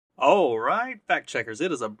All right, fact checkers,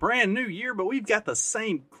 it is a brand new year, but we've got the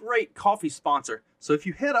same great coffee sponsor. So if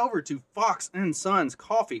you head over to Fox & Sons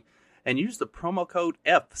Coffee and use the promo code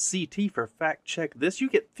FCT for fact check this,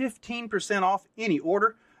 you get 15% off any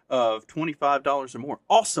order of $25 or more.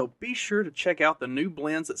 Also, be sure to check out the new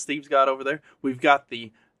blends that Steve's got over there. We've got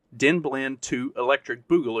the Den Blend 2 Electric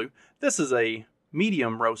Boogaloo. This is a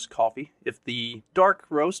medium roast coffee. If the dark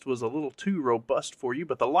roast was a little too robust for you,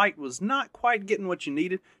 but the light was not quite getting what you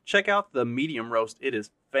needed, check out the medium roast. It is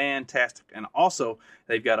fantastic. And also,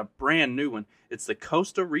 they've got a brand new one. It's the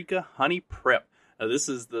Costa Rica Honey Prep. Now, this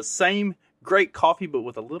is the same great coffee, but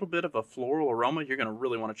with a little bit of a floral aroma. You're going to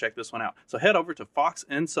really want to check this one out. So head over to Fox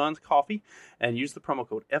 & Sons Coffee and use the promo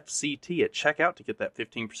code FCT at checkout to get that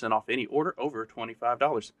 15% off any order over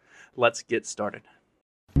 $25. Let's get started.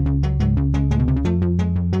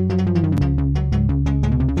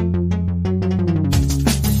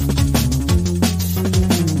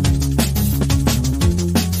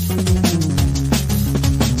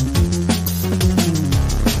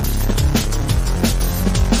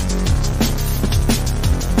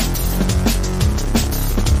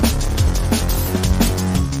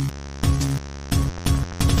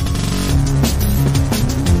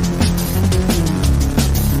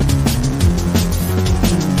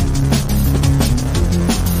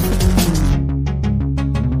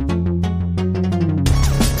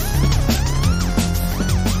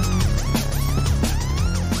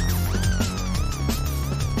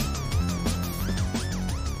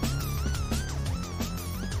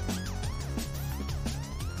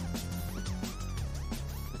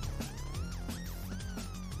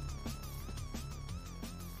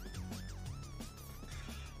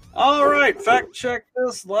 All right, fact check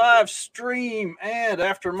this live stream, and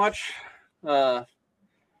after much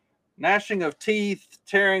gnashing of teeth,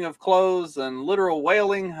 tearing of clothes, and literal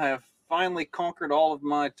wailing, I have finally conquered all of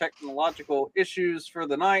my technological issues for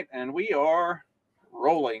the night, and we are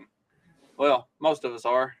rolling. Well, most of us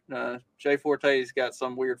are. Jay Forte's got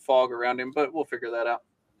some weird fog around him, but we'll figure that out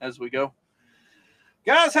as we go.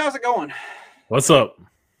 Guys, how's it going? What's up?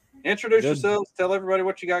 Introduce yourselves. Tell everybody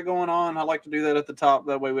what you got going on. I like to do that at the top.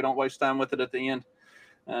 That way we don't waste time with it at the end.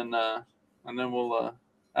 And then we'll,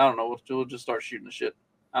 I don't know, we'll just start shooting the shit.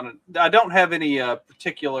 I don't have any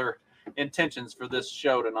particular intentions for this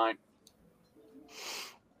show tonight.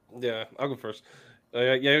 Yeah, I'll go first.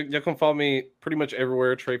 You can follow me pretty much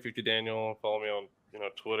everywhere. Trey50Daniel. Follow me on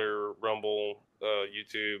Twitter, Rumble,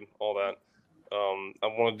 YouTube, all that. I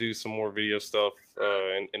want to do some more video stuff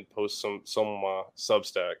and post some of my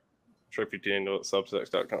Substack. Trey50Daniel at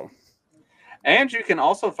Substacks.com. And you can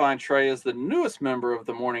also find Trey as the newest member of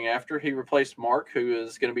the Morning After. He replaced Mark, who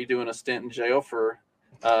is going to be doing a stint in jail for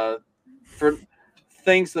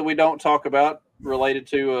things that we don't talk about related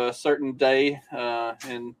to a certain day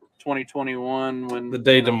in 2021 when the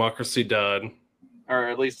day democracy died, or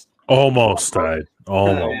at least almost died.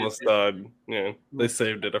 Almost died. Yeah, they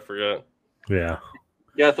saved it. I forgot. Yeah,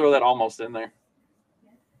 you gotta throw that almost in there.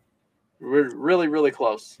 We're really, really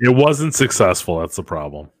close. It wasn't successful. That's the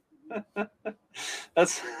problem.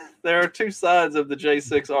 There are two sides of the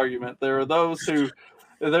J6 argument. There are those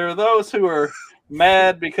who are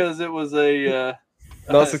mad because it was a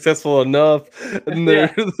not successful enough, and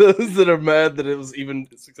there are those that are mad that it was even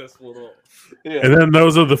successful at all. Yeah. And then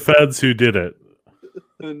those are the feds who did it.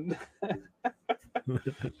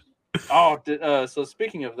 So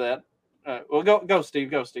speaking of that, well, go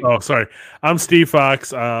Steve. Oh, sorry. I'm Steve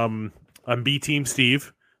Fox. I'm B Team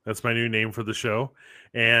Steve. That's my new name for the show.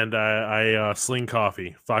 And I sling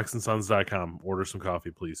coffee. FoxandSons.com. Order some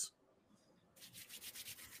coffee, please.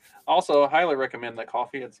 Also, I highly recommend that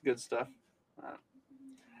coffee. It's good stuff.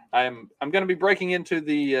 I'm going to be breaking into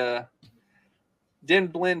the Den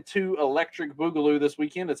Blend 2 Electric Boogaloo this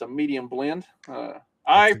weekend. It's a medium blend.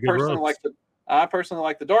 I personally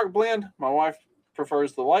like the dark blend. My wife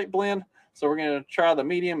prefers the light blend. So we're going to try the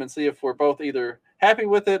medium and see if we're both either happy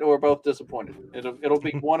with it or both disappointed. It'll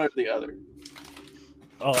be one or the other.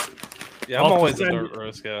 Oh, yeah, I'm always a dirt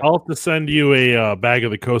roast guy. I'll have to send you a bag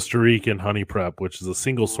of the Costa Rican Honey Prep, which is a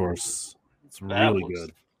single source. It's really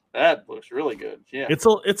good. That looks really good. Yeah, it's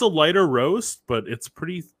a lighter roast, but it's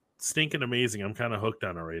pretty stinking amazing. I'm kind of hooked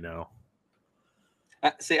on it right now.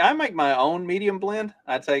 See, I make my own medium blend.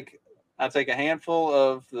 I take a handful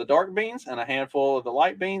of the dark beans and a handful of the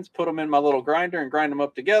light beans, put them in my little grinder and grind them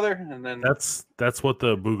up together, and then that's what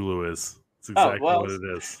the Boogaloo is. It's exactly what it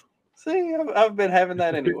is. See, I've been having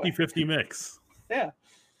that anyway. 50-50 mix. Yeah.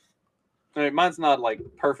 I mean, mine's not like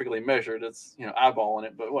perfectly measured. It's eyeballing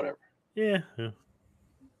it, but whatever. Yeah.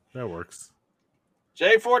 That works.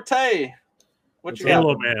 Jay Forte, what you got?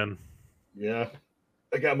 Hello, man. Yeah.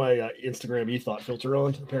 I got my Instagram e-thought filter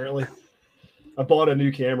on, apparently. I bought a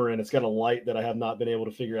new camera, and it's got a light that I have not been able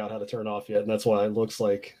to figure out how to turn off yet, and that's why it looks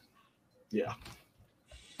like, yeah.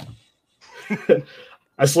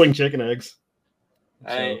 I sling chicken eggs.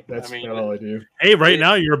 So that's all I do. Hey, right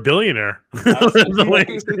now you're a billionaire. I was going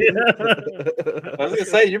to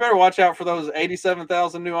say, you better watch out for those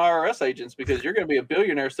 87,000 new IRS agents because you're going to be a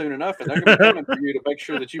billionaire soon enough, and they're going to be coming for you to make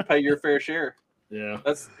sure that you pay your fair share. Yeah.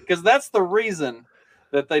 That's the reason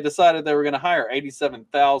that they decided they were going to hire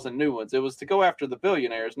 87,000 new ones. It was to go after the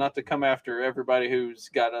billionaires, not to come after everybody who's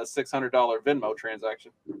got a $600 Venmo transaction.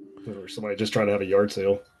 Or somebody just trying to have a yard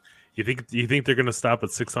sale. You think they're going to stop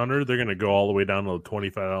at 600? They're going to go all the way down to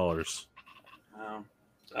 $25.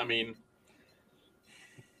 I mean,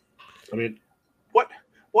 what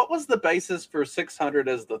was the basis for 600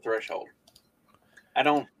 as the threshold? I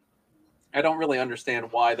don't really understand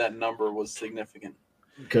why that number was significant.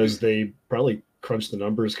 Because they probably crunched the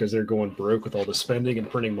numbers because they're going broke with all the spending and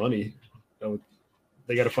printing money.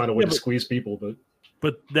 They got to find a way to squeeze people,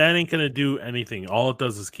 But that ain't gonna do anything. All it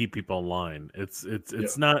does is keep people in line. It's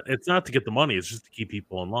not to get the money. It's just to keep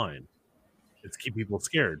people in line. It's keep people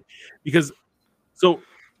scared. Because so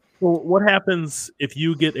what happens if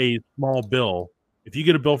you get a small bill? If you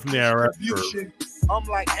get a bill from the IRS, I'm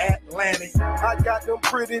like Atlantic. I got them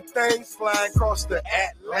pretty things flying across the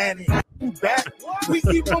Atlantic. We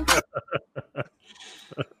keep them.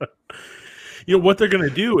 What they're gonna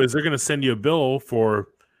do is they're gonna send you a bill for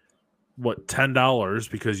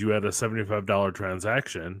 $10 because you had a $75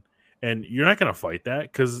 transaction, and you're not going to fight that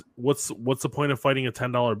because what's the point of fighting a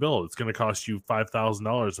 $10 bill? It's going to cost you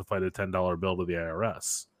 $5,000 to fight a $10 bill to the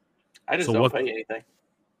IRS. I just don't pay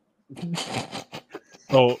anything.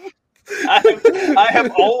 So I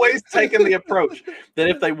have always taken the approach that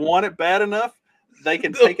if they want it bad enough, they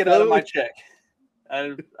can take it out of my check.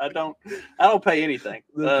 I don't pay anything.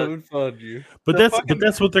 Fund you. But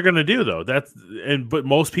that's what they're gonna do though. But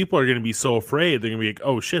most people are gonna be so afraid they're gonna be like,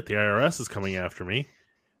 oh shit, the IRS is coming after me.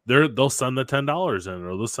 They'll send the $10 in,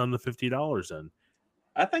 or they'll send the $50 in.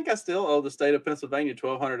 I think I still owe the state of Pennsylvania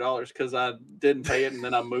 $1,200 because I didn't pay it, and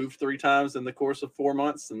then I moved 3 times in the course of 4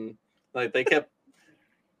 months, and like they kept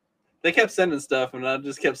sending stuff, and I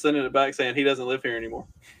just kept sending it back saying he doesn't live here anymore.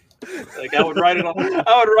 Like I would write it on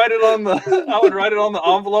the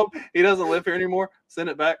envelope. He doesn't live here anymore. Send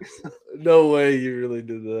it back. No way you really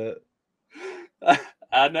did that.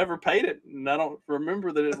 I never paid it, and I don't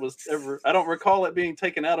remember that it was ever. I don't recall it being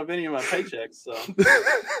taken out of any of my paychecks. So,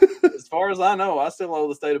 as far as I know, I still owe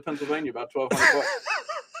the state of Pennsylvania about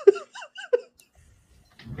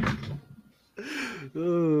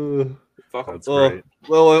 $1,200. Fuck them. That's great.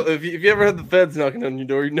 Well, if you ever had the feds knocking on your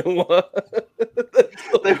door, you know what?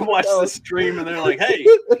 They watch the stream and they're like, "Hey,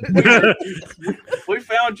 we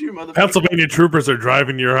found you, motherfucker." Pennsylvania troopers are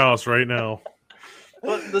driving to your house right now.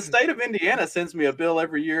 Well, the state of Indiana sends me a bill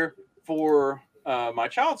every year for my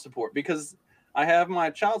child support because I have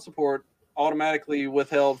my child support automatically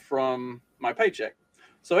withheld from my paycheck.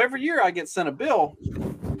 So every year I get sent a bill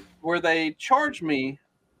where they charge me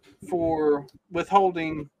for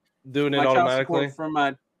withholding doing it my automatically from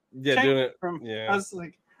my doing it. I was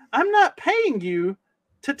like, I'm not paying you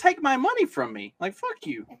to take my money from me. Like, fuck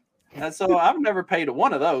you. And so I've never paid a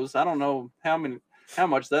one of those. I don't know how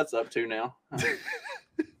much that's up to now.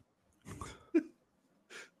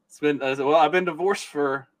 It's been I've been divorced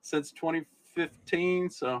since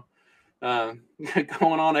 2015, so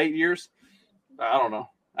going on 8 years. I don't know.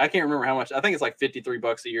 I can't remember how much. I think it's like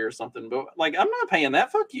 $53 a year or something. But like, I'm not paying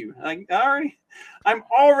that. Fuck you. I'm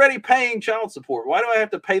already paying child support. Why do I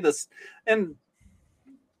have to pay this? And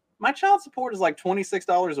my child support is like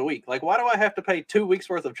 $26 a week. Like, why do I have to pay 2 weeks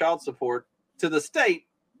worth of child support to the state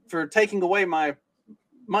for taking away my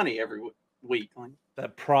money every week? Like,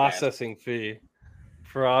 that processing fee.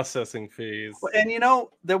 Processing fees. And you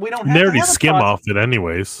know that we don't have they already skim off it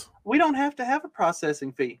anyways. We don't have to have a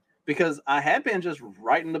processing fee. Because I had been just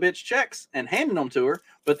writing the bitch checks and handing them to her,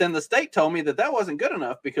 but then the state told me that wasn't good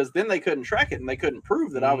enough because then they couldn't track it and they couldn't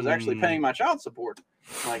prove that I was actually paying my child support.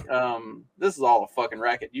 Like, this is all a fucking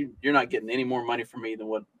racket. You're not getting any more money from me than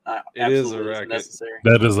what absolutely is necessary.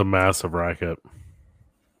 That is a massive racket.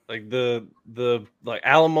 Like the like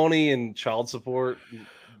alimony and child support,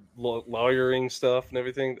 lawyering stuff and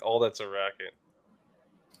everything. All that's a racket.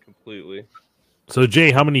 Completely. So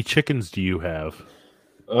Jay, how many chickens do you have?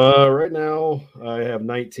 Right now I have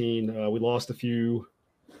 19. We lost a few.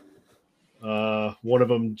 One of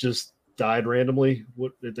them just died randomly.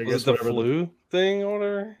 What I guess was it the flu thing or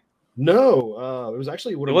whatever? No, it was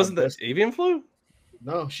actually it wasn't the avian flu.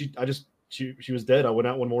 No, she was dead. I went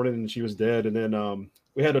out one morning and she was dead, and then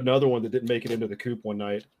we had another one that didn't make it into the coop one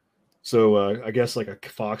night. So I guess like a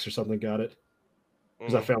fox or something got it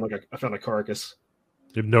because I found a carcass.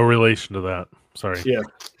 You have no relation to that. Sorry. Yeah.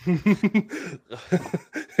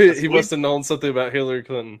 He must have known something about Hillary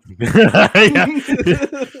Clinton.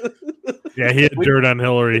 Yeah, he had dirt on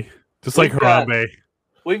Hillary, just like Harambe.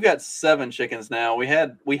 We've got 7 chickens now. We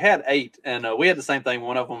had 8, and we had the same thing.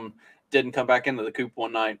 One of them didn't come back into the coop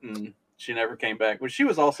one night, and she never came back. But she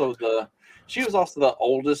was also the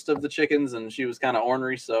oldest of the chickens, and she was kind of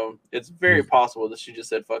ornery. So it's very possible that she just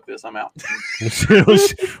said, "Fuck this, I'm out."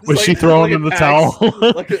 was she throwing in the towel?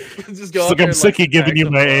 Just go. I'm sick of giving you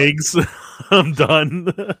my eggs. I'm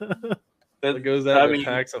done. It goes out and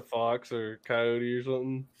attacks a fox or coyote or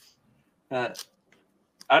something.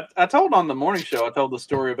 I told on the morning show. I told the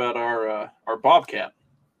story about our bobcat,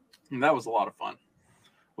 and that was a lot of fun.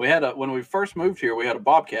 We had when we first moved here, we had a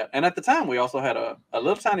bobcat, and at the time we also had a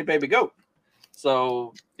little tiny baby goat.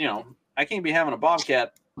 So I can't be having a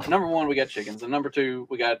bobcat. Number one, we got chickens, and number two,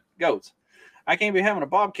 we got goats. I can't be having a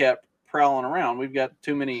bobcat prowling around. We've got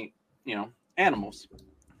too many animals.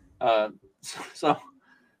 So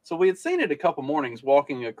we had seen it a couple mornings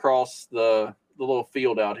walking across the little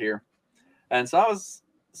field out here, and so I was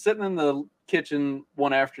sitting in the kitchen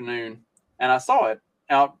one afternoon, and I saw it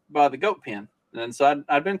out by the goat pen. And so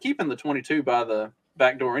I'd been keeping the 22 by the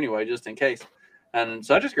back door anyway, just in case. And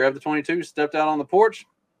so I just grabbed the 22, stepped out on the porch,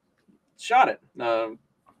 shot it.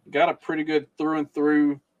 Got a pretty good through and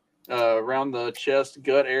through around the chest,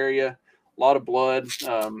 gut area, a lot of blood.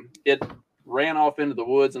 It ran off into the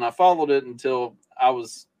woods, and I followed it until I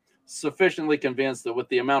was sufficiently convinced that with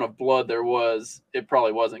the amount of blood there was, it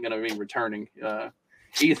probably wasn't going to be returning,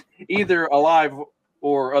 either alive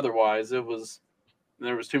or otherwise. There was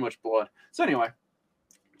too much blood. So anyway,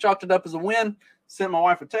 chalked it up as a win. Sent my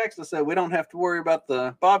wife a text. I said, we don't have to worry about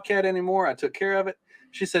the bobcat anymore. I took care of it.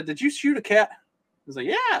 She said, did you shoot a cat? I was like,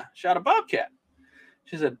 yeah, shot a bobcat.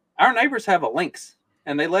 She said, our neighbors have a lynx,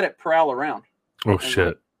 and they let it prowl around. Oh,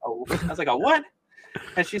 shit. I was like, a what?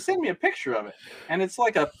 And she sent me a picture of it. And it's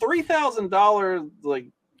like a $3,000, like,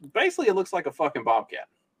 basically it looks like a fucking bobcat.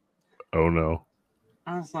 Oh, no.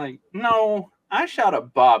 I was like, no, I shot a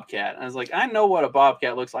bobcat. I was like, I know what a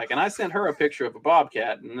bobcat looks like. And I sent her a picture of a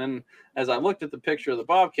bobcat. And then as I looked at the picture of the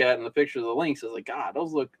bobcat and the picture of the lynx, I was like, God,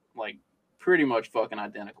 those look like pretty much fucking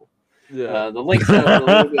identical. Yeah. The lynx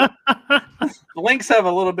have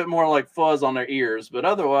a little bit more like fuzz on their ears, but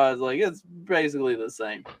otherwise, like, it's basically the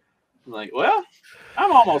same. I'm like, well,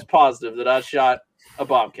 I'm almost positive that I shot a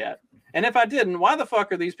bobcat. And if I didn't, why the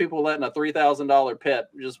fuck are these people letting a $3,000 pet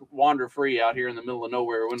just wander free out here in the middle of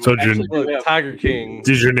nowhere? When so Tiger King.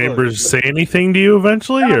 Did your neighbors say anything to you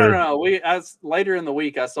eventually? No. Later in the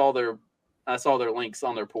week, I saw their lynx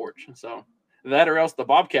on their porch. So that, or else the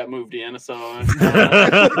bobcat moved in. So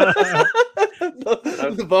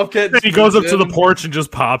the bobcat. He goes up to the porch and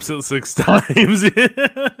just pops it 6 times.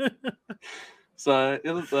 So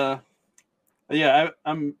it was.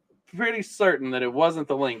 I'm pretty certain that it wasn't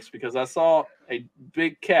the lynx because I saw a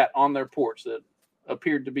big cat on their porch that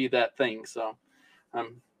appeared to be that thing. So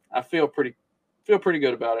I feel pretty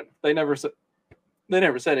good about it. They never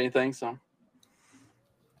said anything, so I'm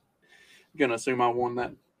gonna assume I won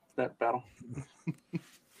that battle.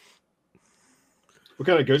 What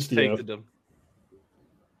kind of goats do you have?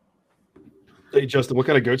 Hey Justin, what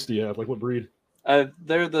kind of goats do you have? Like what breed?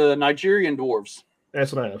 They're the Nigerian dwarves.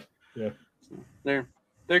 That's what I have. Yeah.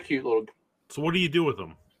 They're cute little. So what do you do with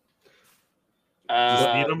them?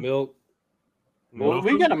 Just eat them? Milk. Well,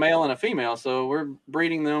 we got a male and a female, so we're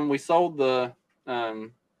breeding them. We sold the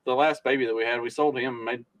last baby that we had. We sold him,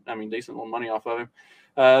 made decent little money off of him.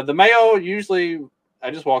 The male, usually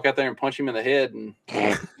I just walk out there and punch him in the head and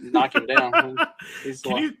knock him down.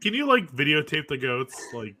 Can you like videotape the goats?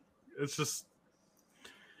 Like it's just.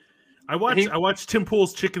 I watch Tim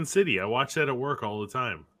Pool's Chicken City. I watch that at work all the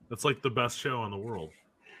time. That's like the best show in the world.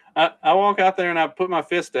 I walk out there and I put my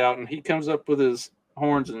fist out, and he comes up with his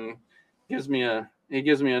horns and gives me a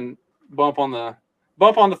bump on the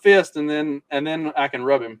fist, and then I can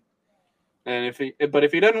rub him. And if he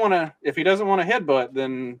doesn't want to headbutt,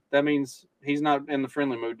 then that means he's not in the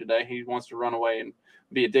friendly mood today. He wants to run away and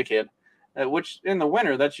be a dickhead. Which in the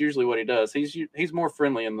winter, that's usually what he does. He's more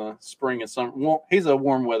friendly in the spring and summer. He's a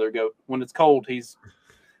warm weather goat. When it's cold, he's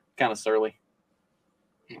kind of surly.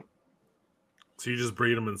 So you just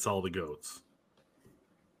breed them and sell the goats.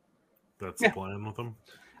 That's the plan with them.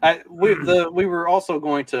 We were also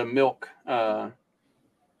going to milk the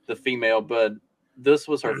female, but this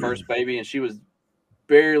was her first baby, and she was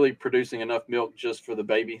barely producing enough milk just for the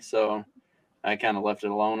baby. So I kind of left it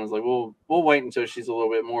alone. I was like, we'll wait until she's a little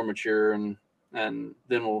bit more mature and and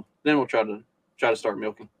then we'll try to start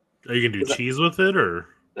milking. Are you gonna do cheese with it, or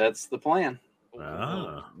that's the plan?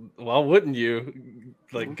 Why wouldn't you?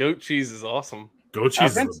 Like goat cheese is awesome. Goat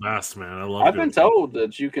cheese is the best, man. I love. I've been told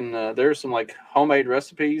that you can. There's some like homemade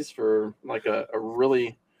recipes for like a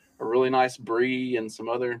really nice brie and some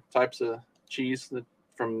other types of cheese that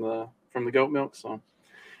from the goat milk. So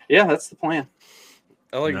yeah, that's the plan.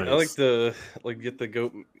 I like the get the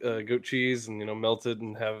goat cheese and melted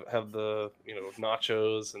and have the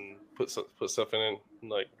nachos and put stuff in it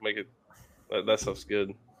and like make it that stuff's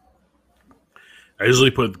good. I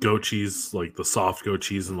usually put goat cheese, like the soft goat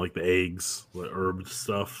cheese, and like the eggs, the herb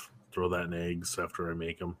stuff. Throw that in eggs after I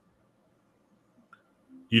make them.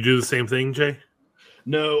 You do the same thing, Jay?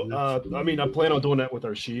 No, I mean I plan on doing that with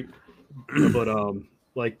our sheep, but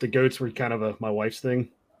like the goats were kind of my wife's thing.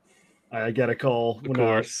 I got a call when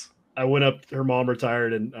I went up. Her mom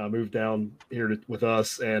retired and moved down here with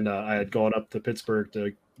us, and I had gone up to Pittsburgh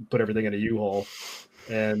to put everything in a U-Haul.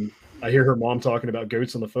 And I hear her mom talking about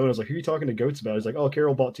goats on the phone. I was like, "Who are you talking to goats about?" He's like, "Oh,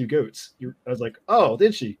 Carol bought 2 goats." I was like, "Oh,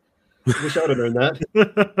 did she?" Wish I would have known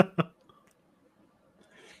that.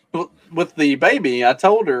 Well, with the baby, I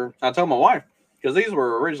told my wife, because these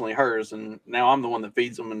were originally hers, and now I'm the one that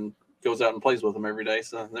feeds them and goes out and plays with them every day,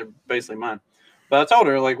 so they're basically mine. But I told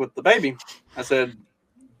her, like with the baby, I said,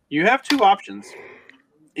 you have 2 options.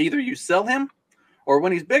 Either you sell him, or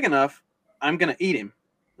when he's big enough, I'm gonna eat him.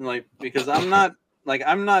 Like, because I'm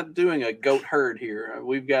not doing a goat herd here.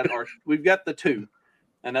 We've got the 2,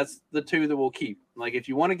 and that's the 2 that we'll keep. Like, if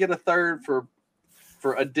you want to get a third for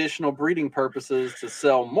additional breeding purposes to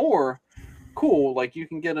sell more, cool. Like, you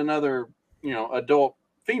can get another, adult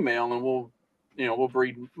female, and we'll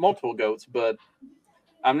breed multiple goats. But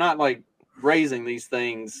I'm not like raising these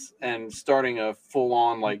things and starting a full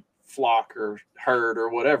on like flock or herd or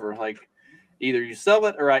whatever. Like, either you sell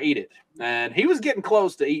it or I eat it. And he was getting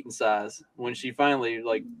close to eating size when she finally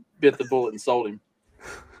like bit the bullet and sold him.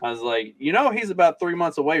 I was like, he's about 3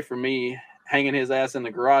 months away from me hanging his ass in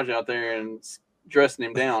the garage out there and dressing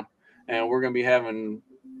him down, and we're gonna be having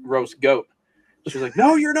roast goat. She's like,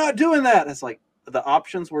 "No, you're not doing that." It's like the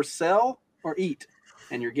options were sell or eat,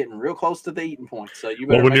 and you're getting real close to the eating point. So you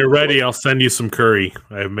better. Well, when you're ready, I'll send you some curry.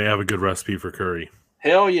 I may have a good recipe for curry.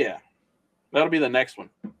 Hell yeah, that'll be the next one.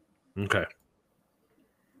 Okay.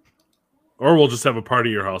 Or we'll just have a party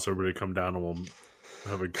at your house. Everybody come down and we'll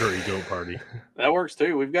have a curry goat party. That works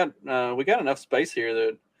too. We got enough space here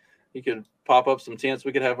that you could pop up some tents.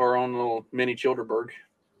 We could have our own little mini Childerberg.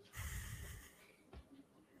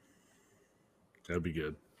 That'd be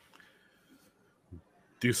good.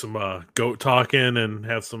 Do some goat talking and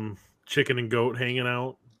have some chicken and goat hanging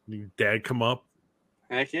out. Dad come up.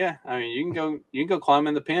 Heck yeah! I mean, you can go climb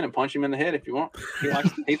in the pen and punch him in the head if you want.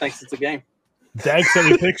 He thinks it's a game. Dad sent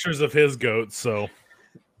me pictures of his goats, so.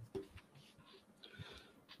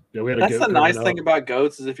 Yeah, that's the nice thing about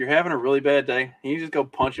goats is if you're having a really bad day, you just go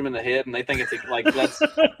punch them in the head, and they think it's like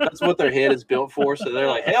that's what their head is built for. So they're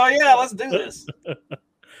like, "Hell yeah, let's do this."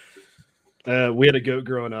 We had a goat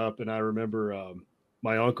growing up, and I remember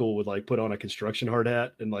my uncle would like put on a construction hard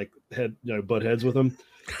hat and like butt heads with him.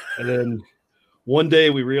 And then one day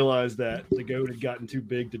we realized that the goat had gotten too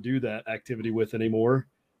big to do that activity with anymore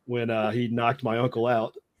when he knocked my uncle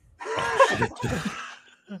out.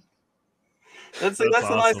 That's awesome.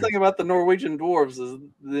 The nice thing about the Norwegian dwarves is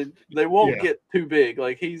they won't get too big.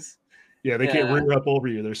 Like they can't rear up over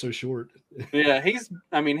you. They're so short. Yeah, he's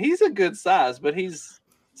a good size, but he's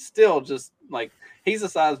still just like he's the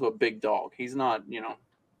size of a big dog. He's not,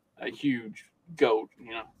 a huge goat,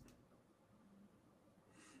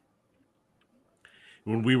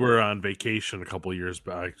 When we were on vacation a couple of years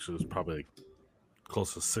back, it was probably like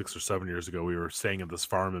close to 6 or 7 years ago, we were staying at this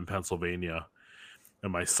farm in Pennsylvania,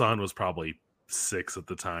 and my son was probably 6 at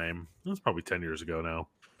the time. It was probably 10 years ago now.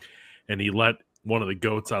 And he let one of the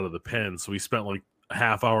goats out of the pen. So we spent like a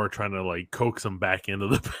half hour trying to like coax him back into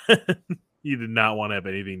the pen. He did not want to have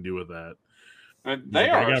anything to do with that. I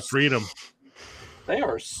got freedom. They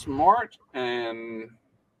are smart and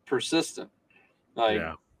persistent.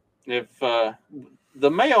 If the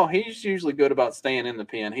male, he's usually good about staying in the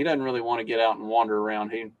pen. He doesn't really want to get out and wander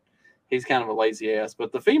around. He's kind of a lazy ass.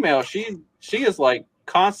 But the female, she is like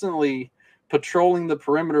constantly patrolling the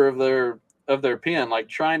perimeter of their pen, like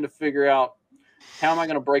trying to figure out how am I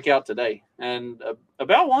going to break out today. And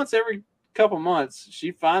about once every couple months,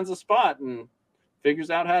 she finds a spot and figures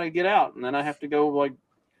out how to get out. And then I have to go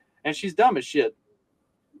and she's dumb as shit.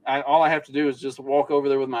 All I have to do is just walk over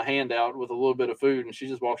there with my hand out with a little bit of food, and she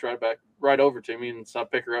just walks right over to me, and so I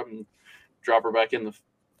pick her up and drop her back in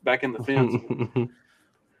the fence.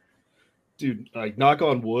 Dude, like knock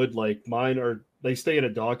on wood, like mine are they stay in a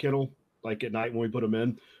dog kennel like at night when we put them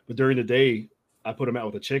in, but during the day I put them out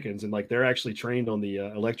with the chickens, and like they're actually trained on the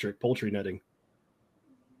electric poultry netting,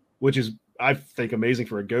 which is I think amazing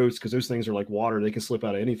for a ghost because those things are like water; they can slip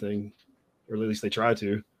out of anything, or at least they try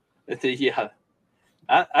to. Yeah,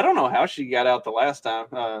 I don't know how she got out the last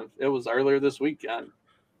time. It was earlier this week.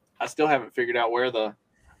 I still haven't figured out where the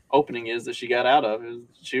opening is that she got out of.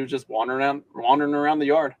 She was just wandering around the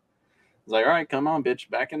yard. I was like, all right, come on, bitch,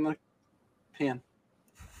 back in the pen.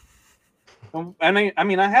 I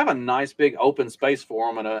mean, I have a nice big open space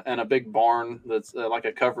for them and a big barn that's like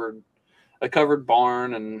a covered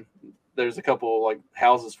barn, and there's a couple like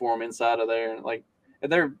houses for them inside of there. Like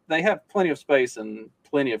they have plenty of space and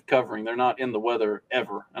plenty of covering. They're not in the weather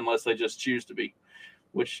ever unless they just choose to be,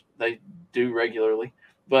 which they do regularly.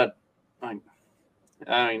 But I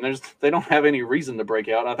mean, they don't have any reason to break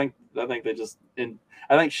out. I think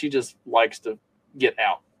she just likes to get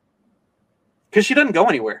out. Because she doesn't go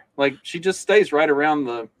anywhere. Like she just stays right around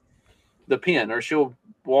the pen, or she'll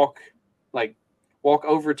walk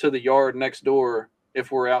over to the yard next door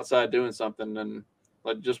if we're outside doing something, and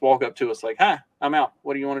like just walk up to us like, "Hi, I'm out.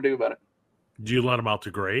 What do you want to do about it?" Do you let them out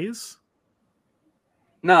to graze?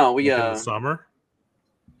 No, we in the summer.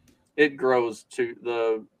 It grows to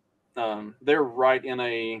the. They're right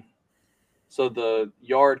in so the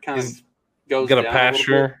yard kind of goes. Got a down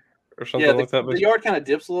pasture or something like that. The yard kind of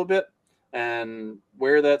dips a little bit. And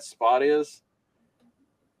where that spot is,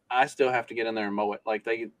 I still have to get in there and mow it. Like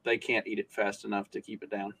they can't eat it fast enough to keep it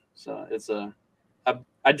down. So it's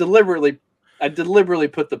I deliberately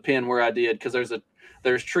put the pen where I did because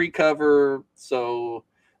there's tree cover, so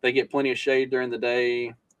they get plenty of shade during the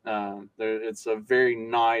day. It's a very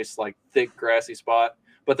nice, like thick grassy spot,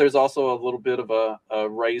 but there's also a little bit of a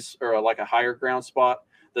raise or like a higher ground spot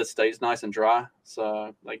that stays nice and dry.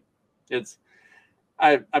 So like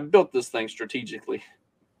I built this thing strategically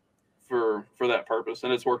for that purpose,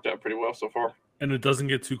 and it's worked out pretty well so far. And it doesn't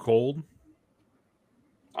get too cold?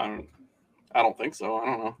 I don't think so. I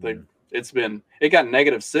don't know. It got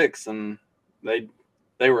 -6, and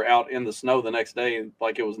they were out in the snow the next day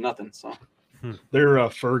like it was nothing. So their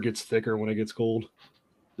fur gets thicker when it gets cold.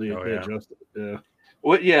 They adjust it. Yeah.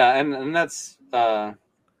 Well, yeah, and that's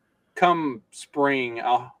come spring.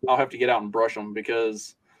 I'll have to get out and brush them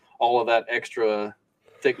because all of that extra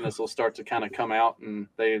thickness will start to kind of come out, and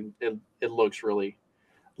it looks really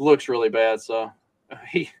bad. So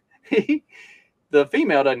the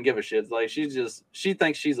female doesn't give a shit. Like she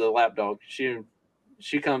thinks she's a lap dog.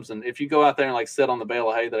 She comes, and if you go out there and like sit on the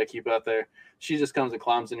bale of hay that I keep out there, she just comes and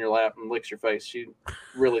climbs in your lap and licks your face. She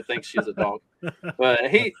really thinks she's a dog.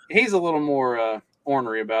 But he's a little more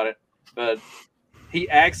ornery about it. But he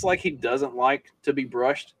acts like he doesn't like to be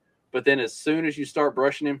brushed. But then as soon as you start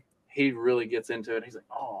brushing him, he really gets into it. He's like,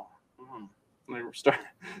 oh, and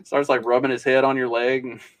starts like rubbing his head on your leg,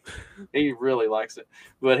 and he really likes it.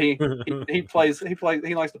 But he likes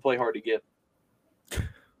to play hard to get.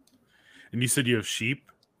 And you said you have sheep,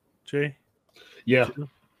 Jay? Yeah.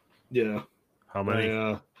 How many?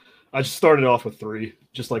 I just started off with 3,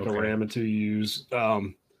 just like a ram and 2 ewes. I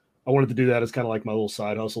wanted to do that as kind of like my little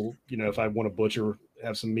side hustle. You know, if I want to butcher,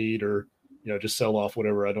 have some meat, or just sell off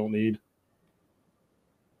whatever I don't need.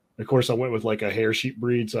 Of course, I went with like a hair sheep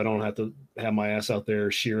breed, so I don't have to have my ass out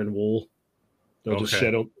there shearing wool. They'll just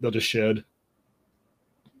shed.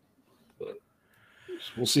 But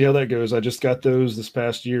we'll see how that goes. I just got those this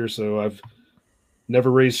past year, so I've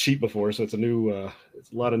never raised sheep before, so it's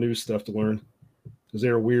it's a lot of new stuff to learn because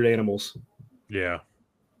they're weird animals. Yeah.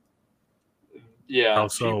 Yeah. How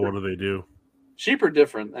so? What do they do? Sheep are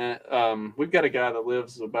different. We've got a guy that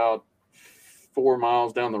lives about 4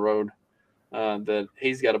 miles down the road. That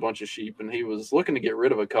he's got a bunch of sheep, and he was looking to get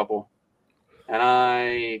rid of a couple, and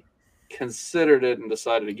I considered it and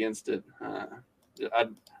decided against it.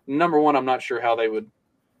 Number one, I'm not sure how they would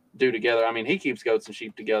do together. I mean, he keeps goats and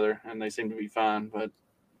sheep together, and they seem to be fine, but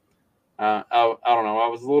I don't know. I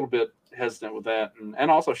was a little bit hesitant with that,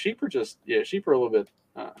 and also sheep are a little bit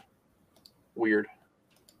weird.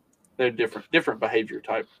 They're different behavior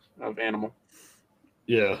type of animal.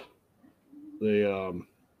 Yeah, they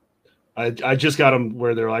I just got them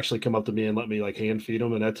where they'll actually come up to me and let me like hand feed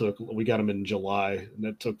them, and we got them in July, and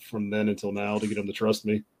that took from then until now to get them to trust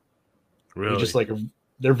me. Really, just like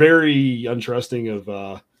they're very untrusting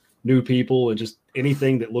of new people and just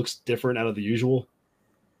anything that looks different out of the usual.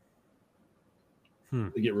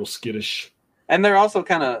 They get real skittish, and they're also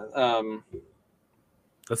kind of.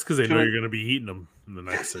 That's because they know you're going to be eating them in the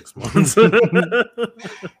next 6 months.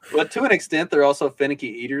 But to an extent, they're also finicky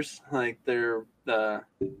eaters. Like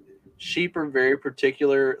sheep are very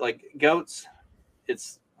particular. Like goats,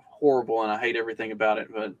 it's horrible, and I hate everything about it.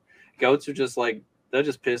 But goats are just like, they'll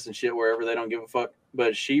just piss and shit wherever. They don't give a fuck.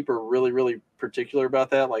 But sheep are really, really particular about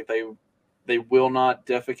that. Like they will not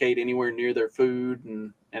defecate anywhere near their food,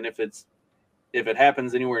 and if it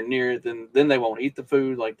happens anywhere near it, then they won't eat the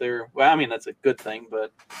food. Like I mean, that's a good thing,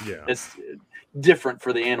 but Yeah. it's different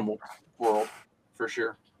for the animal world for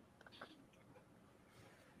sure.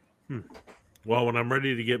 Well, when I'm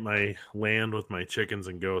ready to get my land with my chickens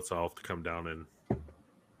and goats, I'll have to come down and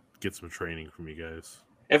get some training from you guys.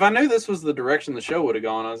 If I knew this was the direction the show would have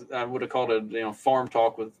gone, I would have called it, farm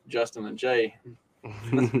talk with Justin and Jay.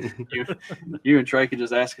 you and Trey could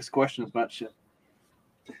just ask us questions about shit.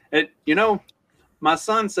 My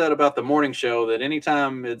son said about the morning show that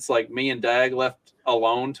anytime it's like me and Dag left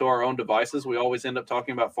alone to our own devices, we always end up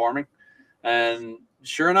talking about farming. And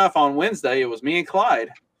sure enough, on Wednesday, it was me and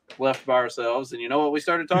Clyde left by ourselves. And you know what we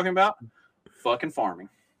started talking about? Fucking farming.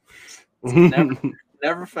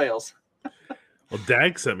 Never fails. Well,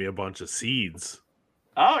 Dag sent me a bunch of seeds.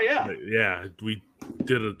 Oh, yeah. Yeah, we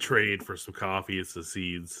did a trade for some coffee. It's the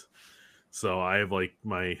seeds. So I have like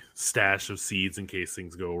my stash of seeds in case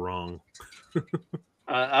things go wrong.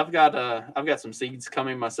 I've got some seeds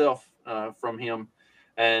coming myself from him,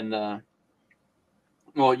 and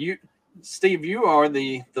Steve, you are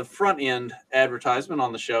the front end advertisement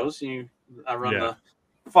on the shows. I run the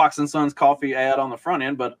Fox and Sons coffee ad on the front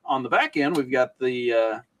end, but on the back end we've got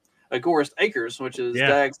the Agorist Acres, which is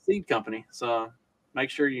Dag's seed company. So make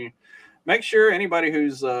sure anybody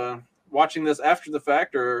who's watching this after the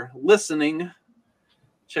fact or listening,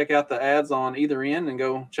 check out the ads on either end and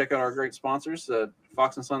go check out our great sponsors at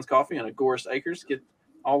Fox and Sons Coffee and Agorist Acres. Get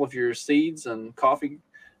all of your seeds and coffee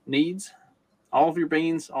needs, all of your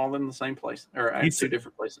beans, all in the same place, or at two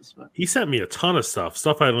different places. But he sent me a ton of stuff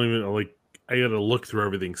I don't even like. I got to look through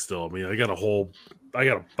everything still. I mean, I got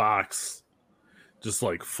a box just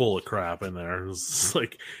like full of crap in there. It's just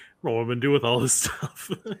like, I don't know what I've been doing with all this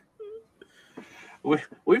stuff.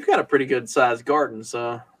 We've got a pretty good sized garden,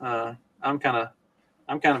 so I'm kind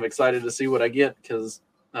of excited to see what I get, because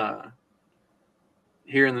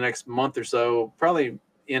here in the next month or so, probably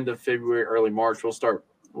end of February, early March, we'll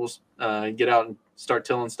get out and start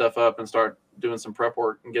tilling stuff up and start doing some prep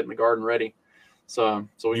work and getting the garden ready. So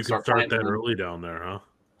we can start that early down there,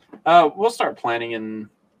 huh? We'll start planting in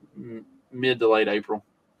mid to late April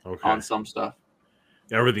on some stuff.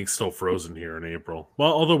 Everything's still frozen here in April.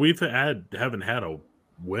 Well, although haven't had a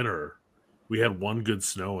winter. We had one good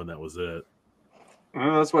snow and that was it.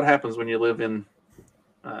 Well, that's what happens when you live in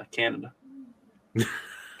Canada.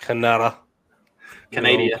 Canada.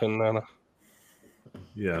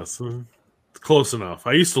 Yes, it's close enough.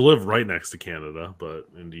 I used to live right next to Canada, but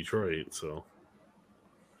in Detroit, so.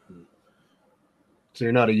 So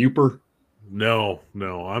you're not a Youper? No.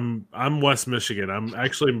 I'm West Michigan. I'm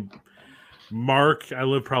actually Mark. I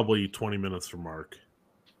live probably 20 minutes from Mark.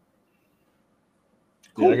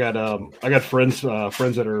 Cool. Yeah, I got friends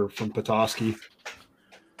that are from Petoskey.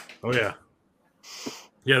 Oh yeah.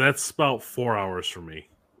 Yeah, that's about 4 hours from me.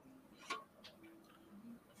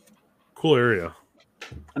 Cool area.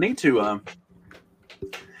 I need to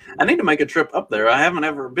make a trip up there. I haven't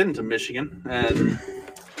ever been to Michigan, and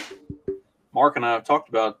Mark and I have talked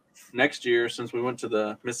about next year, since we went to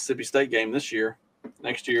the Mississippi State game this year.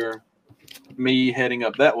 Next year, me heading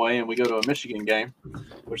up that way, and we go to a Michigan game,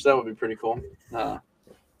 which that would be pretty cool.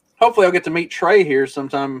 Hopefully, I'll get to meet Trey here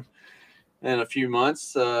sometime in a few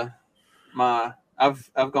months. I've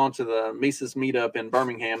gone to the Mises meetup in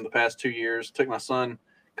Birmingham the past 2 years. Took my son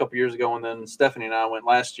a couple years ago, and then Stephanie and I went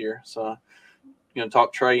last year. So I'm going to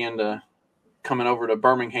talk Trey into coming over to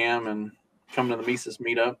Birmingham and coming to the Mises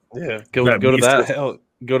meetup. Yeah, go to that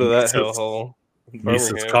hellhole.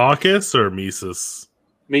 Mises Caucus or Mises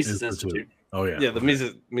Institute. Oh yeah, the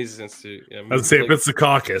Mises Institute. Yeah, I'd say if it's the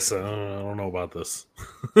caucus, I don't know about this.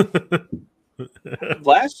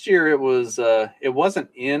 Last year it wasn't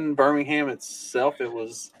in Birmingham itself. It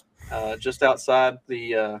was just outside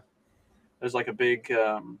the. There's like a big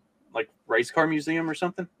like race car museum or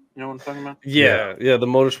something. You know what I'm talking about? Yeah. The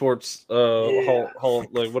Motorsports Hall,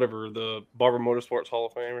 like whatever, the Barber Motorsports Hall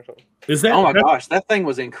of Fame or something. Is that? Oh my gosh, that thing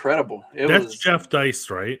was incredible. That's Jeff Dice,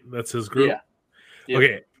 right? That's his group. Yeah.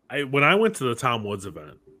 Okay. When I went to the Tom Woods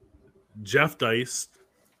event, Jeff Dice,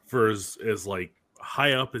 for as like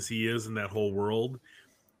high up as he is in that whole world,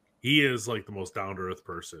 he is like the most down to earth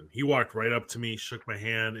person. He walked right up to me, shook my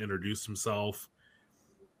hand, introduced himself.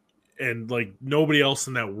 And like nobody else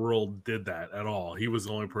in that world did that at all. He was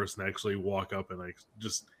the only person to actually walk up and like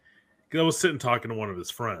just. Cause I was sitting talking to one of his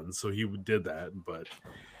friends, so he did that. But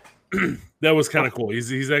that was kind of cool.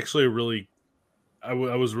 He's actually a really. I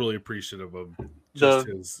was really appreciative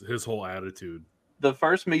just his whole attitude. The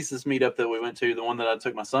first Mises meetup that we went to, the one that I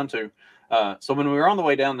took my son to. So when we were on the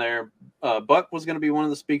way down there, Buck was going to be one of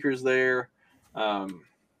the speakers there. Corey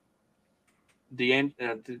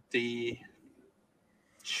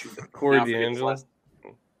D'Angelo.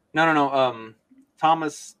 No.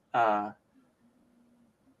 Thomas.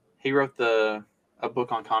 He wrote a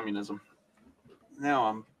book on communism. Now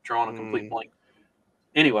I'm drawing a complete blank.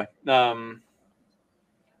 Anyway,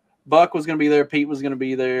 Buck was going to be there. Pete was going to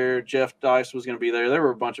be there. Jeff Dice was going to be there. There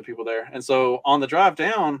were a bunch of people there. And so on the drive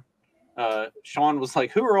down, Sean was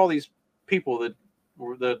like, who are all these people that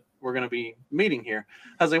we're going to be meeting here?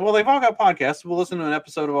 I was like, well, they've all got podcasts. We'll listen to an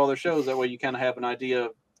episode of all their shows. That way you kind of have an idea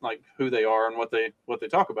of like who they are and what they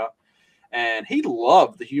talk about. And he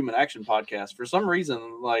loved the Human Action podcast. For some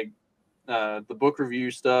reason, like the book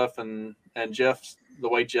review stuff and Jeff's, the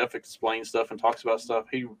way Jeff explains stuff and talks about stuff,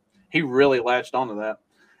 he really latched onto that.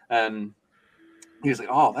 And he was like,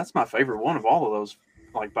 oh, that's my favorite one of all of those,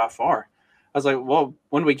 like by far. I was like, well,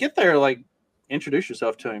 when we get there, like introduce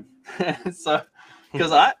yourself to him. So,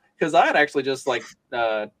 because I had actually just like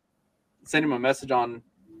sent him a message on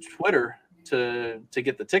Twitter to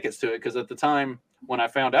get the tickets to it. Because at the time when I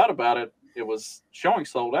found out about it, it was showing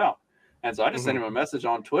sold out. And so I just sent him a message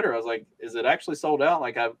on Twitter. I was like, is it actually sold out?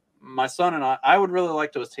 Like my son and I would really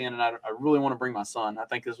like to attend, and I really want to bring my son. I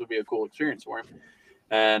think this would be a cool experience for him.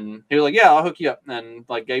 And he was like, yeah, I'll hook you up. And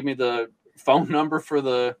like gave me the phone number for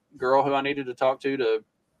the girl who I needed to talk to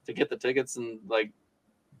get the tickets, and like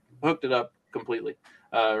hooked it up completely.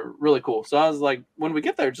 Really cool. So I was like, when we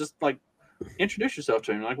get there, just like introduce yourself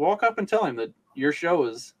to him. Like walk up and tell him that your show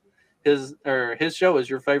is his show is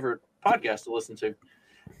your favorite podcast to listen to.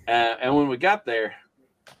 And when we got there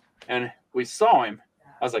and we saw him,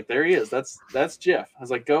 I was like, there he is. That's Jeff. I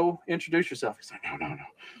was like, go introduce yourself. He's like,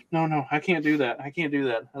 no, I can't do that. I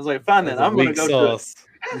was like, fine then. I'm going to go to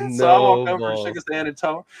it. So I walked over and shook his hand and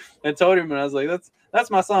told him, and I was like, that's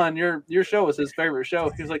my son. Your show is his favorite show.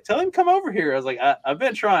 He was like, tell him come over here. I was like, I've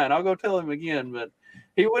been trying. I'll go tell him again, but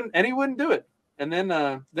he wouldn't do it. And then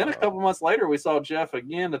a couple months later, we saw Jeff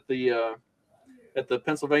again at the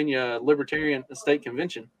Pennsylvania Libertarian State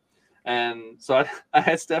Convention. And so I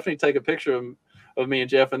had Stephanie take a picture of me and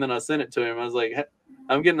Jeff, and then I sent it to him. I was like,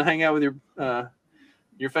 I'm getting to hang out with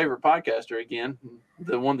your favorite podcaster again,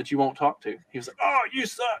 the one that you won't talk to. He was like, oh, you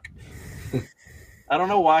suck. I don't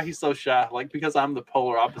know why he's so shy. Like, because I'm the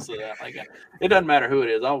polar opposite of that. Like, it doesn't matter who it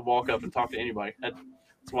is. I'll walk up and talk to anybody. That's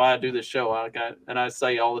why I do this show. And I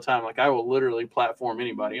say all the time, like, I will literally platform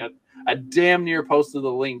anybody. I damn near posted the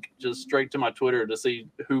link just straight to my Twitter to see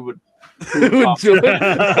who would join.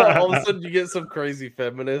 All of a sudden, you get some crazy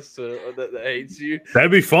feminist that hates you. That'd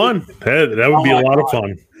be fun. That would be a lot of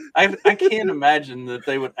fun. I can't imagine that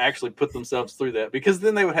they would actually put themselves through that, because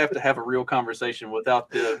then they would have to have a real conversation without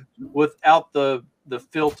the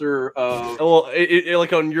filter of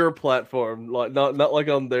like on your platform, like not like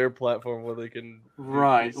on their platform where they can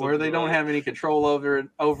where they don't have any control over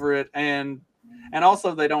it, and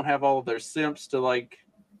also they don't have all of their simps to like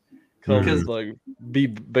like be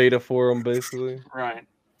beta for them basically. Right.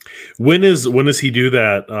 When does he do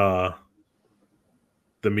that?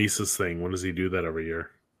 The Mises thing. When does he do that every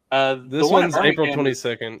year? This one's April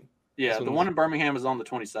 22nd. Yeah, the one in Birmingham is on the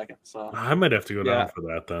 22nd. So I might have to go down for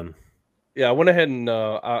that then. Yeah, I went ahead and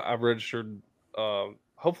I registered.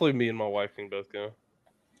 Hopefully, me and my wife can both go.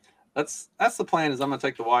 That's the plan. Is I'm gonna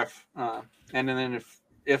take the wife, and then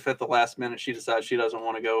if at the last minute she decides she doesn't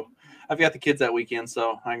want to go, I've got the kids that weekend,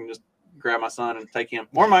 so I can just grab my son and take him,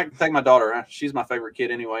 or I might take my daughter. She's my favorite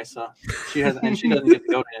kid anyway, so she doesn't get to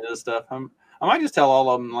go to any of this stuff. I might just tell all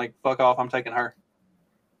of them like, fuck off, I'm taking her.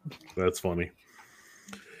 That's funny.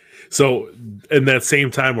 So, in that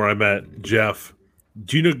same time where I met Jeff,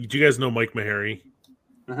 do you guys know Mike Meharry?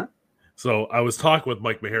 Uh-huh. So I was talking with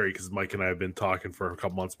Mike Meharry because Mike and I have been talking for a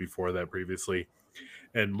couple months before that previously,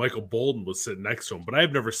 and Michael Bolden was sitting next to him, but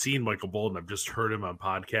I've never seen Michael Bolden. I've just heard him on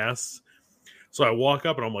podcasts. So I walk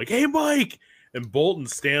up and I'm like, hey, Mike! And Bolden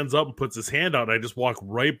stands up and puts his hand out, and I just walk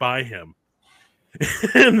right by him.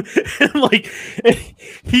 and like,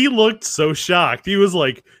 he looked so shocked. He was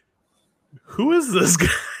like, who is this guy?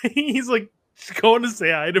 He's like going to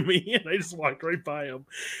say hi to me, and I just walked right by him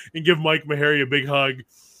and give Mike Meharry a big hug.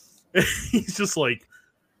 He's just like,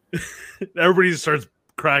 everybody just starts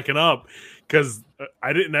cracking up because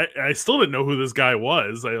I still didn't know who this guy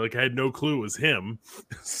was. I had no clue it was him.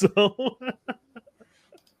 So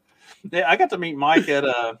yeah, I got to meet Mike at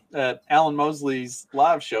Alan Mosley's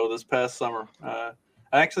live show this past summer. I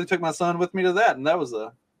actually took my son with me to that, and that was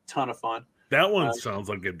a ton of fun. That one sounds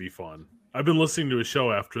like it'd be fun. I've been listening to his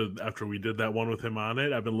show after we did that one with him on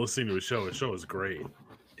it. I've been listening to his show. His show is great.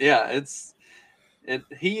 Yeah,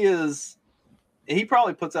 he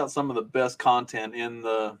probably puts out some of the best content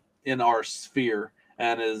in our sphere,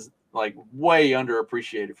 and is like way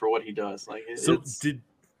underappreciated for what he does. Like, so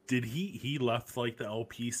did he left like the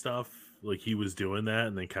LP stuff? Like he was doing that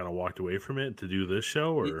and then kind of walked away from it to do this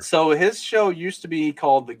show, or so his show used to be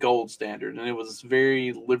called The Gold Standard, and it was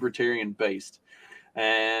very libertarian based.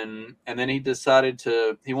 And then he decided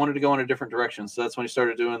he wanted to go in a different direction. So that's when he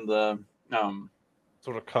started doing the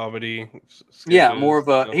sort of comedy. Yeah, more of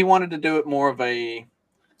a. He wanted to do it more of a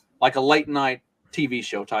like a late night TV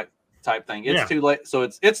show type thing. It's too late. So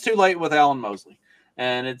it's too late with Alan Mosley,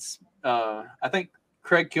 and it's I think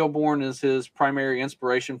Craig Kilborn is his primary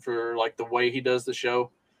inspiration for like the way he does the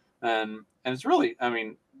show, and it's really, I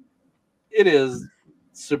mean, it is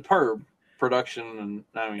superb production,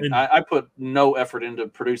 and I put no effort into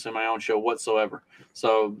producing my own show whatsoever.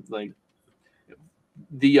 So like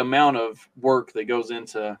the amount of work that goes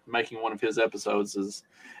into making one of his episodes is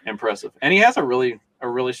impressive, and he has a really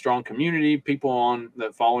strong community, people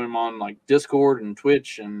that follow him on like Discord and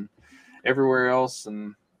Twitch and everywhere else.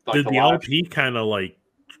 And like, did the LP kind of like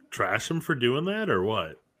trash him for doing that, or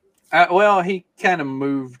what? Well, he kind of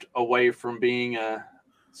moved away from being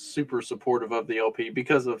super supportive of the LP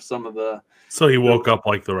because of some of the. So he woke up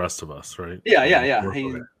like the rest of us, right? Yeah.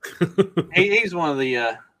 He's one of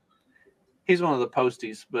the. He's one of the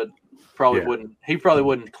posties, but probably wouldn't. He probably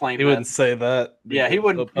wouldn't claim. He wouldn't say that. Yeah, he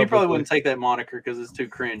wouldn't. He probably wouldn't take that moniker because it's too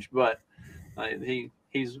cringe. But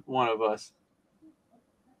he's one of us.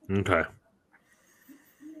 Okay.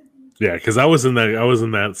 Yeah, because I was in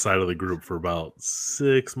that side of the group for about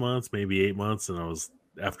 6 months, maybe 8 months, and I was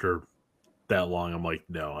after that long. I'm like,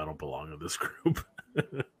 no, I don't belong in this group.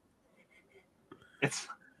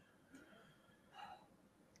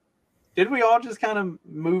 Did we all just kind of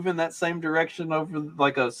move in that same direction over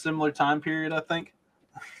like a similar time period? I think.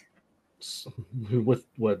 With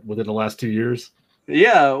what within the last 2 years?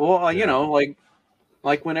 Yeah, well, you know,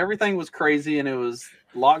 like when everything was crazy and it was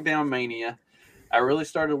lockdown mania, I really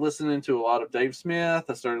started listening to a lot of Dave Smith.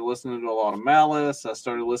 I started listening to a lot of Malice. I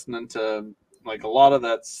started listening to like a lot of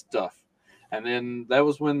that stuff. And then that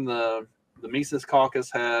was when the Mises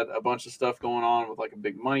Caucus had a bunch of stuff going on with like a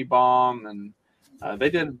big money bomb, and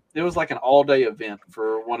it was like an all-day event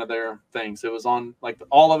for one of their things. It was on like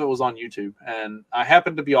all of it was on YouTube, and I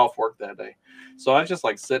happened to be off work that day. So I was just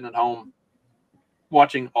like sitting at home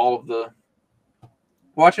watching all the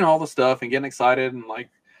stuff and getting excited and like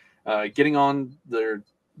getting on the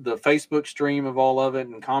Facebook stream of all of it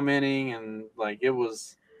and commenting, and like it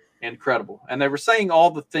was incredible. And they were saying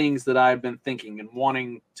all the things that I've been thinking and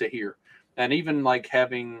wanting to hear, and even like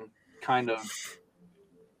having kind of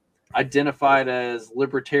identified as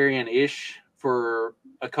libertarian-ish for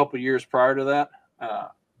a couple years prior to that,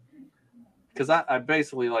 because I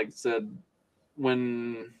basically like said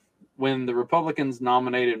when the Republicans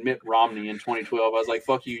nominated Mitt Romney in 2012, I was like,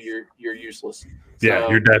 "Fuck you, you're useless." Yeah,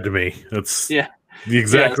 you're dead to me. That's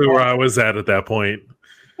exactly where I was at that point.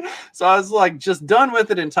 So I was like, just done with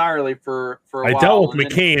it entirely for a while. I dealt with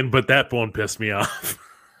McCain, but that one pissed me off.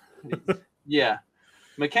 Yeah,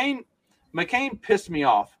 McCain pissed me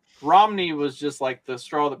off. Romney was just like the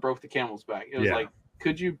straw that broke the camel's back. It was like,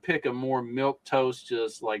 could you pick a more milquetoast,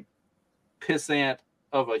 just like pissant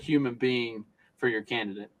of a human being for your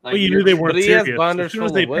candidate? Like, well, you knew they weren't serious. As soon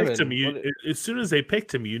as they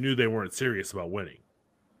picked him, you knew they weren't serious about winning.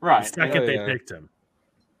 Right. The second they picked him.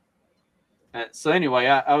 So anyway,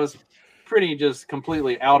 I was pretty just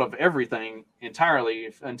completely out of everything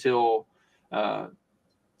entirely until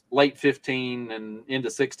late 15 and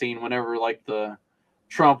into 16, whenever like the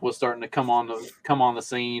Trump was starting to come on the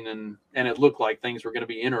scene, and it looked like things were going to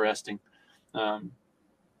be interesting.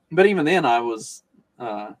 But even then, I was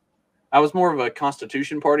more of a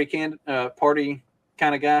Constitution Party kind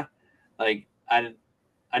of guy. Like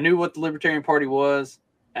I knew what the Libertarian Party was,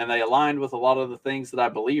 and they aligned with a lot of the things that I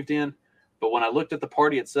believed in. But when I looked at the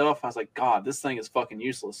party itself, I was like, God, this thing is fucking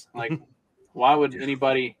useless. Like, why would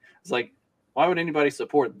anybody? It's like, why would anybody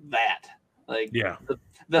support that? Like,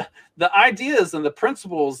 the ideas and the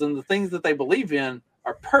principles and the things that they believe in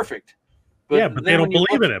are perfect. But they don't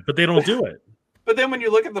believe in it. But they don't do it. But then when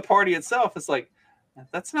you look at the party itself, it's like,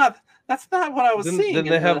 that's not what I was seeing. Then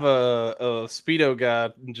they have a Speedo guy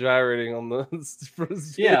gyrating on the.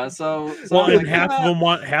 Yeah. So and half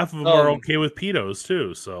of them are okay with pedos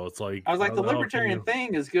too. So it's like, I was like, the libertarian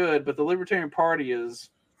thing is good, but the Libertarian Party is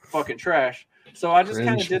fucking trash. So I just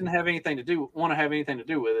kind of didn't have anything to do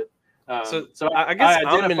with it. So I guess I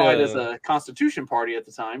identified as a Constitution Party at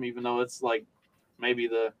the time, even though it's like maybe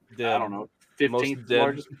I don't know, Most 15th dead.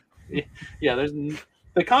 largest. Yeah,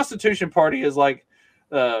 the Constitution Party is like,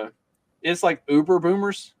 it's like Uber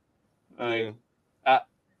boomers.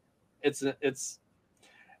 It's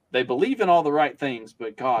they believe in all the right things,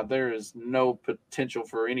 but God, there is no potential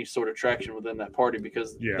for any sort of traction within that party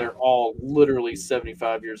because they're all literally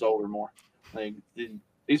 75 years old or more. Like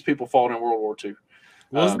these people fought in World War II.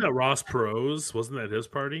 Wasn't that Ross Perot's? Wasn't that his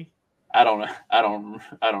party? I don't know. I don't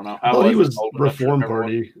know. I thought he was Reform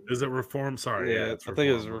Party. Is it Reform? Sorry, yeah, I think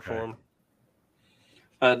it was Reform.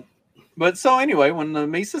 But so anyway, when the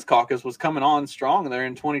Mises Caucus was coming on strong there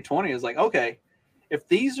in 2020, it's like, okay, if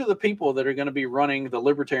these are the people that are going to be running the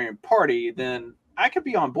Libertarian Party, then I could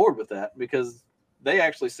be on board with that because they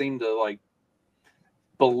actually seem to like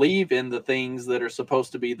believe in the things that are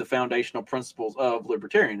supposed to be the foundational principles of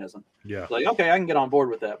libertarianism. Yeah. Like, okay, I can get on board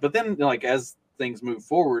with that. But then like as things move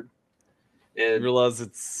forward, You realize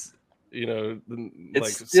it's, you know, It's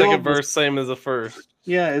like still second the- verse, same as the first.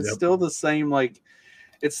 yeah, it's Yep. still the same, like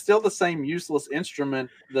it's still the same useless instrument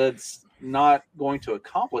that's not going to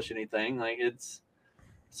accomplish anything. Like it's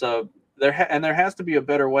so there has to be a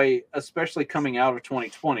better way, especially coming out of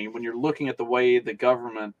 2020 when you're looking at the way the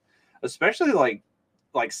government, especially like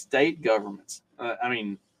state governments. I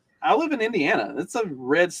mean, I live in Indiana. It's a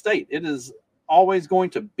red state. It is always going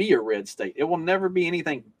to be a red state. It will never be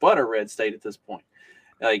anything but a red state at this point.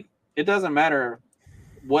 Like it doesn't matter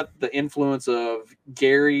what the influence of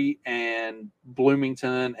Gary and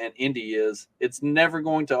Bloomington and Indy is. It's never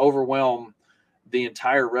going to overwhelm the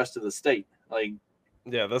entire rest of the state. Like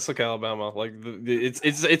Yeah, that's like Alabama. Like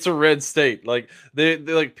it's a red state. Like they're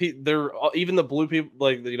even the blue people,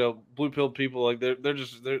 like you know, blue pilled people, like they're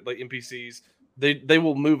like NPCs. They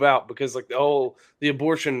will move out because like the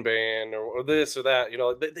abortion ban or this or that. You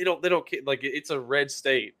know, they don't like it's a red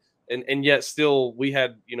state, and yet still we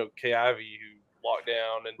had, you know, Kay Ivey who locked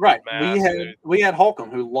down and right, masks we had Holcomb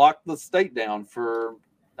who locked the state down for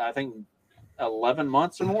I think 11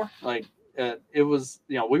 months or more. Like it was,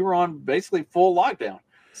 you know, we were on basically full lockdown.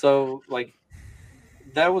 So like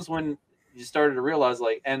that was when you started to realize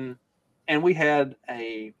like and we had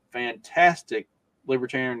a fantastic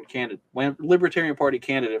Libertarian Party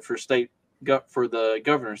candidate for the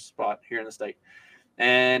governor's spot here in the state,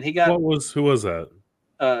 and he got who was that?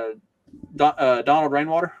 Donald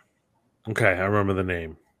Rainwater. Okay, I remember the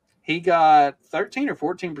name. He got 13 or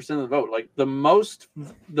 14% of the vote, like the most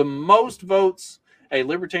votes a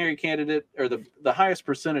Libertarian candidate, or the highest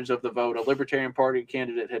percentage of the vote a Libertarian Party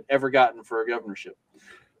candidate had ever gotten for a governorship.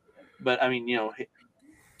 But I mean, you know,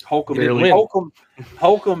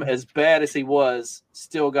 Holcomb, as bad as he was,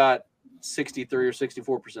 still got 63 or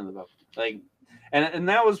 64% of the vote. Like, and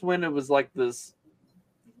that was when it was like this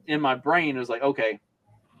in my brain. It was like, okay,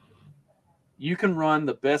 you can run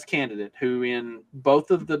the best candidate who in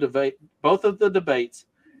both of the debates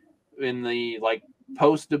in the like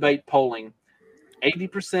post-debate polling,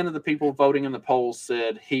 80% of the people voting in the polls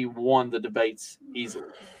said he won the debates easily.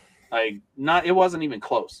 Like it wasn't even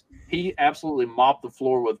close. He absolutely mopped the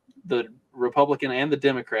floor with the Republican and the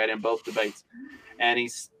Democrat in both debates, and he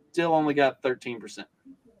still only got 13%.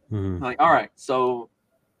 Mm-hmm. Like, all right, so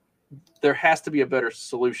there has to be a better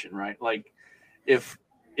solution, right? Like, if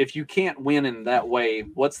you can't win in that way,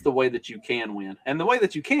 what's the way that you can win? And the way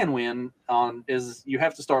that you can win is you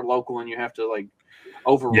have to start local, and you have to like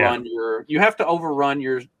overrun your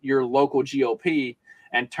local GOP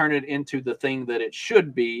and turn it into the thing that it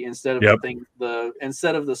should be instead of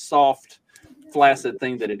the soft, flaccid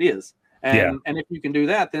thing that it is. And if you can do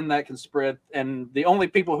that, then that can spread. And the only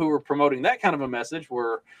people who were promoting that kind of a message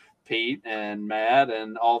were Pete and Matt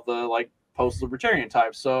and all the like post-libertarian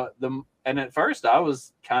types. So and at first I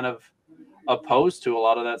was kind of opposed to a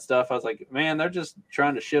lot of that stuff. I was like, man, they're just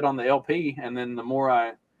trying to shit on the LP. And then the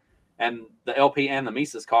more and the LP and the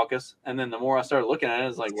Mises Caucus, and then the more I started looking at it,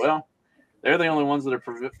 it's like, well, they're the only ones that are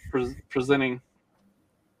presenting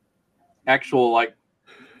actual like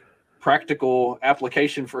practical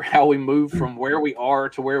application for how we move from where we are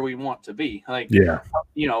to where we want to be. Like,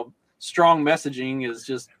 you know, strong messaging is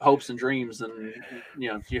just hopes and dreams, and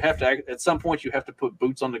you know, you have to at some point you have to put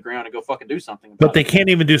boots on the ground and go fucking do something. But they can't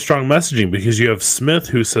even do strong messaging because you have Smith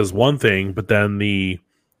who says one thing, but then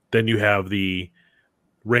you have the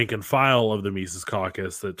rank and file of the Mises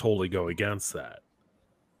Caucus that totally go against that.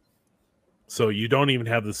 So you don't even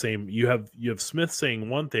have the same. You have Smith saying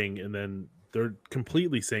one thing, and then they're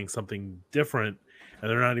completely saying something different,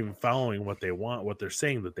 and they're not even following what they want, what they're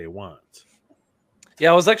saying that they want.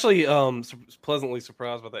 Yeah, I was actually pleasantly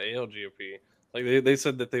surprised by the ALGOP. Like they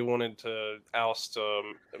said that they wanted to oust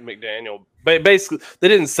McDaniel. Basically, they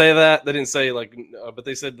didn't say that. They didn't say like, but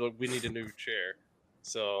they said, look, we need a new chair.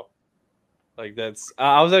 So, like that's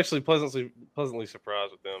I was actually pleasantly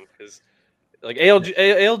surprised with them because like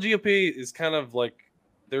ALGOP is kind of like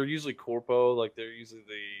they're usually corpo, like they're usually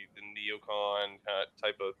the neocon kind of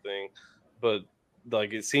type of thing, but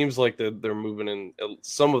like it seems like they're moving in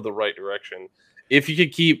some of the right direction. If you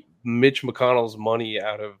could keep Mitch McConnell's money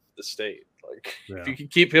out of the state, like if you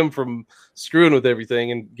could keep him from screwing with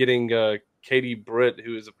everything and getting Katie Britt,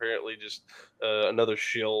 who is apparently just another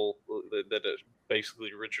shill that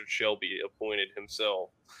basically Richard Shelby appointed himself.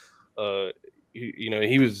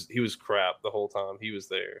 He was crap the whole time he was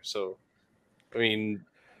there. So, I mean,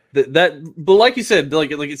 but like you said,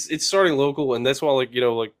 like it's starting local, and that's why like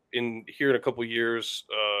in here in a couple years,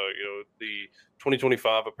 the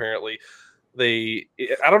 2025 apparently. I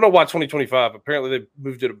don't know why 2025. Apparently, they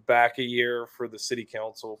moved it back a year for the city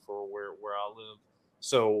council for where I live.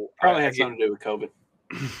 So probably had something to do with COVID.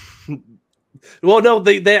 Well, no,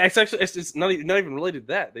 it's not even related to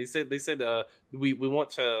that. They said we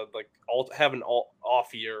want to like have an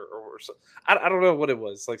off year or something. I don't know what it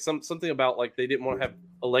was. Like something about like they didn't want to have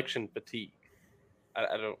election fatigue.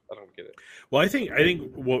 I don't get it. Well, I think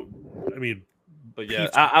what I mean. But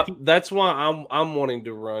yeah, that's why I'm wanting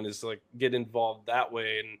to run is like get involved that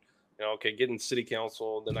way, and get in city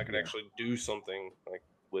council, then I can actually do something like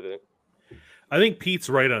with it. I think Pete's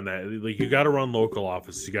right on that. Like you got to run local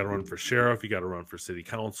offices, you got to run for sheriff, you got to run for city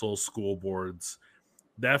council, school boards.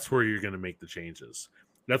 That's where you're going to make the changes.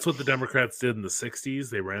 That's what the Democrats did in the 60s.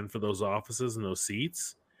 They ran for those offices and those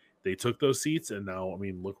seats. They took those seats, and now, I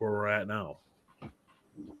mean, look where we're at now.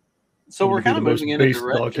 So we're kind of moving in a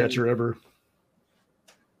direction. Dog catcher ever.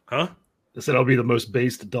 Huh? I said I'll be the most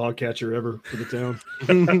based dog catcher ever for the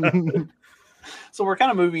town. So we're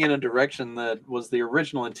kind of moving in a direction that was the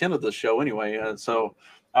original intent of the show anyway. So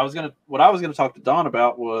what I was gonna talk to Don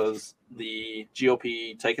about was the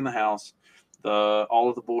GOP taking the House, all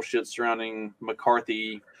of the bullshit surrounding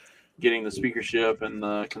McCarthy getting the speakership and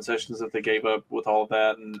the concessions that they gave up with all of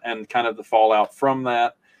that, and kind of the fallout from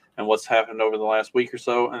that and what's happened over the last week or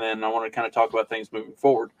so. And then I want to kind of talk about things moving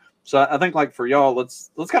forward. So I think like for y'all,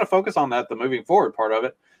 let's kind of focus on that. The moving forward part of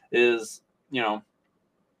it is,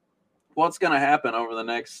 what's going to happen over the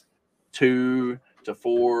next 2 to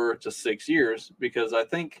 4 to 6 years, because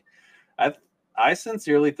I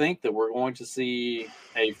sincerely think that we're going to see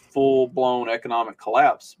a full-blown economic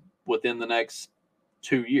collapse within the next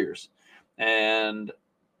 2 years. And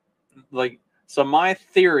so my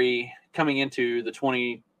theory coming into the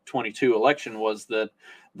 2022 election was that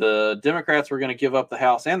the Democrats were going to give up the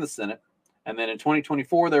House and the Senate. And then in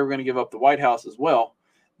 2024, they were going to give up the White House as well.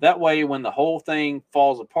 That way, when the whole thing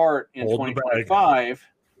falls apart in 2025,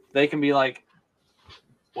 they can be like,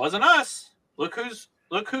 wasn't us. Look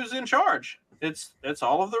who's in charge. It's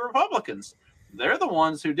all of the Republicans. They're the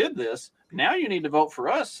ones who did this. Now you need to vote for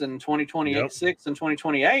us in 2026 and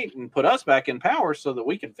 2028 and put us back in power so that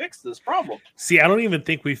we can fix this problem. See, I don't even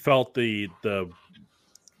think we felt the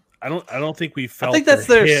I don't think we felt. I think that's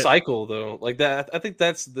their cycle, though. Like that, I think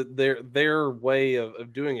that's their way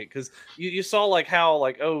of doing it. Because you saw like how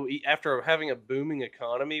after having a booming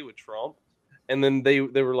economy with Trump, and then they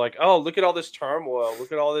were like, oh, look at all this turmoil,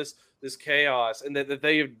 look at all this chaos, and that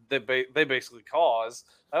they basically caused.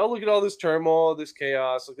 Oh, look at all this turmoil, this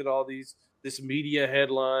chaos, look at all this media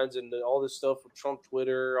headlines and all this stuff with Trump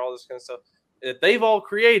Twitter, all this kind of stuff that they've all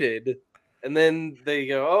created. And then they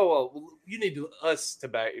go, oh, well, you need us to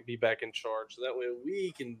be back in charge. So that way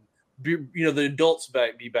we can be, the adults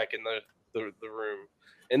be back in the room.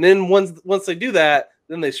 And then once they do that,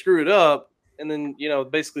 then they screw it up. And then,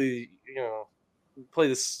 basically, play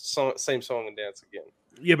this same song and dance again.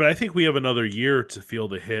 Yeah, but I think we have another year to feel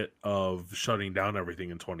the hit of shutting down everything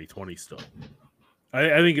in 2020 still.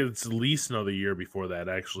 I think it's at least another year before that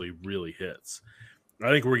actually really hits. I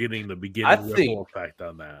think we're getting the beginning ripple effect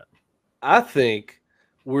on that. I think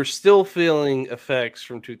we're still feeling effects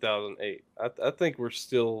from 2008. I think we're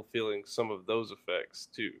still feeling some of those effects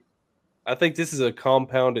too. I think this is a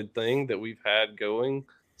compounded thing that we've had going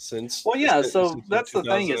since. Well, yeah. So that's the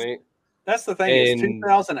thing is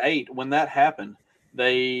 2008 when that happened,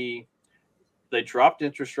 they dropped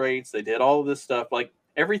interest rates. They did all of this stuff, like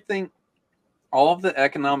everything. All of the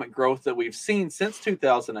economic growth that we've seen since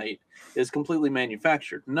 2008 is completely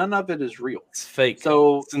manufactured. None of it is real. It's fake.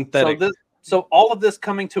 So synthetic. So all of this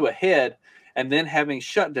coming to a head and then having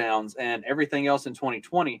shutdowns and everything else in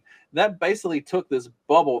 2020, that basically took this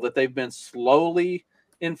bubble that they've been slowly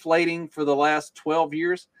inflating for the last 12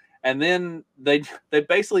 years. And then they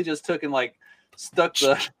basically just took and stuck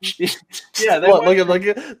the, yeah, they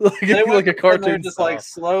like a cartoon. Just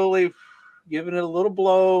slowly giving it a little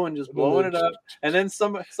blow and just blowing it up. And then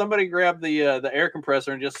somebody grabbed the air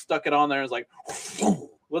compressor and just stuck it on there and was like,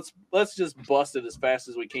 let's just bust it as fast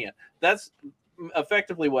as we can. That's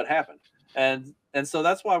effectively what happened. And so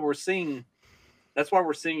that's why we're seeing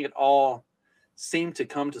it all seem to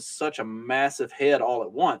come to such a massive head all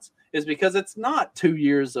at once, is because it's not 2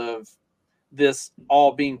 years of this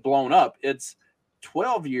all being blown up. It's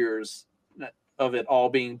 12 years of it all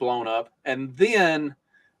being blown up. And then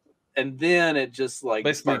it just like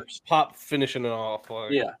basically burst. pop finishing it off.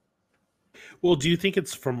 Like. Yeah. Well, do you think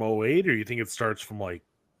it's from 08 or do you think it starts from like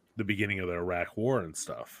the beginning of the Iraq War and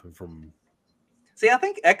stuff? See, I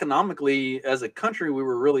think economically as a country, we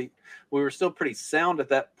were still pretty sound at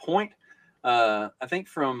that point. I think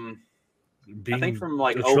from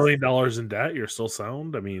like $1 trillion in debt, you're still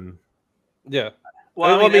sound. I mean, yeah.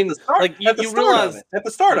 Well, I mean, at the start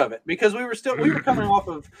yeah. of it, because we were coming off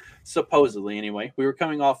of, supposedly anyway, we were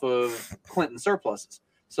coming off of Clinton surpluses.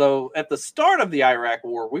 So at the start of the Iraq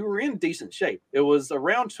War, we were in decent shape. It was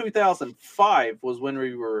around 2005 was when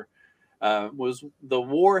we were, the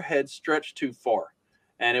war had stretched too far,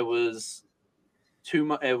 and it was too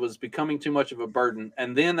much. It was becoming too much of a burden,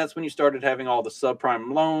 and then that's when you started having all the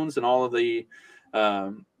subprime loans and all of the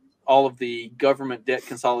government debt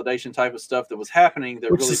consolidation type of stuff that was happening.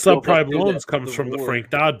 That which really the subprime loans comes from the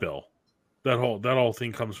Frank Dodd bill. That whole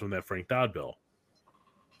thing comes from that Frank Dodd bill,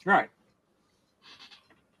 right?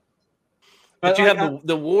 But you have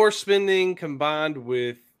the war spending combined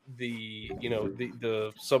with the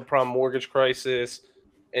subprime mortgage crisis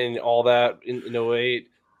and all that in 08,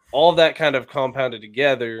 all of that kind of compounded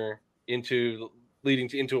together leading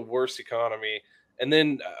into a worse economy. And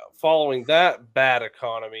then following that bad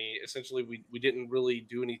economy, essentially we didn't really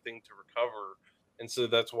do anything to recover. And so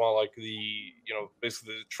that's why like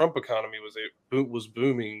basically the Trump economy was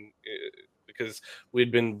booming because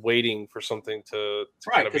we'd been waiting for something to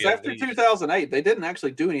right. Because after 2008, they didn't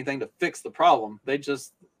actually do anything to fix the problem.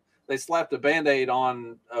 They slapped a Band-Aid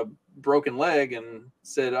on a broken leg and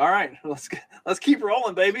said, "All right, let's keep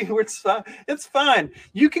rolling, baby. It's fine.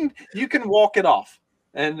 You can walk it off."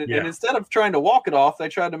 And instead of trying to walk it off, they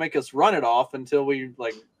tried to make us run it off until we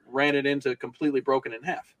like ran it into completely broken in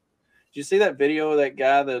half. Did you see that video of that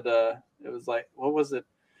guy that it was like, what was it?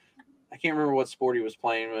 I can't remember what sport he was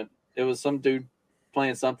playing, but it was some dude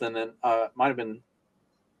playing something, and might have been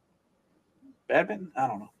badminton. I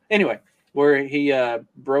don't know. Anyway, where he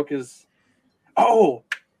broke his. Oh,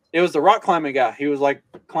 it was the rock climbing guy. He was like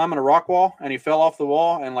climbing a rock wall, and he fell off the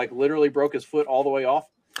wall and like literally broke his foot all the way off.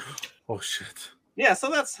 Oh shit. Yeah, so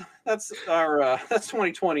that's our that's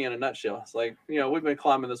 2020 in a nutshell. It's like, we've been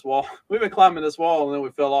climbing this wall, and then we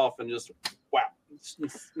fell off and just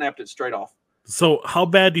snapped it straight off. So how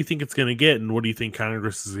bad do you think it's going to get, and what do you think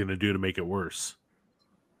Congress is going to do to make it worse?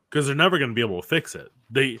 Because they're never going to be able to fix it.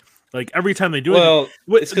 They like every time they do it.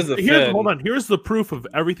 It's because hold on. Here's the proof of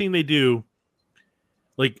everything they do.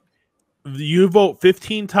 Like you vote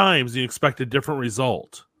 15 times, you expect a different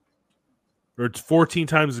result. Or it's 14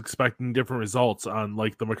 times expecting different results on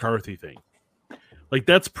like the McCarthy thing. Like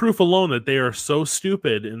that's proof alone that they are so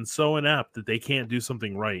stupid and so inept that they can't do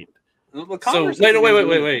something right. So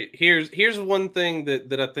wait. Here's one thing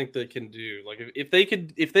that I think they can do. Like if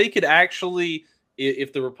they could actually,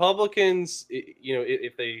 if the Republicans,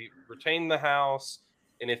 if they retain the House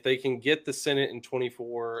and if they can get the Senate in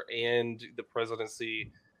 24 and the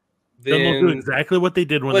presidency. Then they'll do exactly what they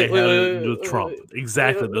did when they had with Trump.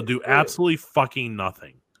 Exactly. They'll do absolutely fucking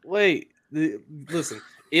nothing. Listen.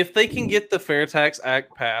 If they can get the Fair Tax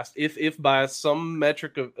Act passed, if by some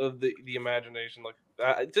metric of the imagination, like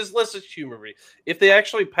let's just humor me. If they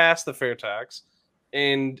actually passed the Fair Tax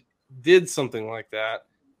and did something like that,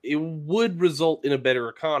 it would result in a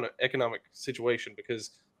better economic situation because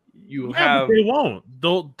but they won't.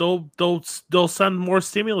 They'll send more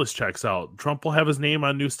stimulus checks out. Trump will have his name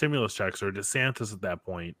on new stimulus checks, or DeSantis at that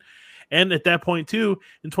point. And at that point too,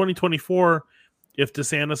 in 2024, if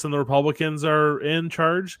DeSantis and the Republicans are in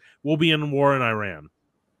charge, we'll be in war in Iran.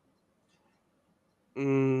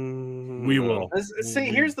 We will. See,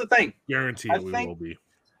 here's the thing. Guaranteed we will be.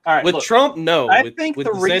 All right, with Trump, no. I with think the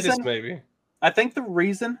DeSantis, reason, maybe. I think the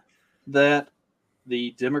reason that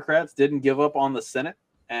the Democrats didn't give up on the Senate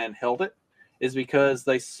and held it is because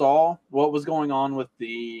they saw what was going on with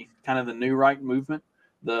the kind of the new right movement,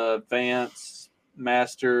 the Vance,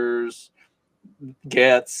 Masters,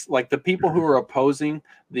 Getz, like the people who are opposing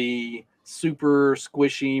the super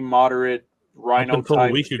squishy, moderate rhino until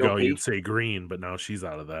type. A week ago, GOP. you'd say Green, but now she's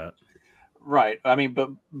out of that. Right. I mean,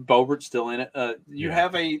 but Boebert's still in it. You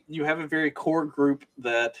have a very core group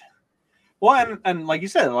that Well, and like you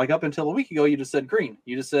said, like up until a week ago, you just said Green,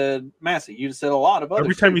 you just said Massey, you just said a lot of others.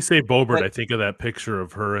 Every time too. you say Bobert, But- I think of that picture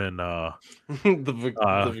of her and the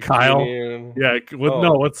Kyle. Virginian- Yeah, Oh.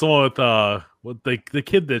 no, what's the one with the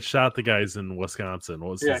kid that shot the guys in Wisconsin? What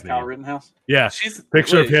was Yeah, his Kyle name? Rittenhouse. Yeah, She's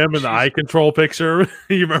picture of wait, him and the she's- eye control picture.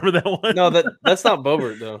 You remember that one? No, that's not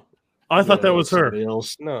Bobert though. I thought that was her. Somebody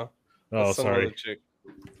else. No. Oh, that's some other sorry. chick.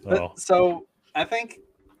 Oh, So I think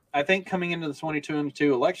coming into the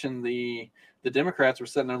 2022 election, the Democrats were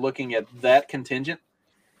sitting there looking at that contingent,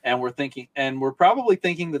 and we're probably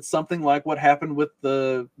thinking that something like what happened with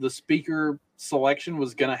the speaker selection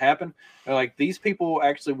was going to happen. They're like, these people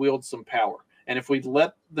actually wield some power, and if we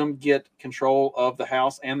let them get control of the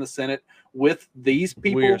House and the Senate with these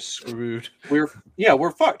people, We're screwed.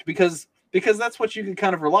 we're fucked, because that's what you could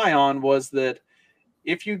kind of rely on, was that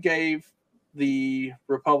if you gave the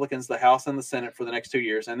Republicans the House and the Senate for the next 2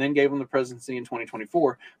 years and then gave them the presidency in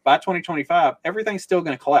 2024, by 2025 everything's still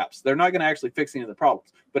going to collapse. They're not going to actually fix any of the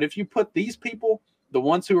problems. But if you put these people, the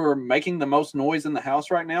ones who are making the most noise in the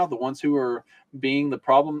House right now, the ones who are being the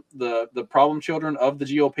problem children of the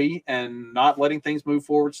GOP and not letting things move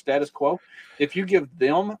forward status quo, if you give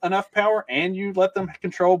them enough power and you let them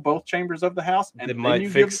control both chambers of the House, and They then might you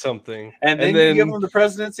fix give, something. and then you give them the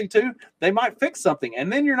presidency too, they might fix something. And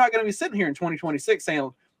then you're not going to be sitting here in 2026 saying,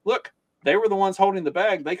 look, they were the ones holding the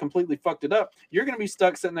bag, they completely fucked it up. You're going to be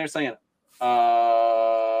stuck sitting there saying,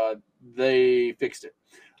 they fixed it.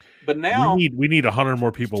 But now we need 100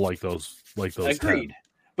 more people like those. agreed. 10.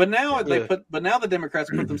 But now Yeah. now the Democrats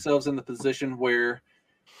put themselves in the position where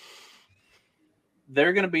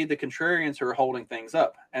they're going to be the contrarians who are holding things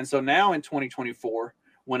up. And so now in 2024,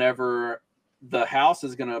 whenever the House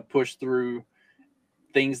is going to push through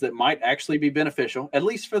things that might actually be beneficial, at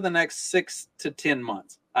least for the next 6 to 10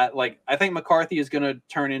 months. I think McCarthy is going to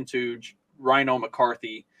turn into Rhino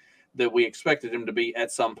McCarthy that we expected him to be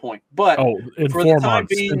at some point. But in for the 4 time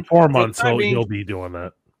months, being- in 4 for the months, time being- he'll be doing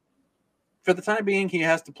that. for the time being, he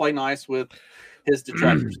has to play nice with his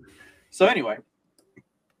detractors. So anyway,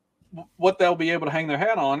 what they'll be able to hang their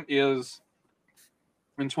hat on is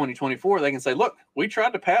in 2024, they can say, look, we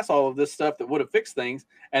tried to pass all of this stuff that would have fixed things,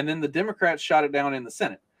 and then the Democrats shot it down in the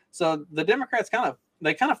Senate. So the Democrats kind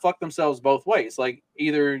of fuck themselves both ways. Like,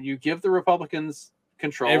 either you give the Republicans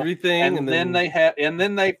control everything, and then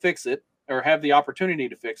they fix it, or have the opportunity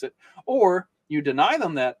to fix it, or you deny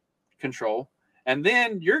them that control, and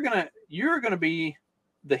then you're gonna be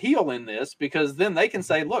the heel in this, because then they can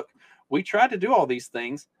say, look, we tried to do all these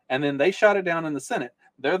things and then they shot it down in the Senate.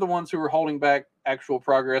 They're the ones who are holding back actual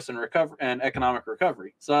progress and recovery and economic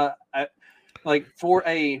recovery. So for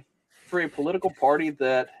a political party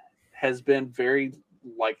that has been very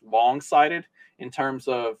long-sighted in terms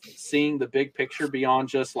of seeing the big picture beyond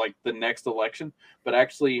just the next election, but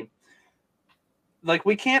actually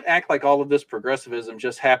we can't act like all of this progressivism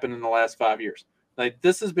just happened in the last 5 years.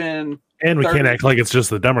 This has been, And we 30 can't act like it's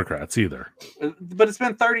just the Democrats either. but it's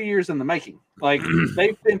been 30 years in the making.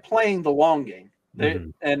 They've been playing the long game.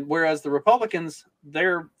 And whereas the Republicans,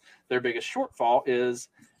 their biggest shortfall is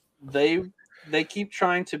they keep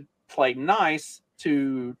trying to play nice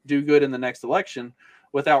to do good in the next election,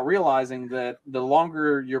 without realizing that the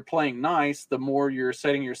longer you're playing nice, the more you're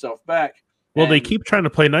setting yourself back. Well, they And- keep trying to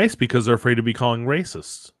play nice because they're afraid to be calling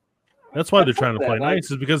racists. That's why But they're fuck trying to play that, like-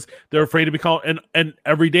 nice, is because they're afraid to be called. And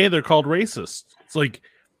every day they're called racist. It's like,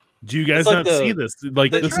 do you guys It's like not the- see this? the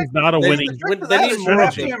This trick- is not a they- winning. The trick to They that need is more you have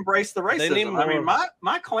of to it. embrace the They need racism. I mean, more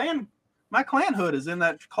my clan hood is in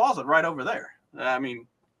that closet right over there. I mean,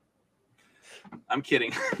 I'm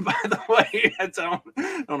kidding. By the way, I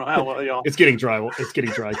don't know how well y'all. It's getting dry. It's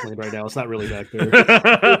getting dry cleaned right now. It's not really back there.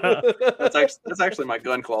 That's actually my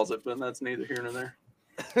gun closet, but that's neither here nor there.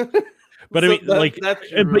 But I mean,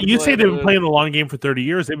 but you say they've been playing. playing the long game for 30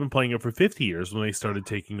 years. They've been playing it for 50 years when they started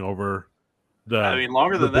taking over the I mean,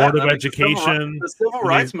 longer the than that. Board of I mean, Education. The civil I mean-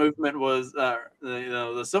 rights movement was,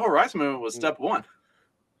 the civil rights movement was step one.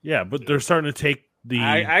 Yeah, but they're starting to take the.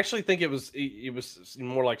 I actually think it was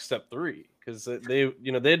more like step 3, because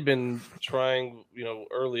they'd been trying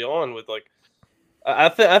early on with I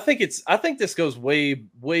think this goes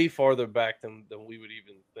way farther back than we would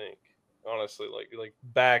even think, honestly, like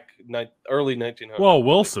back early 1900s. Well,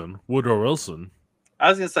 Woodrow Wilson. I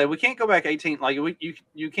was gonna say we can't go back 18.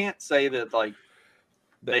 You can't say that the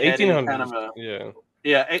they had any 1800s, kind of a-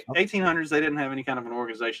 yeah. 1800s. They didn't have any kind of an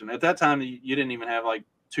organization at that time. You didn't even have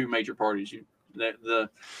two major parties. It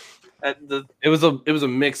was a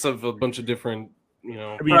mix of a bunch of different mean,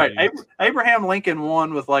 right. Abraham Lincoln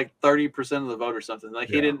won with 30% of the vote or something.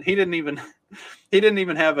 He didn't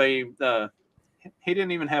even have a he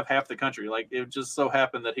didn't even have half the country. Like it just so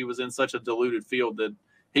happened that he was in such a diluted field that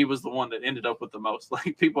he was the one that ended up with the most.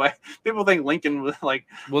 Like people think Lincoln was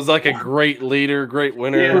like a great leader, great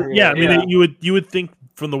winner. Yeah, I mean, you would think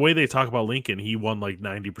from the way they talk about Lincoln, he won like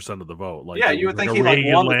 90% of the vote. Like, yeah, you would think he like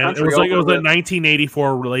won the country. It was like it was a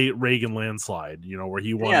 1984 Reagan landslide, where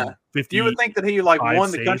he won 50. You would think that he like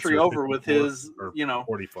won the country over with his,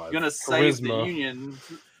 45. gonna save Charisma. the Union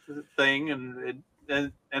thing, and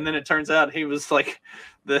then it turns out he was like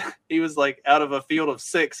out of a field of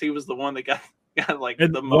 6, he was the one that got like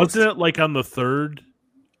and the most. Wasn't it like on the third?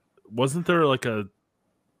 Wasn't there like a?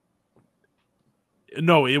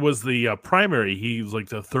 No, it was the primary. He was like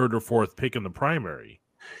the 3rd or 4th pick in the primary.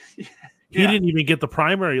 He didn't even get the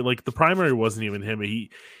primary. Like the primary wasn't even him. It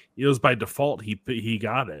was by default. He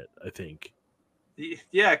got it, I think.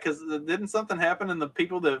 Yeah, because didn't something happen and the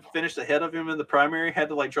people that finished ahead of him in the primary had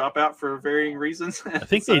to like drop out for varying reasons? I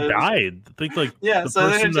think they died. I think like the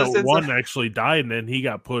person that won actually died, and then he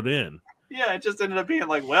got put in. Yeah, it just ended up being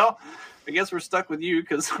like, well, I guess we're stuck with you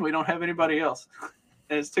because we don't have anybody else.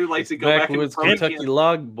 And it's too late to go back and Kentucky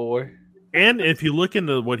log boy. And if you look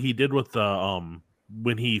into what he did with the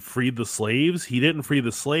when he freed the slaves, he didn't free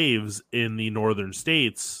the slaves in the northern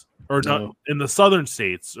states not in the southern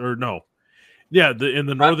states in the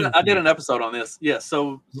northern. I did an episode on this. Yeah,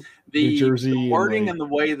 so the wording and the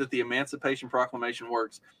way that the Emancipation Proclamation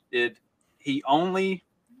works, he only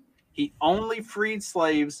freed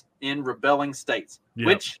slaves in rebelling states,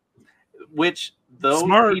 which though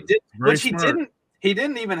smart. he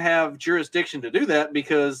didn't even have jurisdiction to do that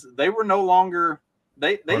because they were no longer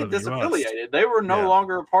they disaffiliated. They were no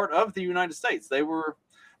longer a part of the United States. They were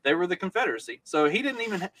the Confederacy. So he didn't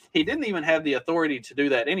even have the authority to do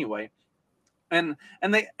that anyway. And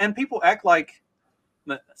people act like.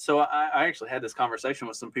 So I actually had this conversation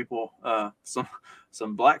with some people,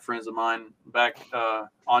 some black friends of mine back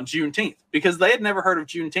on Juneteenth because they had never heard of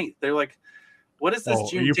Juneteenth. They're like, "What is this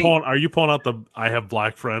Juneteenth?" Are you pulling out the I have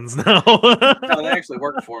black friends now? No, they actually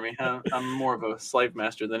work for me. I'm more of a slave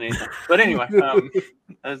master than anything. But anyway,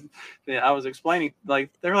 I was explaining, like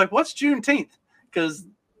they were like, "What's Juneteenth?" Because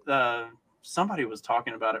somebody was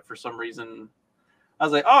talking about it for some reason. I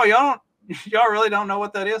was like, "Oh, y'all really don't know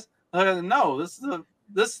what that is?" No,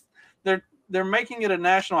 they're making it a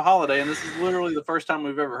national holiday, and this is literally the first time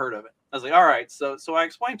we've ever heard of it. I was like, all right, so I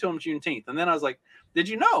explained to them Juneteenth, and then I was like, did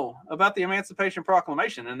you know about the Emancipation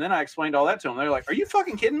Proclamation? And then I explained all that to them. They're like, are you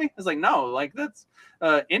fucking kidding me? I was like, no, like that's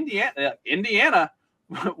Indiana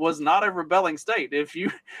was not a rebelling state. If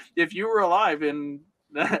you were alive in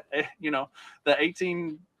the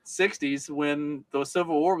 1860s when the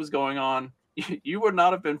Civil War was going on, you would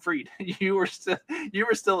not have been freed. You were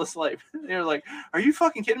still a slave. They were like, "Are you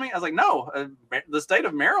fucking kidding me?" I was like, "No, the state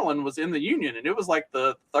of Maryland was in the Union, and it was like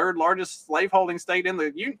the 3rd largest slaveholding state in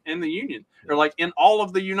the Union, or like in all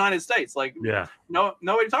of the United States. Like,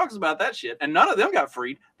 nobody talks about that shit, and none of them got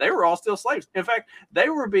freed. They were all still slaves. In fact, they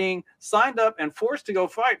were being signed up and forced to go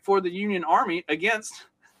fight for the Union Army against."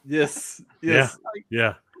 Yes.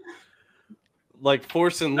 Like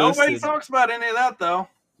force enlisted. Nobody talks about any of that though.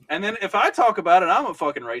 And then if I talk about it, I'm a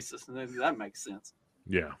fucking racist, and that makes sense.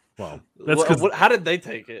 Yeah, well, that's because how did they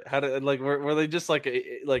take it? How did were they just like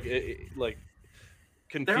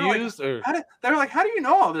confused or they're like, how do you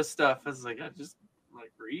know all this stuff? I was like, I just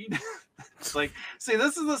like read. It's like, see,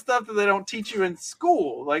 this is the stuff that they don't teach you in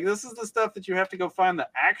school. Like this is the stuff that you have to go find the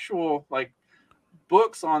actual like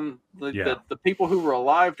books on the people who were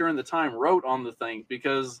alive during the time wrote on the thing,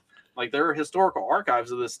 because like there are historical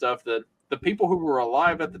archives of this stuff that the people who were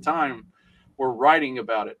alive at the time were writing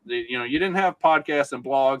about it. You didn't have podcasts and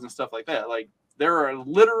blogs and stuff like that. Like there are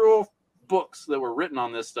literal books that were written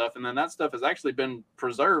on this stuff. And then that stuff has actually been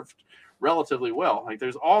preserved relatively well. Like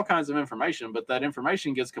there's all kinds of information, but that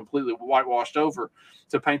information gets completely whitewashed over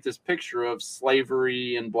to paint this picture of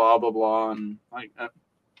slavery and blah, blah, blah. And like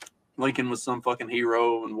Lincoln was some fucking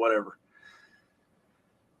hero and whatever.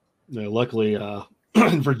 No, luckily,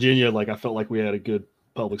 in Virginia, like I felt like we had a good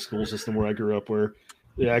public school system where I grew up, where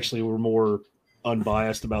they actually were more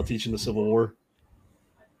unbiased about teaching the Civil War.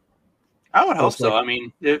 I would hope so. I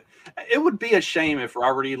mean, it would be a shame if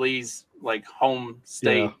Robert E. Lee's like home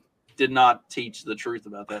state did not teach the truth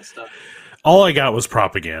about that stuff. All I got was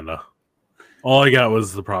propaganda. All I got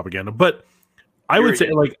was the propaganda. But I would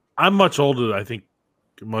say, like, I'm much older. I think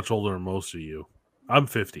much older than most of you. I'm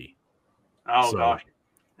 50. Oh gosh.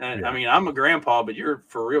 I mean, I'm a grandpa, but you're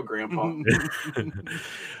for real grandpa.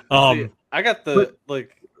 I got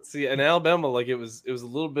in Alabama, like it was a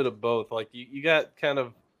little bit of both. Like you got kind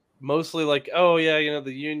of mostly like, oh yeah,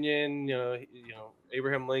 the Union,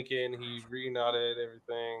 Abraham Lincoln, he reunited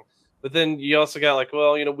everything. But then you also got like,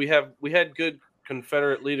 well, we had good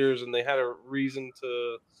Confederate leaders, and they had a reason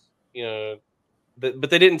to, but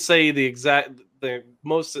they didn't say the exact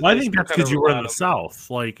most. Well, I think that's because you were in the South.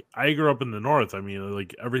 Like, I grew up in the North. I mean,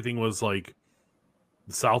 like, everything was like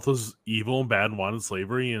the South was evil and bad and wanted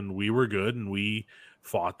slavery, and we were good, and we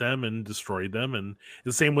fought them and destroyed them. And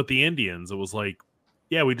the same with the Indians. It was like,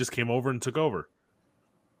 yeah, we just came over and took over.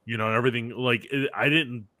 And everything. Like,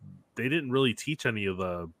 they didn't really teach any of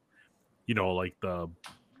the, like the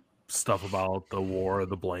stuff about the war,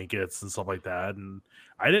 the blankets and stuff like that. And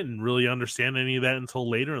I didn't really understand any of that until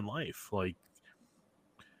later in life. Like,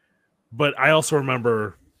 but I also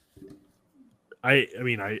remember, I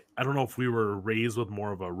don't know if we were raised with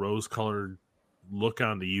more of a rose-colored look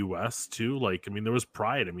on the U.S. too. Like, I mean, there was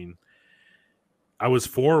pride. I mean, I was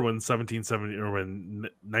 4 when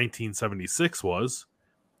 1976 was,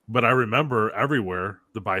 but I remember everywhere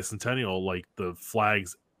the bicentennial, like the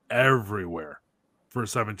flags everywhere for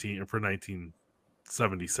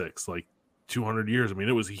 1976, like 200 years. I mean,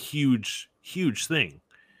 it was a huge thing.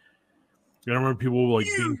 I remember people like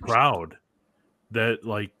being proud that,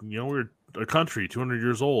 like, we're a country 200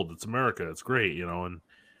 years old. It's America. It's great, and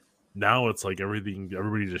now it's like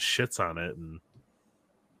everybody just shits on it, and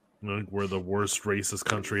we're the worst racist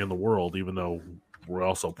country in the world, even though we're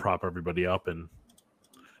also prop everybody up and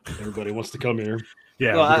everybody wants to come here.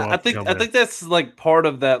 Yeah, well, I think that's like part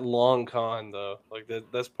of that long con, though. Like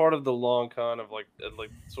that's part of the long con of like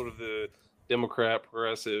sort of the Democrat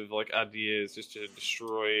progressive like idea is just to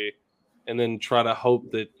destroy, and then try to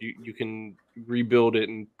hope that you can rebuild it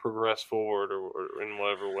and progress forward or in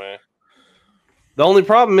whatever way. The only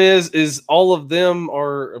problem is all of them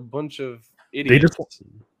are a bunch of idiots.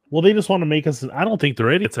 They just want to make us. I don't think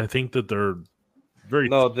they're idiots. I think that they're very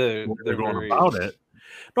they're going very about it.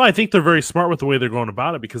 No, I think they're very smart with the way they're going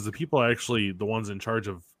about it, because the people are actually the ones in charge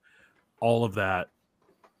of all of that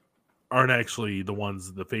aren't actually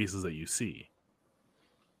the faces that you see.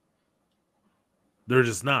 They're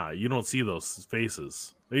just not. You don't see those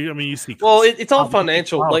faces. I mean, you see. Well, it's all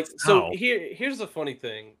financial. Like, so here's the funny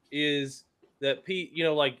thing is that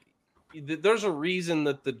there's a reason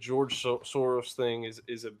that the George Soros thing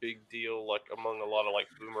is a big deal, like among a lot of like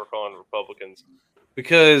boomer-con Republicans,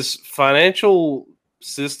 because financial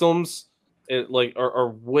systems are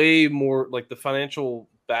way more, like, the financial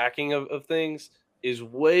backing of things is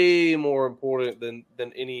way more important than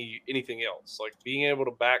anything else. Like, being able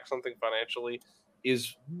to back something financially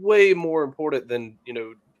is way more important than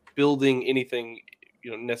building anything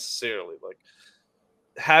necessarily. Like,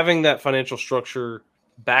 having that financial structure,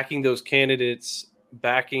 backing those candidates,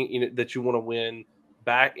 backing that you want to win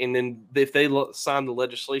back, and then if they sign the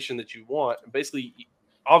legislation that you want, basically,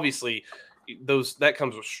 obviously, that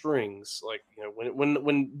comes with strings. Like,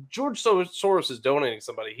 when George Soros is donating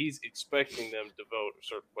somebody, he's expecting them to vote a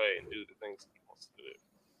certain way and do the things that he wants to do.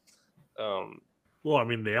 Well, I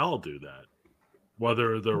mean, they all do that.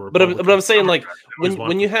 Whether they're but I'm saying, like,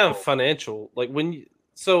 when you have financial, like,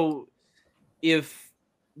 if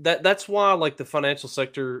that's why, like, the financial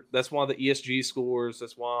sector, that's why the ESG scores,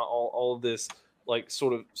 that's why all of this like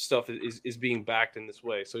sort of stuff is being backed in this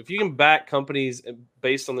way. So if you can back companies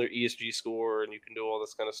based on their ESG score, and you can do all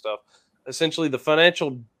this kind of stuff, essentially the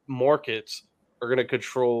financial markets are going to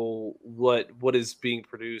control what is being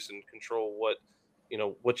produced and control what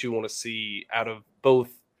you want to see out of both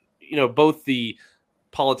the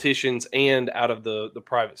politicians and out of the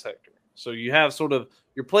private sector. So you have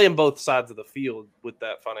you're playing both sides of the field with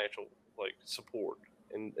that financial like support.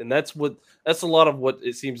 And that's a lot of what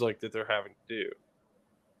it seems like that they're having to do.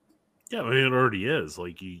 Yeah, I mean, it already is.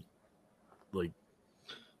 Like,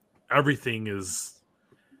 everything is.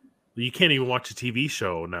 You can't even watch a TV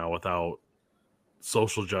show now without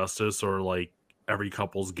social justice, or like every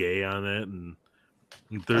couple's gay on it, and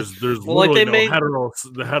there's well, like they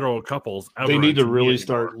the hetero couples. They need to really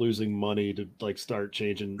start losing money to like start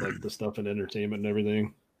changing like the stuff in entertainment and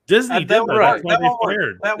everything. Disney did that. That's why they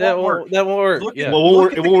fired. That won't work. Yeah. Well,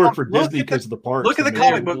 it won't work for Disney because of the parks. Look at the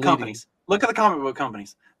comic book companies. Look at the comic book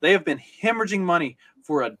companies. They have been hemorrhaging money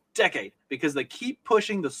for a decade because they keep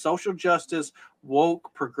pushing the social justice,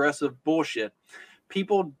 woke, progressive bullshit.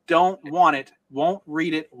 People don't want it, won't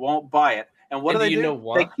read it, won't buy it. And what do they do? Know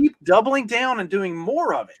why? They keep doubling down and doing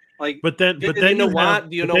more of it. Like, but then you have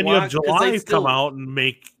July come out and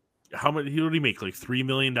make. How much? He already make like $3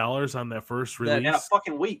 million on that first release in a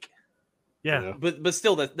fucking week. Yeah, but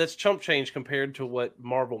still, that's chump change compared to what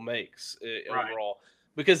Marvel makes overall.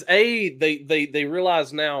 Because they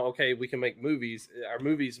realize now, okay, we can make movies. Our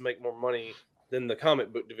movies make more money than the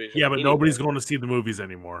comic book division. Yeah, but nobody's going to see the movies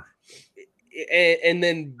anymore. And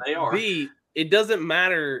then B, it doesn't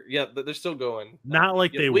matter. Yeah, they're still going. Not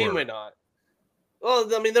like they we were. may not.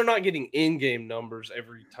 Well, I mean, they're not getting in-game numbers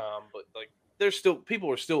every time, but like there's still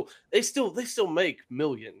people are still they still make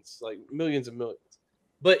millions, like millions and millions.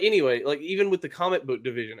 But anyway, like even with the comic book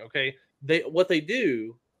division, okay, what they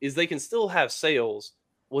do is they can still have sales.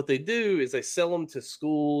 What they do is they sell them to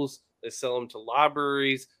schools, they sell them to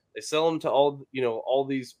libraries, they sell them to all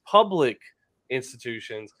these public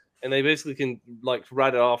institutions, and they basically can like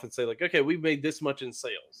write it off and say like, okay, we made this much in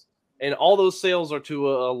sales, and all those sales are to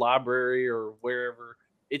a library or wherever.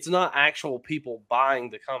 It's not actual people buying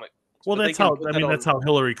the comic. Well, that's how that's how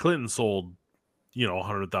Hillary Clinton sold,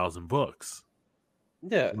 100,000 books.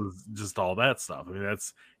 Yeah, it was just all that stuff. I mean,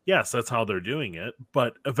 that's how they're doing it,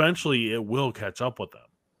 but eventually it will catch up with them.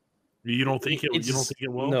 You don't think it? You don't think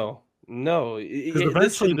it will? No. Because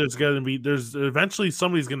eventually eventually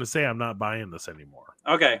somebody's going to say, "I'm not buying this anymore."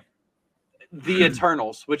 Okay, The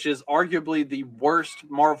Eternals, which is arguably the worst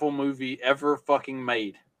Marvel movie ever fucking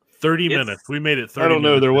made. 30 minutes. We made it 30 minutes. I don't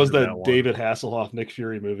know. There was that one. David Hasselhoff, Nick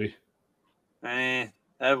Fury movie. That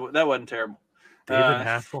wasn't terrible. David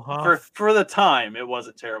Hasselhoff? For the time, it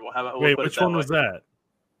wasn't terrible. How about wait, which one was that?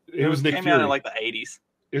 It was Nick Fury. Came out in like the 80s.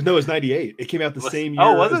 No, it was 98. It came out the same year.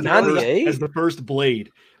 Oh, was it 98? As the first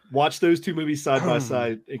Blade. Watch those two movies side by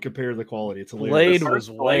side and compare the quality. It's hilarious. Blade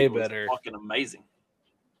was way better. Fucking amazing.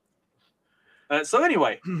 So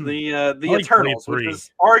anyway, the Eternals, which is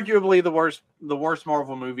arguably the worst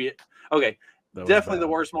Marvel movie. Okay, definitely the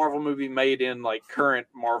worst Marvel movie made in like current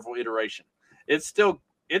Marvel iteration. It's still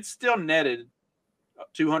netted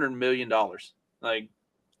 $200 million. Like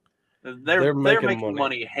they're making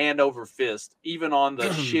money hand over fist, even on the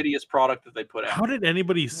shittiest product that they put out. How did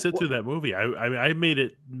anybody sit through that movie? I made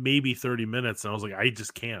it maybe 30 minutes, and I was like, I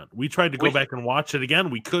just can't. We tried to go back and watch it again.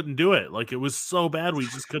 We couldn't do it. Like it was so bad, we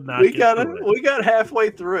just could not. We got halfway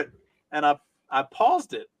through it, and I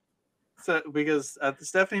paused it, so because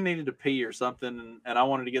Stephanie needed to pee or something, and I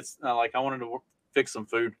wanted to get I wanted to fix some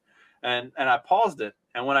food, and I paused it.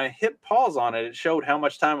 And when I hit pause on it, it showed how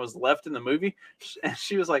much time was left in the movie, and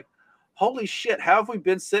she was like, holy shit, how have we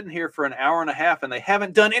been sitting here for an hour and a half and they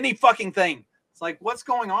haven't done any fucking thing? It's like, what's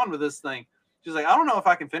going on with this thing? She's like, I don't know if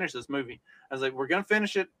I can finish this movie. I was like, we're going to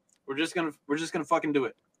finish it. We're just going to fucking do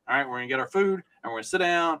it. All right. We're going to get our food and we're going to sit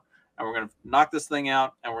down and we're going to knock this thing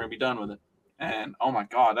out and we're going to be done with it. And oh my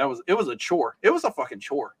God, it was a chore. It was a fucking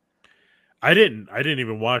chore. I didn't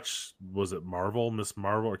even watch, was it Miss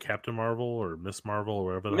Marvel or Captain Marvel or Miss Marvel or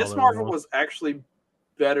whatever? Miss Marvel was actually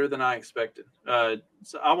better than I expected.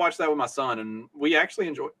 So I watched that with my son, and we actually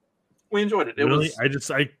enjoyed it. I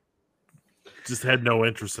just had no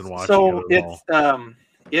interest in watching it at all.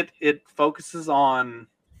 It focuses on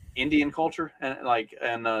Indian culture and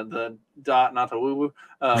the dot not the woo woo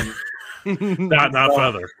dot not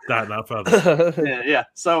feather. yeah.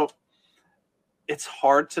 So it's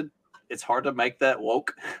hard to make that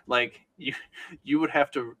woke. Like you would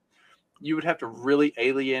have to really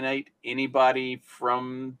alienate anybody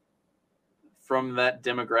from that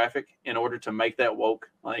demographic in order to make that woke.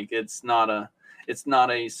 Like it's not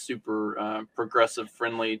a super progressive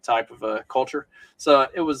friendly type of a culture. So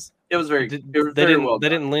it was very they didn't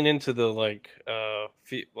didn't lean into the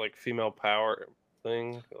female power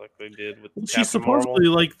thing like they did with she's supposedly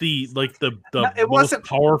Marvel. like the most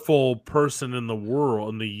powerful person in the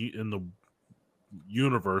world in the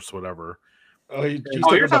universe, whatever. You're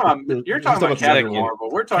talking about Captain Marvel.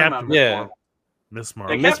 We're talking about Miss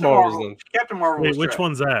Marvel. Captain Marvel. Wait, which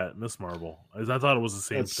one's that? Miss Marvel. I thought it was the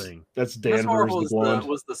same thing. That's Danvers. Miss Marvel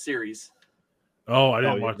was the series. Oh, I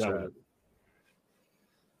didn't watch that.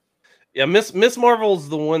 Yeah, Miss Marvel's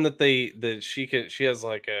the one she has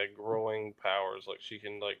like growing powers, like she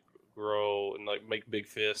can like grow and like make big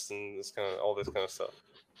fists and all this kind of stuff.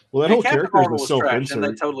 Well, that whole character was self-insert, and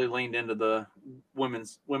they totally leaned into the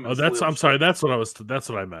women's. Oh, I'm sorry. That's what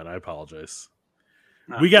I meant. I apologize.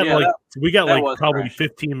 No, we got probably trash.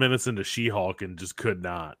 15 minutes into She-Hulk and just could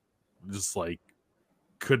not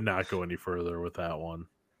go any further with that one.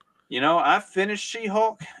 I finished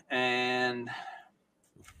She-Hulk and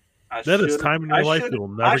that is time in your life you'll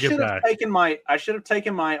never get back. I should have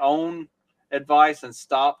taken my own advice and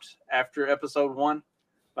stopped after episode 1,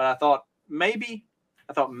 but I thought maybe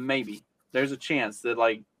there's a chance that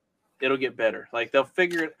like it'll get better. Like they'll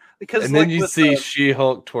figure it because and then you see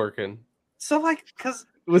She-Hulk twerking. So like because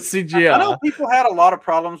with CGI, I know people had a lot of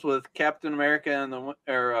problems with Captain America and what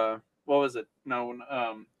was it? No,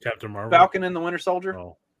 Captain Marvel, Falcon and the Winter Soldier.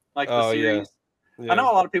 The series. Yeah. I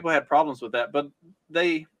know a lot of people had problems with that, but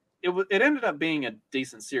it ended up being a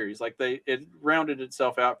decent series. Like it rounded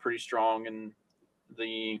itself out pretty strong, and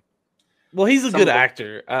Well, he's a Some good of the-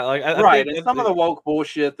 actor. I right, think and some of the woke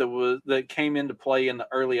bullshit that came into play in the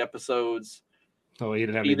early episodes. Oh, he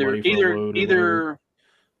didn't have any money for a loan or whatever.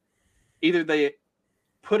 Either they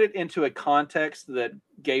put it into a context that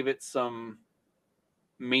gave it some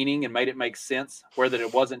meaning and made it make sense, where that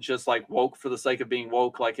it wasn't just like woke for the sake of being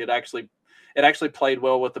woke. Like it actually played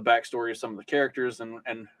well with the backstory of some of the characters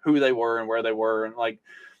and who they were and where they were. And like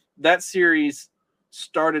that series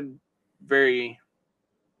started very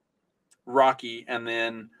rocky, and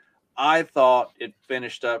then I thought it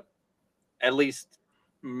finished up at least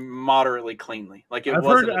moderately cleanly. Like it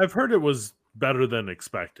I've heard it was better than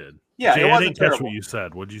expected. Yeah, Jay, it I wasn't didn't catch terrible. what you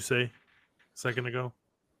said. What'd you say a second ago?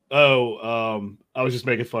 Oh, I was just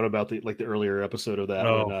making fun about the earlier episode of that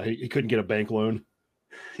Oh. when he couldn't get a bank loan.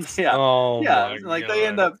 Yeah. Oh, Yeah, my like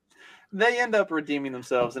God. they end up redeeming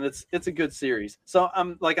themselves, and it's a good series. So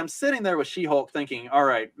I'm sitting there with She-Hulk thinking, all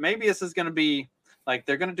right, maybe this is going to be like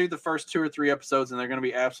they're going to do the first 2 or 3 episodes, and they're going to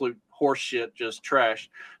be absolute horse shit, just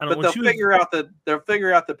trash. But they'll figure out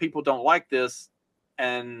that people don't like this,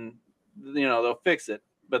 and they'll fix it.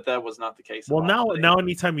 But that was not the case. Well, now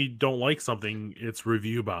anytime you don't like something, it's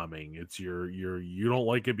review bombing. It's you don't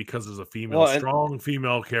like it because there's a strong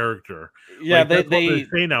female character. Yeah, like, that's what they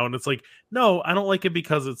say now, and it's like, no, I don't like it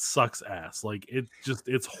because it sucks ass. Like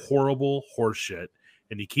it's horrible horseshit,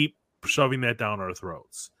 and you keep shoving that down our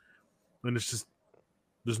throats, and it's just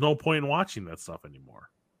there's no point in watching that stuff anymore.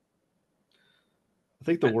 I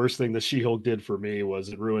think the worst thing that She-Hulk did for me was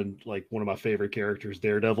it ruined like one of my favorite characters,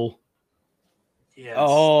 Daredevil. Yes.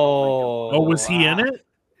 Oh, was he in it?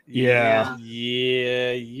 Yeah.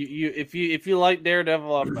 Yeah. You if you like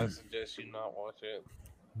Daredevil, I suggest you not watch it.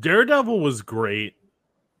 Daredevil was great.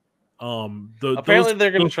 Apparently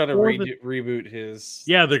they're going to try to reboot his.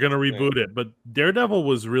 Yeah, they're going to reboot it, but Daredevil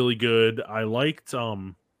was really good. I liked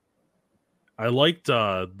the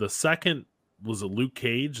second, was it Luke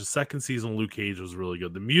Cage? The second season of Luke Cage was really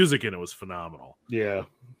good. The music in it was phenomenal. Yeah.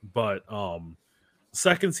 But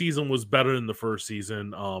second season was better than the first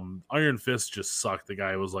season. Iron Fist just sucked. The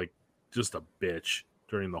guy was like just a bitch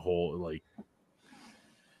during the whole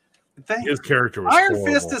his character was Iron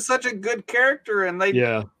horrible. Fist is such a good character, and they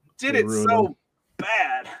did it so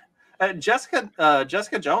bad. Jessica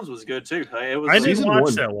Jones was good too. I didn't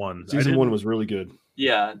watch that one. Season 1 was really good.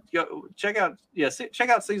 Yeah, check out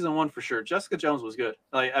season 1 for sure. Jessica Jones was good.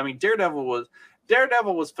 Daredevil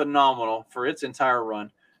was phenomenal for its entire run.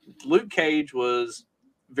 Luke Cage was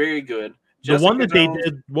very good. The one that they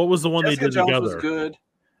did. What was the one they did together? Was good.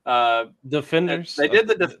 Defenders. They did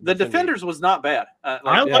the Defenders was not bad.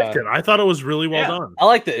 I liked it. I thought it was really well done. I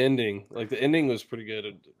like the ending. Like the ending was pretty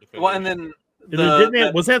good. Well, and then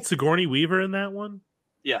was that Sigourney Weaver in that one?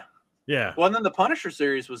 Yeah. Yeah. Well, and then the Punisher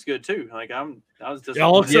series was good too. I was just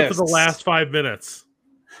all except for the last 5 minutes.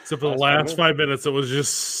 Except for the last 5 minutes, it was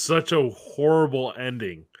just such a horrible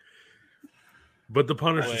ending. But the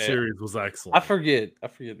Punisher series was excellent. I forget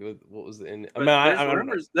what was the ending. There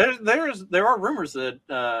are rumors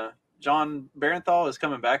that John Barenthal is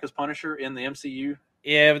coming back as Punisher in the MCU.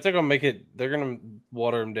 Yeah, but they're gonna make it. They're gonna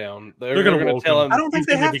water him down. They're gonna tell him. I don't think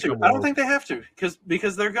they have to.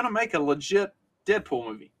 Because they're gonna make a legit Deadpool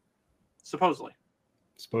movie. Supposedly.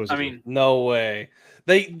 I mean, no way.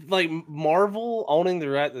 They like Marvel owning the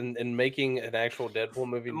right and making an actual Deadpool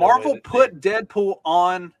movie. Marvel put Deadpool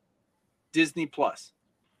on Disney Plus.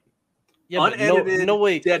 Yeah, unedited no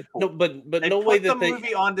way. Deadpool. No, but they no put way the that they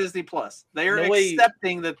movie on Disney Plus. They are No way.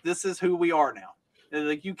 accepting that this is who we are now.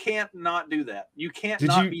 Like you can't not do that. You can't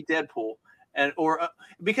be Deadpool,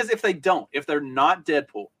 because if they're not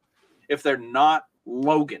Deadpool, if they're not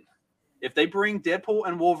Logan, if they bring Deadpool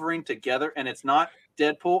and Wolverine together and it's not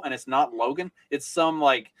Deadpool and it's not Logan, it's some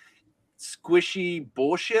like squishy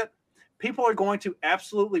bullshit, people are going to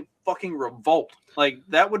absolutely fucking revolt. Like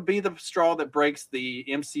that would be the straw that breaks the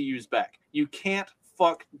MCU's back. You can't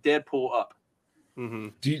fuck Deadpool up. Mm-hmm.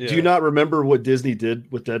 Do you not remember what Disney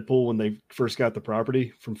did with Deadpool when they first got the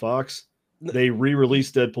property from Fox? They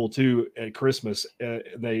re-released Deadpool 2 at Christmas.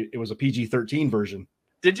 It was a PG-13 version.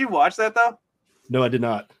 Did you watch that though? No, I did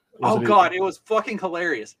not. God, it was fucking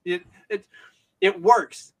hilarious. It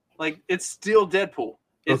works. Like it's still Deadpool.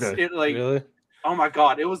 Really? Oh my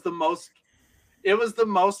God, it was the most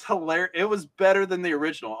hilarious. It was better than the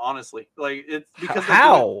original, honestly. Like it's because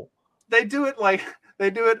they do it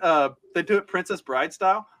Princess Bride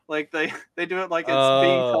style. Like they do it like it's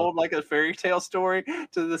being told like a fairy tale story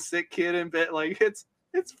to the sick kid in bed. Like it's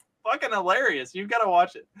fucking hilarious. You've got to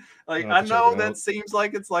watch it. Like I know that seems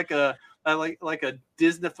like it's like a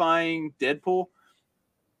Disneyfying Deadpool.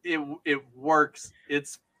 It works.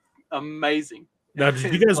 It's amazing. Now,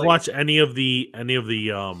 did you guys watch any of the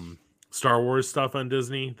Star Wars stuff on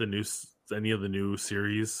Disney? Any of the new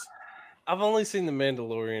series? I've only seen The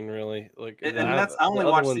Mandalorian, really. I only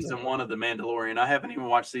watched season 1 of The Mandalorian. I haven't even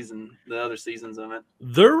watched the other seasons of it.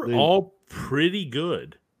 They're all pretty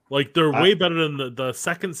good. Like they're way better than the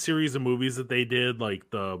second series of movies that they did, like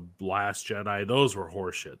The Last Jedi. Those were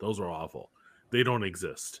horseshit. Those were awful. They don't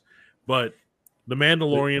exist. But The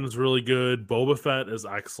Mandalorian is really good. Boba Fett is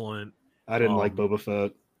excellent. I didn't like Boba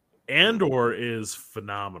Fett. Andor is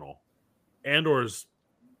phenomenal. Andor is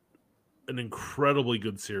an incredibly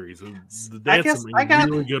good series. They had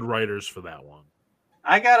some really good writers for that one.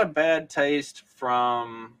 I got a bad taste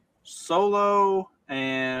from Solo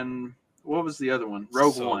and what was the other one?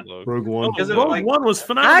 Rogue One. Rogue One. Rogue One was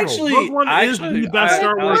phenomenal. Rogue One is the best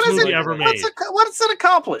Star Wars movie ever made. What does it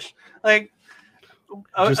accomplish? Like,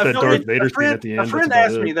 just that Darth Vader scene at the end. A friend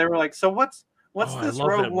asked me, they were like, "So what's this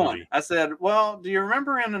Rogue One?" Movie. I said, "Well, do you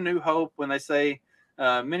remember in A New Hope when they say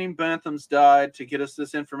many Benthams died to get us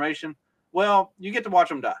this information? Well, you get to watch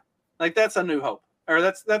them die. Like that's A New Hope, or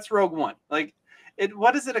that's Rogue One. Like,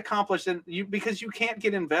 what does it accomplish? Because you can't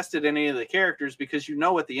get invested in any of the characters because you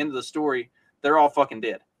know at the end of the story they're all fucking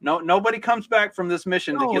dead. Nobody comes back from this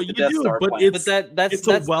mission to get the Death Star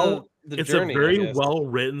plan. It's a very well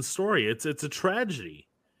written story. It's a tragedy.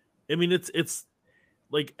 I mean, it's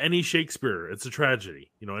like any Shakespeare. It's a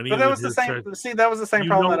tragedy. But that was the same. See, that was the same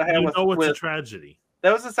problem that I had with a tragedy.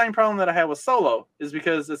 That was the same problem that I had with Solo. Is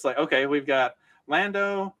because it's like, okay, we've got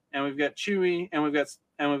Lando and we've got Chewie and we've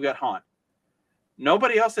got Han.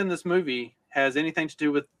 Nobody else in this movie has anything to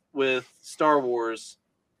do with Star Wars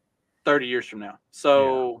 30 years from now.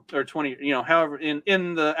 So, or 20, however,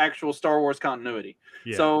 in the actual Star Wars continuity.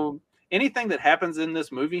 Yeah. So anything that happens in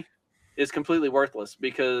this movie is completely worthless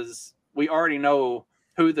because we already know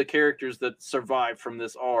who the characters that survive from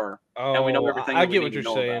this are, and we know everything. I get what you're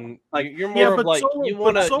saying. Like you're more of like you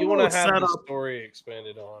want to have the story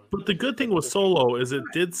expanded on. But the good thing with Solo is it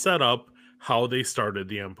did set up how they started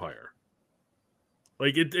the Empire.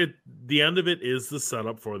 Like the end of it is the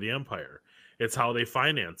setup for the Empire. It's how they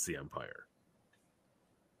finance the Empire.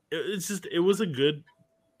 It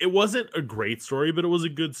wasn't a great story, but it was a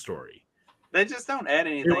good story. They just don't add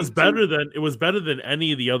anything. It was better than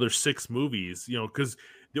any of the other 6 movies, because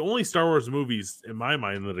the only Star Wars movies in my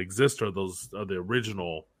mind that exist are the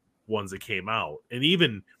original ones that came out. And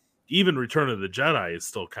even Return of the Jedi is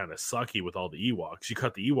still kind of sucky with all the Ewoks. You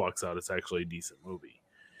cut the Ewoks out, it's actually a decent movie.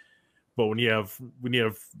 But when you have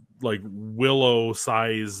like Willow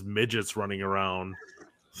size midgets running around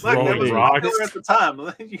throwing rocks at the time,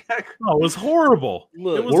 it was horrible.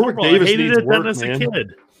 Look, it was horrible. I hated it then as a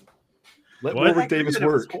kid. Let Warwick Davis work.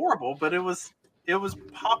 It was horrible, but it was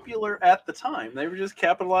popular at the time. They were just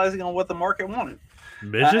capitalizing on what the market wanted.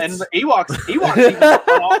 Midgets and the Ewoks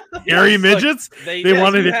hairy midgets. They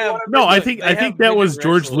wanted it. No, I think that was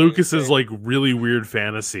George Lucas's like really weird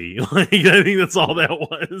fantasy. Like I think that's all that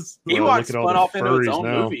was. Ewoks spun off into its own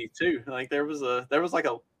movie too. Like there was like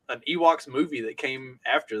an Ewoks movie that came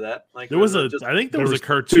after that. Like I think there was a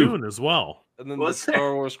cartoon as well. And then the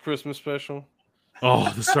Star Wars Christmas special.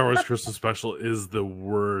 Oh, the Star Wars Christmas special is the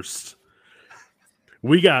worst.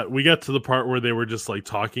 We got to the part where they were just like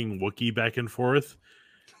talking Wookiee back and forth.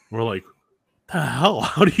 We're like, the hell?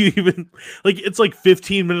 How do you even like? It's like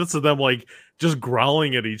 15 minutes of them like just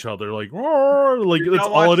growling at each other, like, that's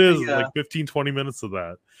all it is. Like 15, 20 minutes of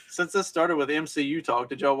that. Since this started with MCU talk,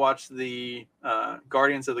 did y'all watch the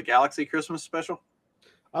Guardians of the Galaxy Christmas special?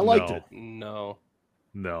 I liked it. No.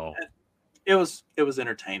 It was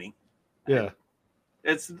entertaining. Yeah.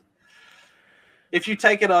 It's if you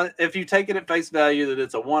take it at face value that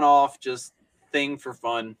it's a one-off just thing for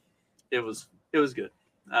fun, it was good.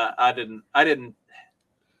 I didn't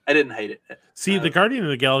hate it. See, the Guardian of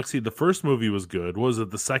the Galaxy, the first movie was good. Was it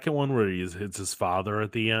the second one where it's his father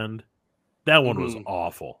at the end? That one was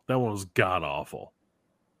awful. That one was god awful.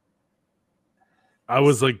 I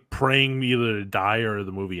was like praying either to die or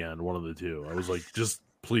the movie end, one of the two. I was like, just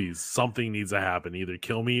please, something needs to happen. Either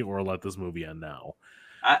kill me or let this movie end now.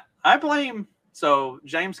 I blame. So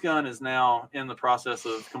James Gunn is now in the process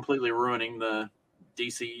of completely ruining the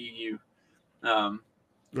DCEU. It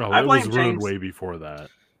was ruined way before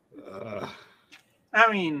that.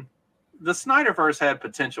 I mean, the Snyderverse had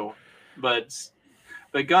potential, but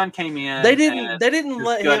Gunn came in. They didn't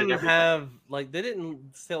let him have like they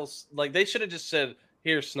didn't sell like they should have just said,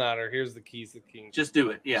 "Here's Snyder. Here's the keys to the kingdom. Just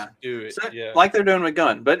do it." Yeah, just do it. So, yeah, like they're doing with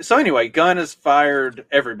Gunn. But so anyway, Gunn has fired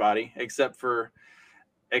everybody except for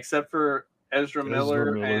Ezra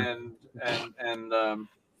Miller and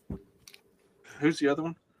who's the other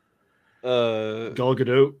one? Gal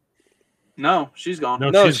Gadot. No, she's gone.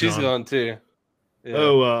 No, she's gone too. Yeah.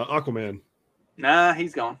 Oh, Aquaman. Nah,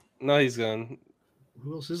 he's gone. No, he's gone.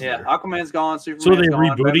 Who else is Yeah, there? Aquaman's gone. Superman's So are they gone,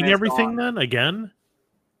 rebooting Batman's everything gone. then again?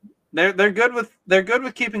 They're good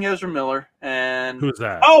with keeping Ezra Miller and Who's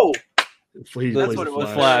that? oh, He that's plays what the it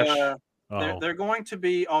was. Flash. They're going to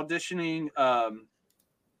be auditioning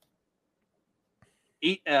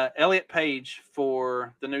Elliot Page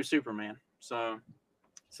for the new Superman. So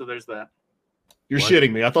there's that. You're What?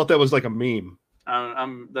 shitting me. I thought that was like a meme.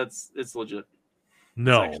 It's legit.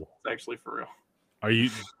 No. It's actually for real. Are you?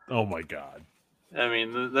 Oh my god. I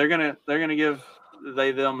mean, they're gonna give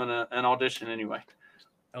them an audition anyway.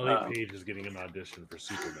 Elliot Page is getting an audition for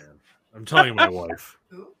Superman. I'm telling my wife.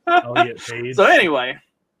 Elliot Page. So anyway,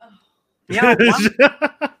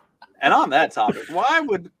 and on that topic, why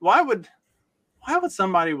would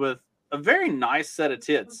somebody with a very nice set of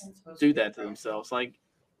tits do that to themselves? Like,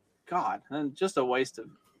 God, and just a waste of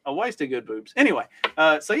good boobs. Anyway,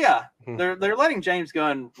 so yeah, they're letting James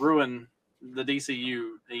Gunn ruin the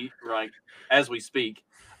DCU right as we speak.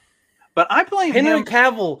 But I blame Henry him.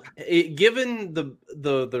 Cavill, given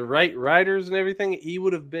the right writers and everything, he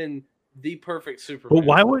would have been the perfect Superman. But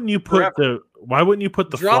why wouldn't you put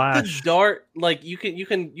the drop Flash? the dark? Like you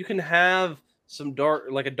can have some dark,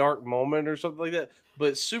 like a dark moment or something like that.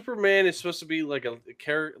 But Superman is supposed to be like a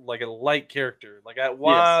character, like a light character. Like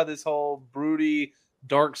why this whole broody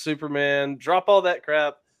dark Superman? Drop all that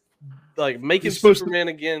crap. Like make him Superman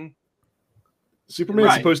again.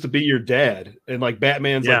 Superman's supposed to be your dad, and like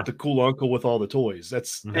Batman's Yeah. like the cool uncle with all the toys.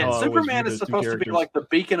 That's And how I always Superman view is those two supposed to be characters. like the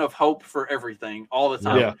beacon of hope for everything all the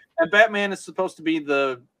time. Yeah. And Batman is supposed to be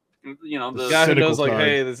the The guy who cynical knows, like, kind.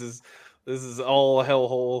 hey, this is all a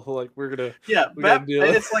hellhole. Like we gotta deal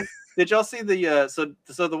with it's like, did y'all see the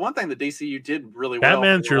so the one thing the DCU did really well?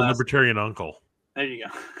 Batman's for the your last- libertarian uncle. There you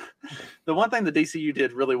go. The one thing the DCU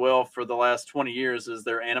did really well for the last 20 years is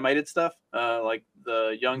their animated stuff, like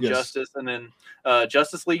the Young Yes. Justice and then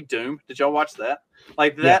Justice League Doom. Did y'all watch that?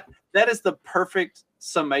 Like that is the perfect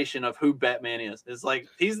summation of who Batman is. It's like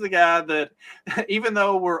he's the guy that even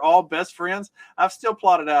though we're all best friends, I've still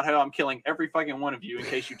plotted out how I'm killing every fucking one of you in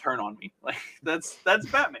case you turn on me. Like that's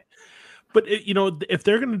Batman. But if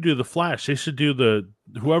they're going to do the Flash, they should do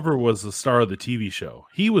whoever was the star of the TV show.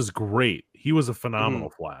 He was great. He was a phenomenal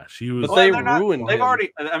Flash. He was. But they ruined They've him. already.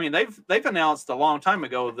 I mean, they've announced a long time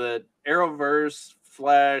ago that Arrowverse,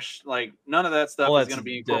 Flash, like none of that stuff is going to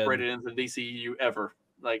be incorporated into the DCU ever.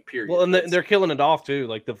 Like period. Well, and they're killing it off too.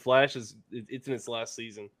 Like the Flash it's in its last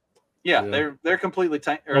season. Yeah, they're completely.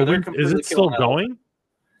 Is it still going?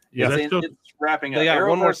 Yeah, Is that still... it's wrapping up. They got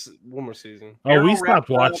Arrowverse, one more season. Oh, Arrow we stopped wrapped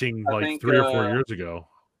watching up, I like think, 3 or 4 years ago.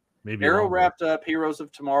 Maybe Arrow longer. wrapped up. Heroes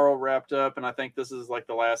of Tomorrow wrapped up, and I think this is like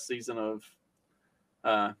the last season of.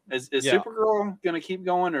 Is Supergirl going to keep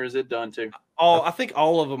going, or is it done too? I think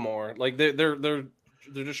all of them are like they're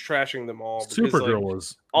just trashing them all. Because, Supergirl like,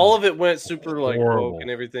 was all of it went super like horrible. woke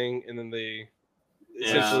and everything, and then they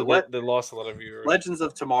Yeah, they lost a lot of viewers. Legends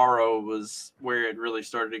of Tomorrow was where it really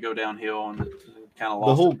started to go downhill and kind of The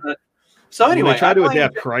lost. whole- it. But- so anyway, when they tried to I blame-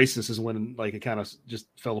 adapt Crisis is when like it kind of just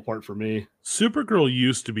fell apart for me. Supergirl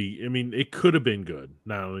used to be. I mean, it could have been good.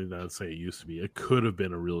 Not only that, say it used to be. It could have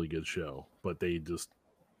been a really good show, but they just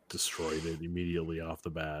destroyed it immediately off the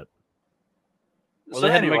bat. Well,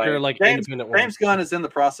 they had to make her like James independent. Gunn is in the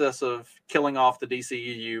process of killing off the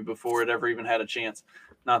DCEU before it ever even had a chance.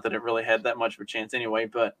 Not that it really had that much of a chance anyway.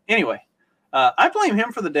 But anyway, I blame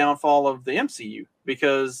him for the downfall of the MCU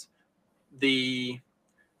because the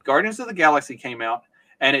Guardians of the Galaxy came out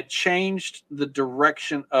and it changed the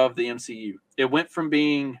direction of the MCU. It went from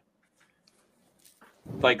being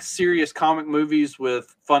like serious comic movies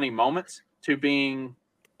with funny moments to being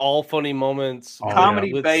all funny moments,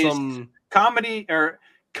 comedy-based comedy or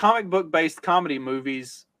comic book-based comedy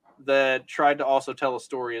movies that tried to also tell a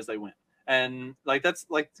story as they went. And like that's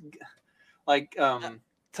like check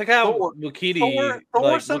out Wakiti.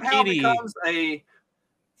 Thor somehow becomes a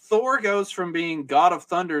Thor goes from being God of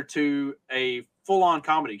Thunder to a full-on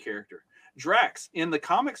comedy character. Drax in the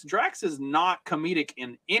comics, Drax is not comedic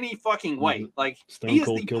in any fucking way. Like he is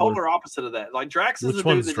the polar opposite of that. Like Drax is the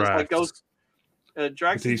dude that just like goes.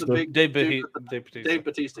 Drax is the big Dave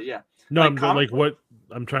Bautista. Yeah. No, like, but like what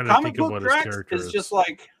I'm trying to think of what his character is. Just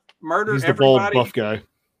like murder He's the everybody. bald buff guy.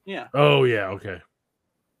 Yeah. Oh yeah. Okay.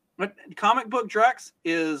 But comic book Drax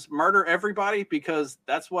is murder everybody because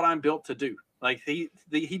that's what I'm built to do. Like he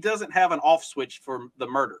doesn't have an off switch for the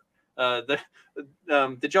murder.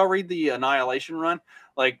 Did y'all read the Annihilation run?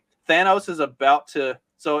 Like Thanos is about to.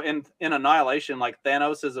 So in Annihilation, like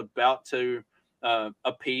Thanos is about to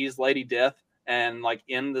appease Lady Death and like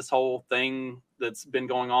end this whole thing that's been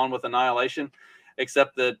going on with Annihilation,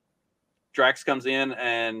 except that Drax comes in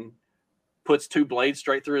and puts 2 blades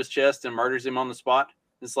straight through his chest and murders him on the spot.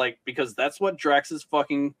 It's like, because that's what Drax's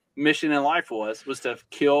fucking mission in life was to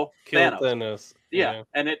kill Thanos. Yeah.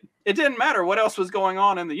 And it didn't matter what else was going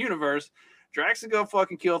on in the universe. Drax is gonna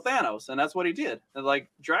fucking kill Thanos, and that's what he did. And like,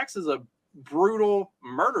 Drax is a brutal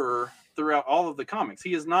murderer throughout all of the comics.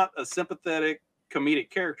 He is not a sympathetic comedic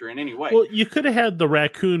character in any way. Well, you could have had the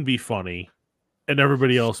raccoon be funny and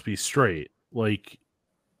everybody else be straight. Like,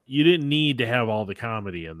 you didn't need to have all the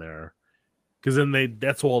comedy in there, because then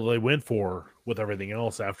that's all they went for with everything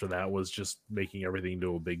else after that, was just making everything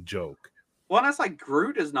into a big joke. Well, and that's like,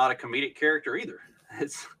 Groot is not a comedic character either.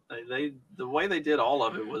 It's the way they did all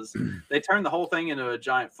of it was they turned the whole thing into a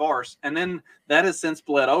giant farce, and then that has since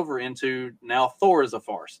bled over into, now Thor is a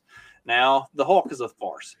farce. Now the Hulk is a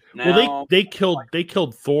farce. Now, well, they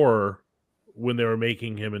killed Thor when they were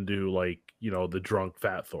making him into, like, the drunk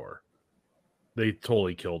fat Thor. They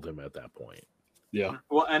totally killed him at that point. Yeah.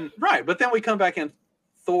 Well, and right, but then we come back in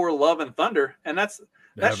Thor: Love and Thunder, and that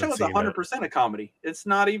show is 100% a comedy. It's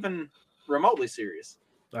not even remotely serious.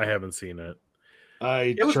 I haven't seen it.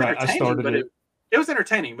 It was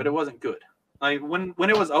entertaining, but it wasn't good. Like, when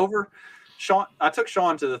it was over, I took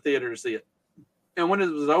Sean to the theater to see it, and when it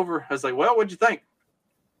was over, I was like, "Well, what'd you think?"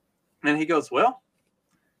 And he goes, "Well,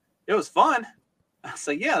 it was fun." I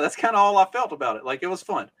said, "Yeah, that's kind of all I felt about it. Like, it was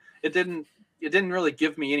fun. It didn't really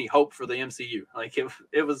give me any hope for the MCU. Like,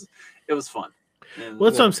 it was fun." And,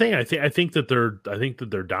 well, that's what I'm saying. I think that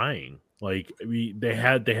they're dying. Like, they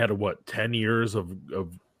had what, 10 years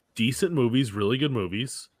of decent movies, really good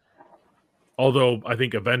movies. Although I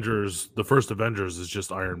think the first Avengers is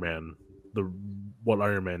just Iron Man, what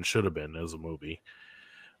Iron Man should have been as a movie.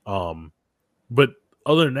 But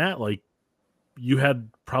other than that, like, you had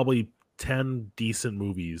probably 10 decent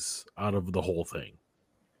movies out of the whole thing.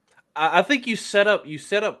 I think you set up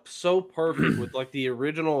so perfect with, like, the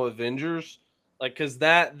original Avengers, like, because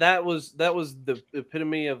that was the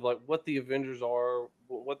epitome of, like, what the Avengers are,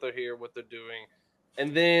 what they're here, what they're doing,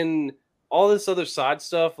 and then all this other side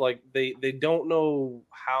stuff, like, they don't know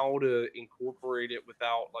how to incorporate it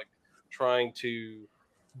without, like, trying to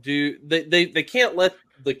do they can't let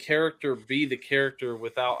the character be the character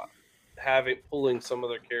without pulling some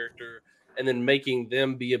other character and then making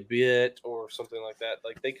them be a bit or something like that.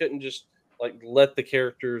 Like, they couldn't just, like, let the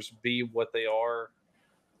characters be what they are.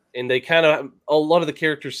 And they a lot of the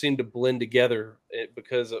characters seem to blend together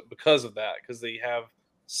because of that, because they have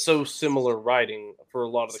so similar writing for a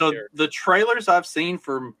lot of the characters. The trailers I've seen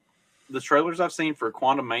for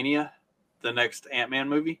Quantumania, the next Ant-Man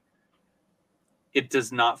movie, it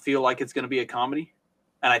does not feel like it's going to be a comedy.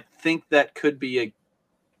 And I think that could be a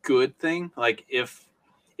good thing. Like, if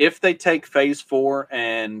they take Phase 4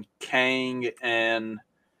 and Kang and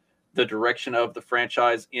the direction of the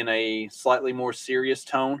franchise in a slightly more serious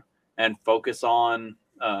tone and focus on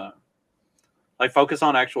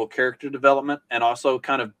actual character development and also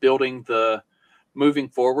kind of building the moving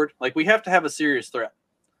forward. Like, we have to have a serious threat.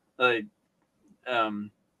 Thanos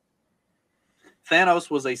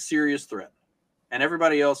was a serious threat, and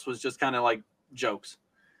everybody else was just kind of like jokes.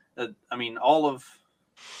 All of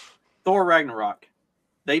Thor Ragnarok,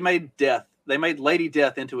 they made Lady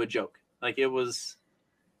Death into a joke. Like, it was.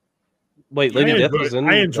 Wait, Lady Death was in.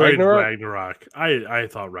 I enjoyed Ragnarok. I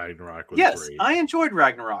thought Ragnarok was great. Yes, I enjoyed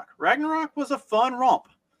Ragnarok. Ragnarok was a fun romp.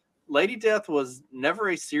 Lady Death was never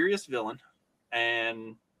a serious villain,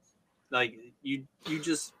 and, like, you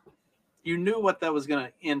knew what that was going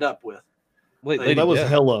to end up with. Wait, like, that was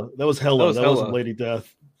Hela. That was Hela. That wasn't Hela. Lady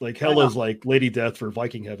Death. Like, Hela's like Lady Death for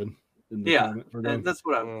Viking Heaven. Yeah, and that's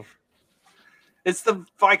what it's the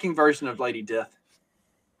Viking version of Lady Death.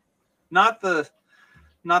 Not the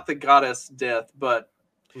goddess Death, but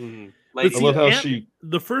Lady. I love how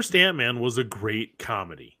the first Ant-Man was a great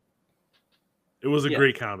comedy. It was a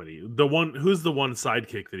great comedy. Who's the one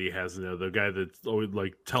sidekick that he has in there? The guy that's always,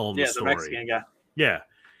 like, telling the story. The Mexican guy. Yeah,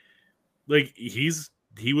 like,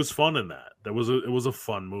 he was fun in that. It was a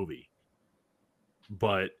fun movie,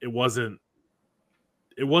 but it wasn't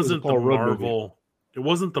the Marvel. It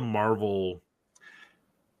wasn't the Marvel.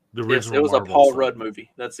 The original. Yes, it was Marvel a Paul stuff. Rudd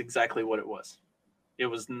movie. That's exactly what it was. It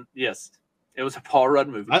was a Paul Rudd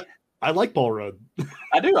movie. I like Paul Rudd.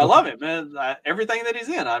 I do. I love it, man. Everything that he's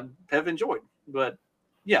in, I have enjoyed. But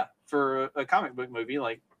yeah, for a comic book movie,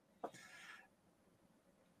 like,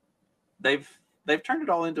 they've turned it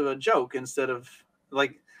all into a joke instead of,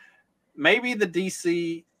 like, maybe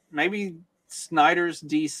Snyder's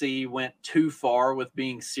DC went too far with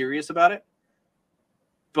being serious about it,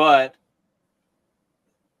 but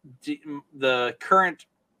the current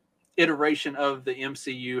iteration of the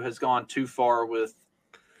MCU has gone too far with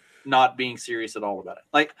not being serious at all about it.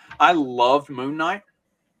 Like, I loved Moon Knight.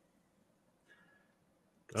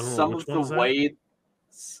 I don't know, Some which of one is the that? way,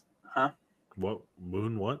 What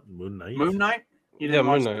Moon Knight? Moon Knight. You Yeah, didn't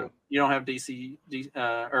watch Moon Knight. You don't have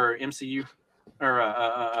or MCU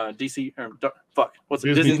or DC or fuck. What's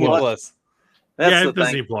it? Disney Disney Plus. Plus. That's Yeah, I the have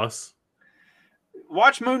Disney thing. Plus.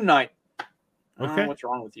 Watch Moon Knight. I don't know Okay. what's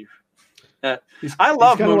wrong with you. He's- I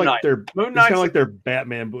love he's kinda Moon like Knight. Their, Moon he's kind Knight's of like their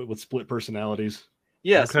Batman, but with split personalities.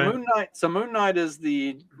 yes, Okay. Moon Knight. So Moon Knight is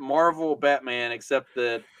the Marvel Batman, except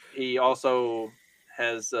that he also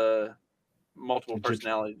has multiple Egyptian.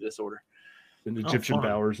 personality disorder. And Egyptian fun.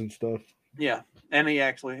 powers and stuff. Yeah, and he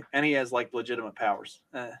has like legitimate powers.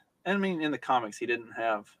 And I mean, in the comics, he didn't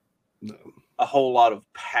have No. a whole lot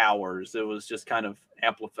of powers. It was just kind of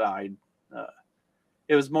amplified.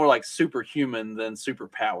 It was more like superhuman than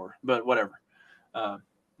superpower, but whatever.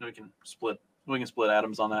 We can split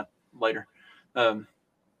atoms on that later.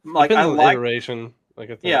 Like Depends I on the like, iteration. Like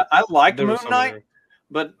I think yeah, I liked there Moon was some Knight, there.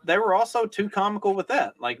 but they were also too comical with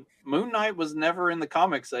that. Like Moon Knight was never in the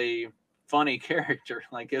comics a funny character.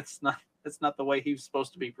 Like it's not the way he was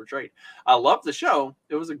supposed to be portrayed. I loved the show.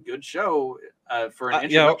 It was a good show for an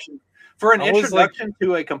Yeah, introduction. For an I was like- introduction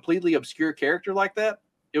to a completely obscure character like that,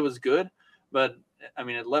 it was good. But I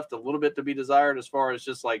mean, it left a little bit to be desired as far as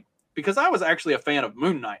just like, because I was actually a fan of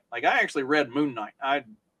Moon Knight. Like I actually read Moon Knight.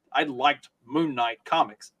 I liked Moon Knight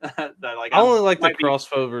comics. That, like I only like the might be-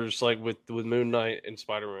 crossovers, like with Moon Knight and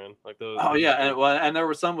Spider-Man, like those. Oh yeah, and there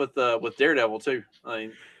were some with Daredevil too.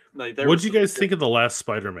 Like What did you guys think of the last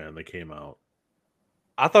Spider-Man that came out?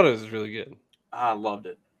 I thought it was really good. I loved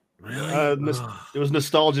it. Really? It was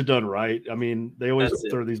nostalgia done right. I mean, they always That's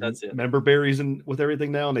it. throw these That's it. member berries in with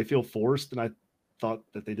everything now, and they feel forced. And I thought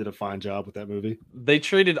that they did a fine job with that movie. They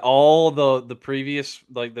treated all the previous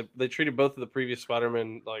they treated both of the previous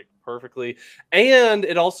Spider-Man like perfectly, and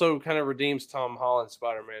it also kind of redeems Tom Holland's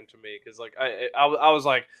Spider-Man to me because like I was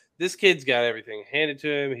like, this kid's got everything handed to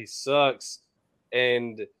him. He sucks,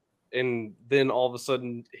 and then all of a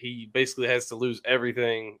sudden he basically has to lose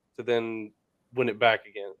everything to then win it back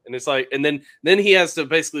again. And it's like, and then he has to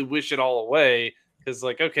basically wish it all away because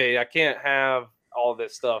like, okay, I can't have all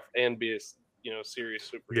this stuff and be a serious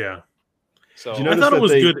superhero. Yeah. So Did you I notice thought it that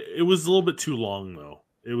was they- good. It was a little bit too long though.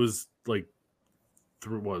 It was like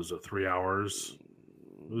 3 hours?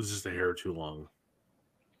 It was just a hair too long.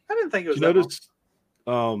 I didn't think it was Did you that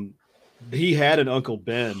long. notice he had an Uncle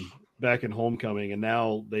Ben back in Homecoming, and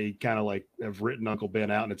now they kind of like have written Uncle Ben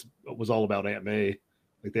out, and it was all about Aunt May,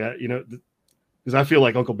 like that, because I feel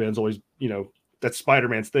like Uncle Ben's always, that's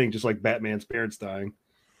Spider-Man's thing, just like Batman's parents dying.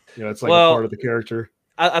 It's like a part of the character.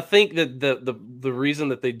 I think that the reason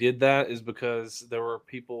that they did that is because there were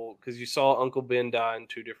people, because you saw Uncle Ben die in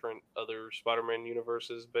 2 different other Spider-Man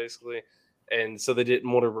universes, basically, and so they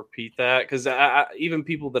didn't want to repeat that. Because even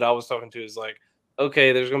people that I was talking to is like,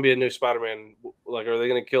 okay, there's going to be a new Spider-Man. Like, are they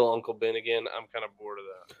going to kill Uncle Ben again? I'm kind of bored of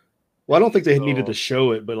that. Well, I don't think they needed to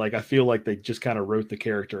show it, but like I feel like they just kind of wrote the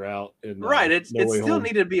character out. Right. It No Way still Home.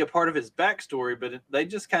 needed to be a part of his backstory, but they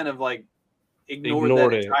just kind of like ignored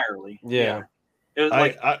Ignored that it. entirely. Yeah. It was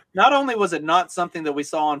like, I not only was it not something that we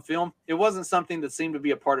saw on film, it wasn't something that seemed to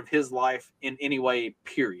be a part of his life in any way,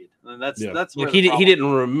 period. And that's where Like the he problem-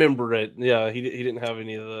 didn't remember it. Yeah, he didn't have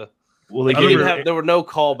any of the. well, they Like, he gave didn't her, have, there were no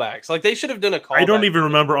callbacks. Like they should have done a callback. I don't even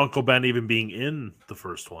remember Uncle Ben even being in the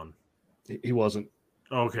first one. he wasn't.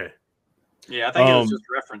 Okay. Yeah, I think it was just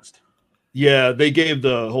referenced. Yeah, they gave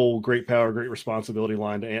the whole great power, great responsibility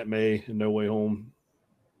line to Aunt May in No Way Home.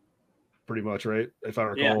 Pretty much, right? If I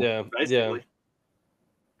recall. Yeah, Basically.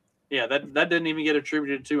 Yeah, that didn't even get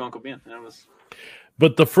attributed to Uncle Ben. That was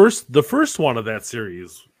But the first one of that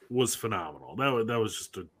series was phenomenal. That was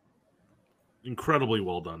just an incredibly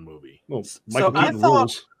well done movie. Well, So Michael I Keaton thought-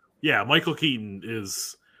 rules. Yeah, Michael Keaton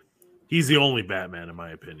he's the only Batman in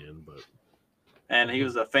my opinion, but and he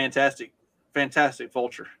was a fantastic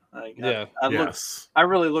vulture. Like, Yeah. I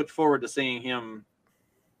really looked forward to seeing him.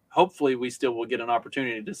 Hopefully we still will get an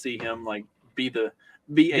opportunity to see him like be a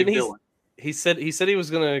Didn't he- villain. He said he was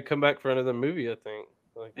going to come back for another movie. I think.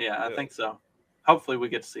 Like, Yeah, I think so. Hopefully we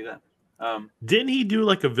get to see that. didn't he do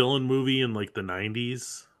like a villain movie in like the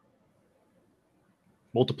 90s?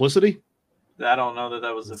 Multiplicity? I don't know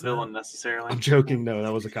that was a What's that? villain necessarily. I'm joking. No,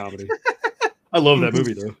 that was a comedy. I love that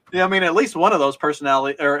movie though. Yeah, I mean, at least one of those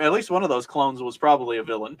personality, or at least one of those clones, was probably a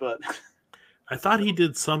villain. But I thought he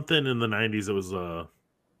did something in the 90s that was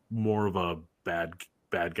more of a bad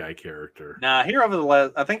guy character. nah, here over the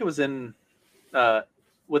last, I think it was in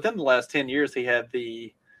within the last 10 years, he had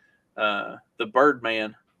the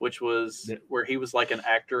Birdman, which was Yeah. where he was like an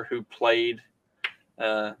actor who played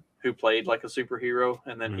who played like a superhero,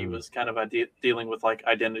 and then he was kind of dealing with like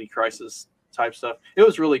identity crisis type stuff. It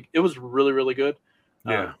was really really good.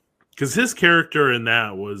 Yeah, because his character in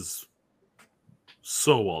that was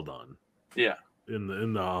so well done. Yeah. In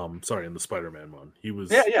the Spider-Man one, he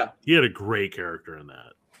was. Yeah. He had a great character in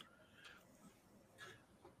that.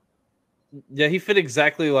 Yeah, he fit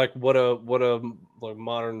exactly like what a like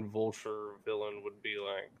modern Vulture villain would be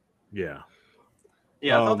like. Yeah.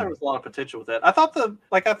 Yeah, I thought there was a lot of potential with that. I thought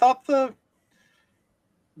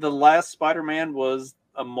the last Spider-Man was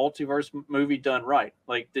a multiverse movie done right.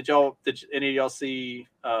 Like, did any of y'all see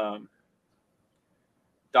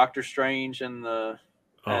Doctor Strange and the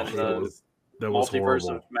that was Multiverse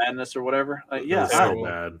horrible. of Madness or whatever? Yeah, so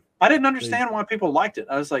bad. I didn't understand why people liked it.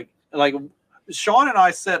 I was like Sean and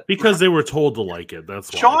I sat because they were told to like it.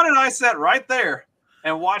 That's why. Sean and I sat right there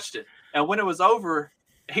and watched it. And when it was over,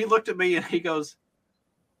 he looked at me and he goes,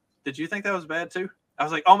 "Did you think that was bad too?" I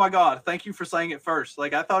was like, "Oh my God, thank you for saying it first.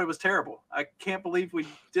 Like, I thought it was terrible. I can't believe we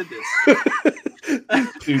did this."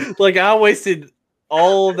 Like, I wasted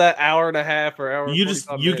all of that hour and a half or hour.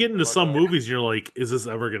 You get into some movies, you're like, "Is this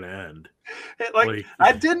ever going to end?" Like,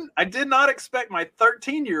 I did not expect my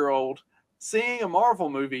 13-year-old seeing a Marvel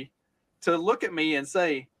movie to look at me and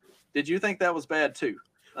say, "Did you think that was bad too?"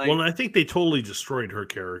 Like, well, I think they totally destroyed her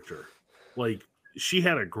character. Like, she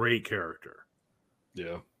had a great character.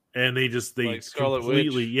 Yeah. And they like Scarlet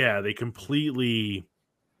completely, Witch. they completely.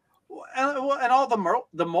 and all the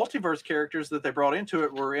multiverse characters that they brought into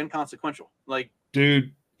it were inconsequential. Like,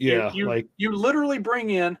 dude, yeah, you literally bring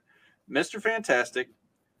in Mr. Fantastic,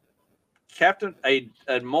 a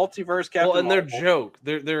multiverse Captain. Well, and Marvel. their joke,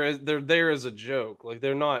 they're there as a joke. Like,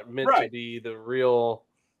 they're not meant to be the real,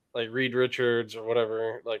 like, Reed Richards or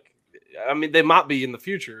whatever. Like, I mean, they might be in the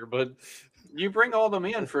future, but you bring all them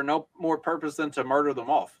in for no more purpose than to murder them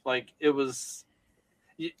off. Like, it was.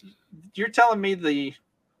 You're telling me the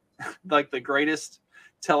greatest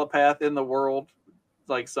telepath in the world,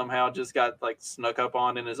 like, somehow just got like snuck up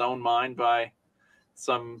on in his own mind by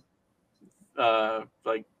some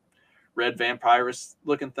like red vampirist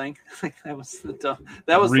looking thing. That was the dumb.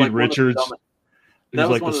 That was Reed like Richards. That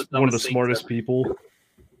was like one of the smartest ever. people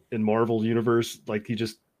in Marvel universe. Like, he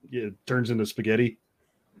just turns into spaghetti.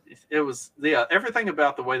 It was everything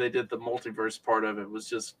about the way they did the multiverse part of it was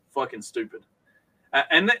just fucking stupid.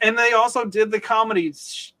 And they also did the comedy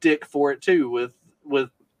shtick for it too with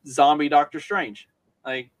zombie Doctor Strange.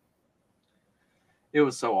 Like, it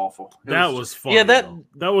was so awful. That was funny. Yeah,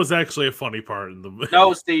 that was actually a funny part in the movie.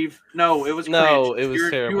 No, Steve. No, it was cringe. No, it was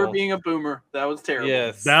terrible. You were being a boomer. That was terrible.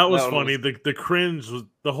 Yes, that was funny. The cringe was,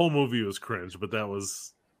 the whole movie was cringe, but that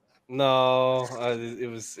was it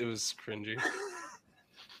was cringy.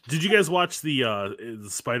 Did you guys watch the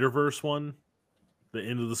Spider-Verse one? The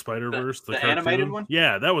Into the Spider-Verse, the animated one?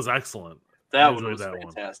 Yeah, that was excellent. That one was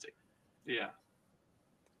fantastic. Yeah.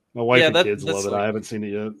 My wife and kids love it. I haven't seen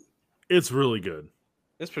it yet. It's really good.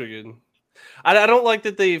 It's pretty good. I don't like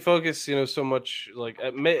that they focus, so much, like,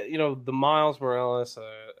 the Miles Morales.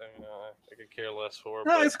 I could care less for.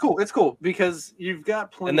 No, it's cool. It's cool because you've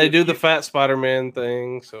got plenty. And they do the fat Spider-Man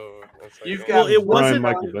thing, so it's like, you've got. Well, it wasn't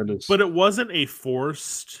Michael Bendis. But it wasn't a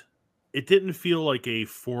forced. It didn't feel like a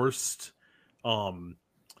forced,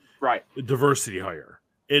 right, diversity hire.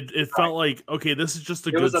 It felt like, okay, this is just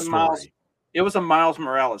a good story. It was a Miles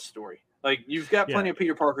Morales story. Like, you've got plenty of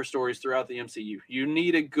Peter Parker stories throughout the MCU. You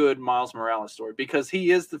need a good Miles Morales story because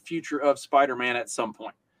he is the future of Spider-Man at some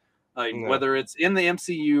point. Like, whether it's in the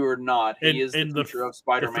MCU or not, he is the future of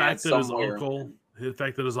Spider-Man somewhere. The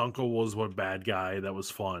fact that his uncle was one bad guy, that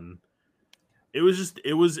was fun. It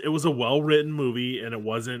was a well-written movie, and it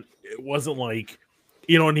wasn't like,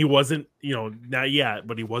 and he wasn't, not yet,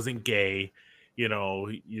 but he wasn't gay. He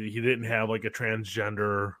didn't have like a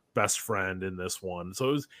transgender best friend in this one.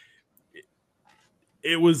 So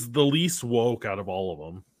it was the least woke out of all of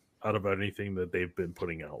them, out of anything that they've been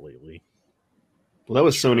putting out lately. Well, that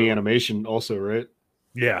was Sony Animation also, right?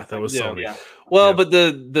 Yeah, that was Sony. Yeah. Well, but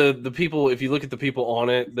the people, if you look at the people on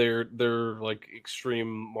it, they're like extreme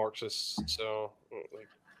Marxists. So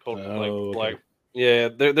they're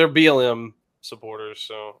BLM supporters.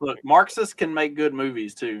 So look, Marxists can make good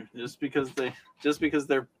movies too. Just because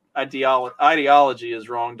their ideology is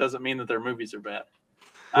wrong doesn't mean that their movies are bad.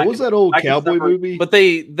 What was that old cowboy movie? But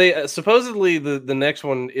they supposedly the next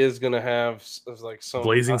one is going to have like some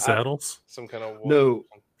Blazing Saddles, some kind of no.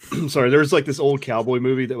 Sorry, there's like this old cowboy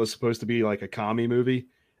movie that was supposed to be like a commie movie,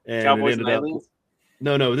 and Cowboys it ended up.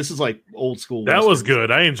 No, this is like old school. That was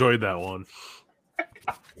good. I enjoyed that one.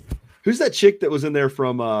 Who's that chick that was in there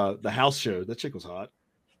from the house show? That chick was hot.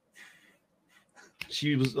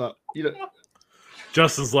 She was,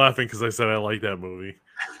 Justin's laughing because I said I like that movie.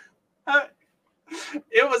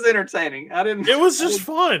 It was entertaining. It was just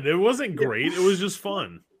fun. It wasn't great. It was just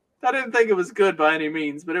fun. I didn't think it was good by any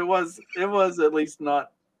means, but it was at least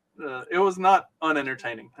not. It was not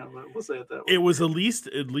unentertaining. We'll say it that way. It was at least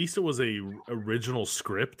it was a original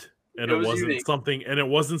script, and it wasn't unique. something. And it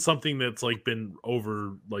wasn't something that's like been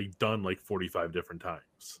done like 45 different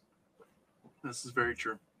times. This is very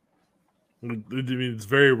true. I mean, it's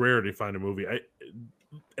very rare to find a movie.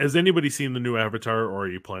 Has anybody seen the new Avatar, or are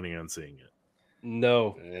you planning on seeing it?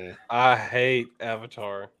 No, I hate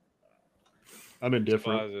Avatar. I'm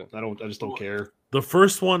indifferent. I just don't care. The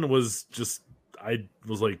first one was just, I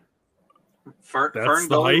was like, Fern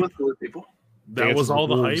Gully with blue people. That was all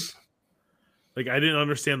the hype. Like, I didn't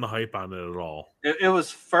understand the hype on it at all. It was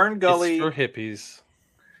Fern Gully for hippies.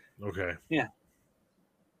 Okay. Yeah.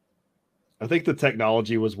 I think the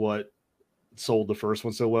technology was what sold the first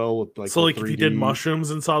one so well. With so, like, if you did mushrooms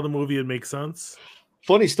and saw the movie, it'd make sense.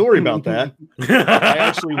 Funny story about that. I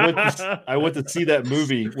actually went to see that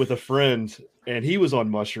movie with a friend, and he was on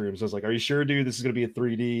mushrooms. I was like, "Are you sure, dude? This is going to be a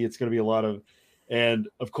 3D. It's going to be a lot of," and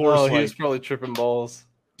of course, he was probably tripping balls.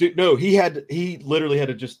 Dude, no, he literally had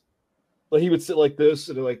to just, like, he would sit like this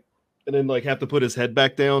and then have to put his head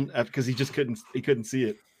back down because he couldn't see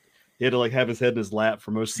it. He had to have his head in his lap for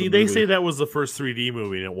most. See, of the they movie. say that was the first 3D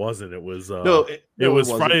movie, and it wasn't. It was it was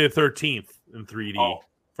wasn't. Friday the 13th in 3D. Oh.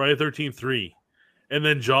 Friday the 13th 3. And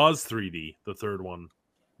then Jaws 3D, the third one,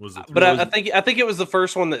 was the 3D. But I think it was the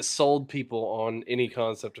first one that sold people on any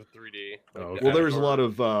concept of 3D. Okay. Well, there was a lot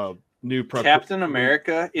of new Captain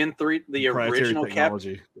America in the original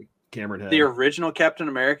technology. Cameron had the original Captain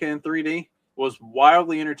America in 3D was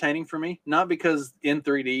wildly entertaining for me. Not because in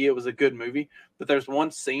 3D it was a good movie, but there's one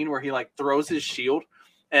scene where he throws his shield,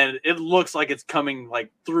 and it looks like it's coming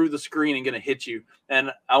through the screen and gonna hit you.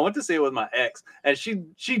 And I went to see it with my ex, and she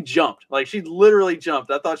jumped. She literally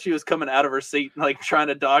jumped. I thought she was coming out of her seat, trying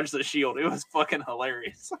to dodge the shield. It was fucking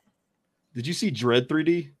hilarious. Did you see Dread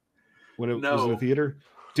 3D when it was in the theater?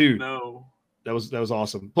 Dude, no. That was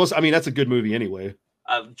awesome. Plus, I mean, that's a good movie anyway.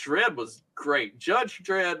 Dredd was great. Judge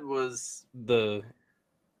Dredd was not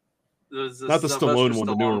the Stallone one,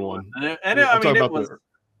 the newer one. And I mean, it was.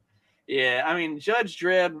 Yeah, I mean, Judge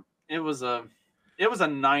Dredd. It was a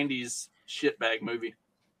 90s shitbag movie.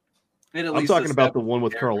 I'm talking about the one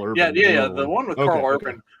with Carl Urban. Yeah. The one with Carl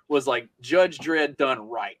Urban was like Judge Dredd done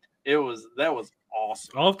right. That was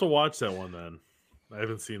awesome. I'll have to watch that one then. I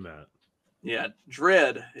haven't seen that. Yeah,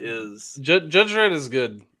 Dredd is Judge Dredd is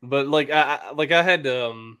good, but I had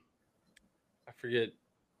I forget.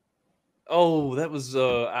 Oh, that was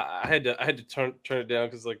I had to turn it down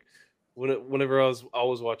because whenever I was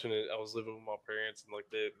watching it, I was living with my parents and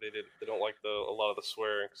they don't like a lot of the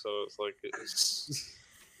swearing, so it's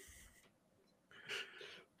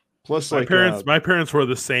Plus, my parents were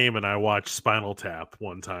the same, and I watched Spinal Tap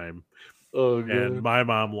one time. Oh, God. And my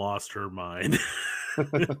mom lost her mind.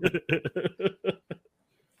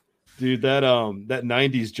 Dude, that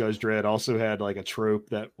 90s Judge Dredd also had a trope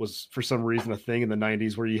that was for some reason a thing in the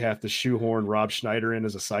 90s where you have to shoehorn Rob Schneider in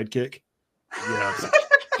as a sidekick. Yeah.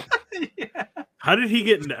 Yeah. How did he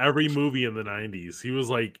get in every movie in the 90s?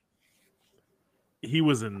 He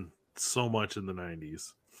was in so much in the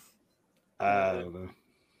 90s. I don't know.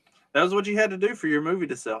 That was what you had to do for your movie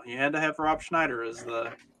to sell. You had to have Rob Schneider as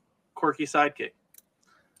the quirky sidekick.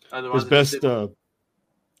 Otherwise, his best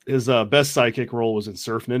sidekick role was in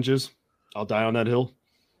Surf Ninjas. I'll Die on That Hill.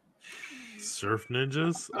 Surf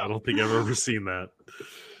Ninjas? I don't think I've ever seen that.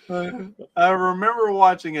 I remember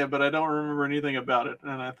watching it, but I don't remember anything about it,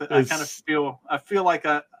 and I kind of feel like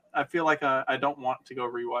I don't want to go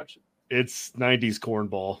rewatch it. It's 90s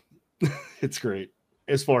cornball. It's great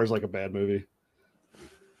as far as a bad movie.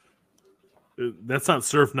 That's not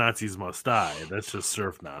Surf Nazis Must Die. That's just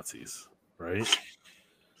Surf Nazis, right?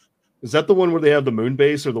 Is that the one where they have the moon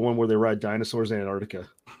base, or the one where they ride dinosaurs in Antarctica?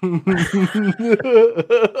 What?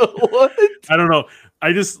 I don't know.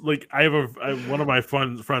 I just I have one of my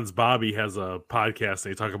friends, Bobby, has a podcast.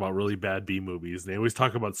 And they talk about really bad B movies. And they always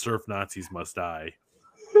talk about Surf Nazis Must Die.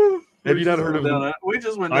 Have you not heard of it? We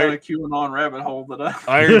just went down a QAnon rabbit hole today.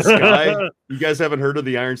 Iron Sky? You guys haven't heard of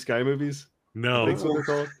the Iron Sky movies? No. I think that's what they're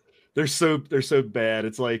called. They're so bad.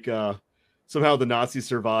 It's somehow the Nazis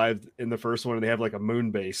survived in the first one, and they have a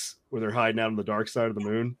moon base where they're hiding out on the dark side of the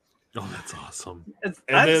moon. Oh, that's awesome.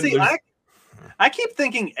 I keep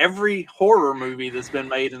thinking every horror movie that's been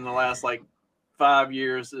made in the last 5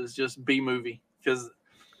 years is just B movie because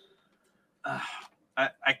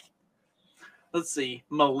let's see,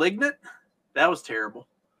 Malignant, that was terrible.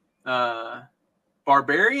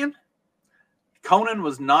 Barbarian, Conan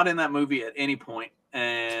was not in that movie at any point.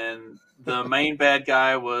 and the main bad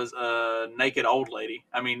guy was a naked old lady.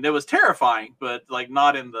 I mean, it was terrifying, but like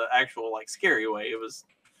not in the actual like scary way. It was,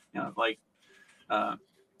 like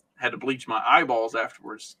had to bleach my eyeballs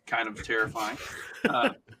afterwards. Kind of terrifying.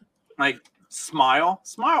 Like Smile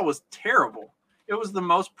was terrible. It was the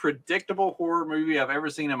most predictable horror movie I've ever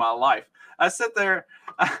seen in my life. I sat there,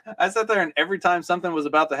 and every time something was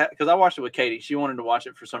about to happen, because I watched it with Katie. She wanted to watch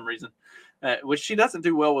it for some reason, which she doesn't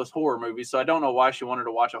do well with horror movies. So I don't know why she wanted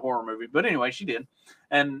to watch a horror movie. But anyway, she did.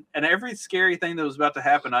 And every scary thing that was about to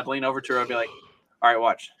happen, I'd lean over to her. I'd be like, all right,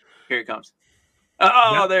 watch. Here it comes.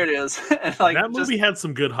 Oh, there it is. And like, that movie had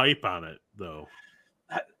some good hype on it, though.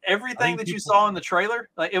 Everything that you saw in the trailer,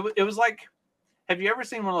 like it was like, have you ever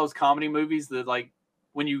seen one of those comedy movies that like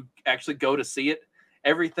when you actually go to see it,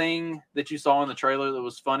 everything that you saw in the trailer that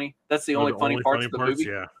was funny, that's the only funny parts of the movie?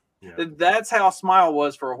 Yeah. That's how Smile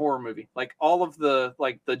was for a horror movie. Like all of the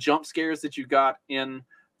jump scares that you got in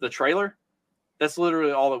the trailer, that's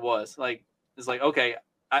literally all it was. Like it's like, okay,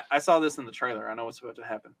 I saw this in the trailer. I know what's about to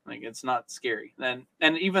happen. Like it's not scary. And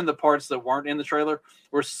even the parts that weren't in the trailer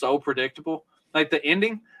were so predictable. Like the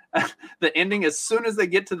ending, as soon as they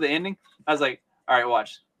get to the ending, I was like, all right,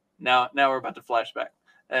 watch. Now we're about to flashback.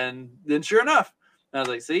 And then sure enough, I was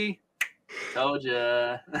like, see, told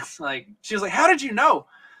you. It's like, she was like, how did you know?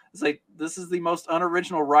 It's like, this is the most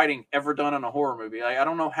unoriginal writing ever done in a horror movie. I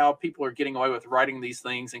don't know how people are getting away with writing these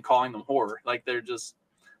things and calling them horror. Like they're just,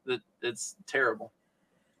 it's terrible.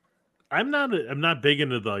 I'm not big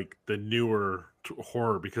into the newer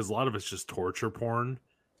horror because a lot of it's just torture porn.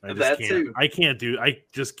 I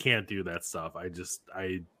just can't do that stuff.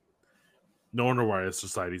 No wonder why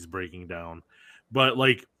society's breaking down. But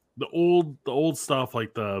like the old stuff,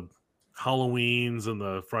 like the Halloweens and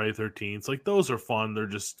the Friday 13th, like those are fun. They're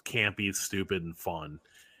just campy, stupid, and fun.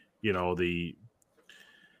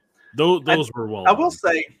 Those were well. I will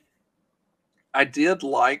say, I did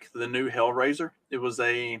like the new Hellraiser. It was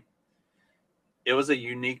a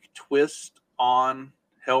unique twist on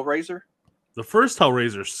Hellraiser. The first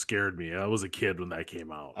Hellraiser scared me. I was a kid when that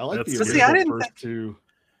came out. I like the original first two.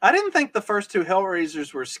 I didn't think the first two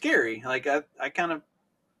Hellraisers were scary. Like I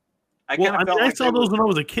saw those when I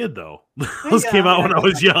was a kid, though. Those came out when I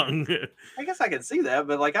was young. I guess I could see that,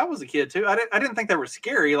 but like I was a kid too. I didn't think they were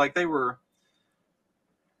scary. Like they were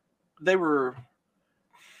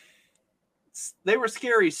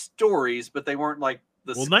scary stories, but they weren't like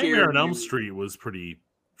the. Well, Nightmare on Elm Street was pretty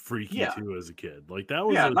freaky too as a kid. Like that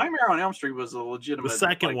was Nightmare on Elm Street was a legitimate. The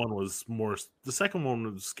second one was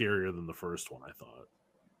scarier than the first one, I thought.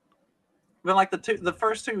 But like the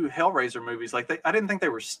first two Hellraiser movies, like I didn't think they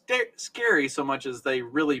were scary so much as they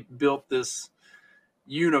really built this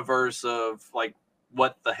universe of like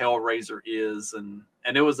what the Hellraiser is, and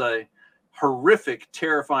it was a horrific,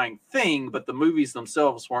 terrifying thing. But the movies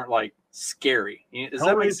themselves weren't like scary. Does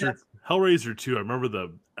that make sense? Hellraiser 2, I remember the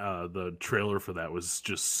trailer for that was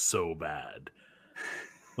just so bad.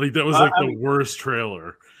 Like that was the worst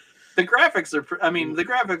trailer. The graphics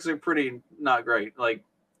are pretty not great. Like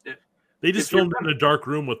they just filmed in a dark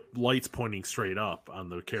room with lights pointing straight up on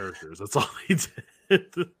the characters. That's all they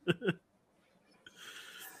did.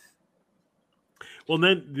 Well,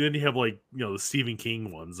 then you have the Stephen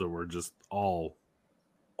King ones that were just all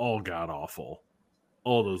god awful.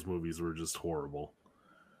 All those movies were just horrible.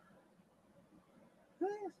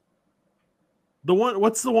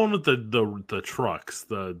 What's the one with the trucks?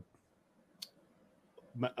 The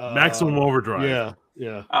Maximum Overdrive.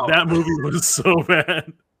 Yeah. Oh. That movie was so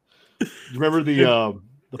bad. Remember the I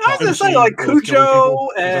was gonna say like Cujo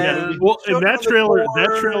and in that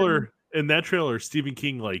trailer, Stephen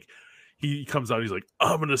King he comes out, he's like,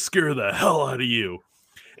 I'm gonna scare the hell out of you.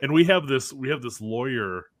 And we have this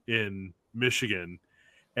lawyer in Michigan,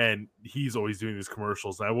 and he's always doing these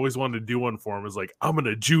commercials. And I've always wanted to do one for him. It's like, I'm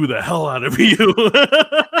gonna Jew the hell out of you.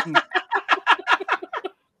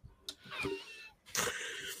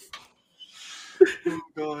 Oh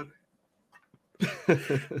God.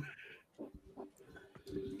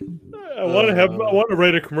 I want to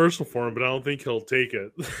write a commercial for him, but I don't think he'll take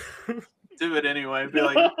it. Do it anyway. Be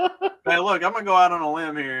like, hey, look, I'm gonna go out on a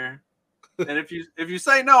limb here, and if you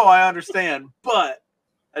say no, I understand, but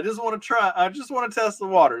I just want to try. I just want to test the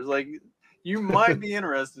waters. Like, you might be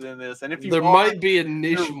interested in this, and if you might be a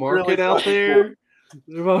niche market out there.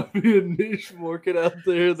 There might be a niche market out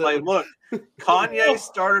there. Like, look, Kanye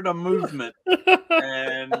started a movement,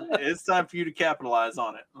 and it's time for you to capitalize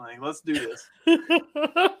on it. Like, let's do this.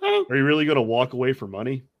 Are you really going to walk away for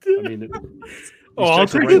money? I mean, I'll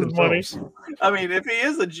take his money. I mean, if he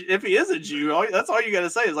is a Jew, that's all you got to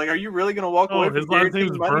say is like, are you really going to walk away? His last name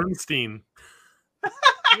is Bernstein.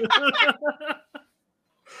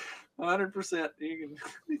 100%. You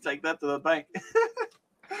can take that to the bank,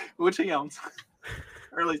 which he owns,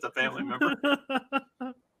 or at least a family member.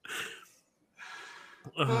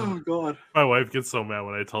 Oh God! My wife gets so mad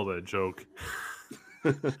when I tell that joke.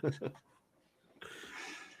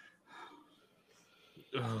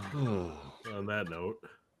 On that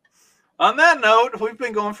note, we've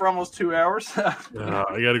been going for almost 2 hours. I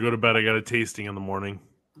got to go to bed. I got a tasting in the morning.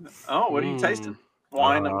 Oh, what are you tasting?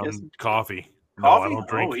 Wine, I'm guessing. Coffee. Coffee? No, I don't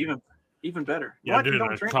drink. Oh, even better. Yeah, what? dude, You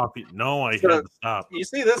don't drink coffee. No, I had to stop. You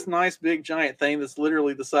see this nice big giant thing that's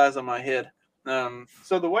literally the size of my head.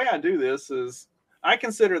 So the way I do this is I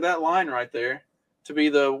consider that line right there to be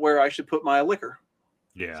where I should put my liquor.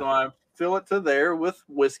 Yeah. So I fill it to there with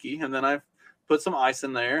whiskey, and then I put some ice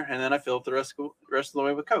in there, and then I fill it the rest of the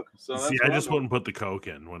way with Coke. So see, I just wouldn't put the Coke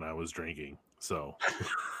in when I was drinking. So,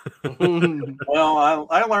 well,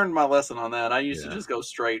 I learned my lesson on that. I used to just go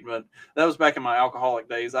straight, but that was back in my alcoholic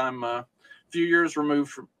days. I'm a few years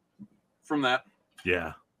removed from that.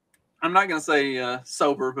 Yeah. I'm not going to say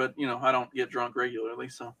sober, but I don't get drunk regularly.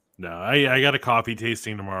 So no, I got a coffee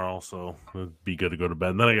tasting tomorrow, so it'd be good to go to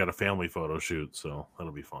bed. And then I got a family photo shoot, so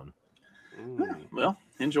that'll be fun. Well,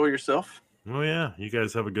 enjoy yourself. Oh yeah, you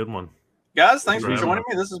guys have a good one, guys. Thanks for joining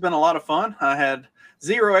me. This has been a lot of fun. I had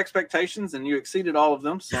 0 expectations, and you exceeded all of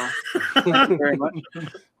them. So thank you very much.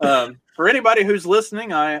 For anybody who's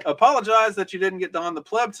listening, I apologize that you didn't get Don the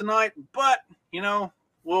Pleb tonight, but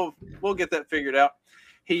we'll get that figured out.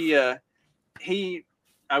 I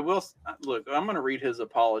will look. I'm going to read his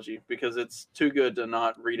apology because it's too good to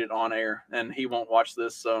not read it on air, and he won't watch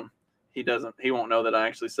this, so he won't know that I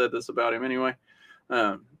actually said this about him anyway.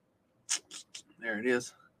 There it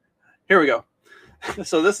is. Here we go.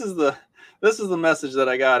 So this is the message that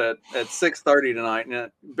I got at 6:30 tonight,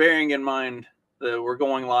 and bearing in mind that we're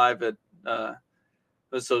going live at so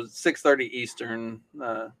 6:30 Eastern.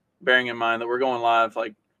 Bearing in mind that we're going live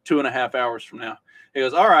like 2.5 hours from now. He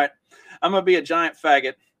goes, all right, I'm going to be a giant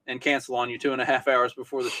faggot and cancel on you 2.5 hours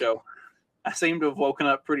before the show. I seem to have woken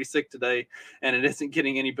up pretty sick today, and it isn't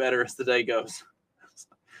getting any better as the day goes.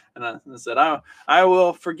 And I said, I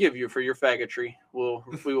will forgive you for your faggotry. We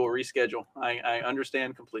will reschedule. I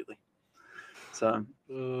understand completely. So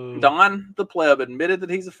Don the Pleb admitted that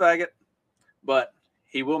he's a faggot, but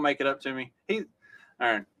he will make it up to me. All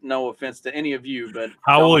right, no offense to any of you, but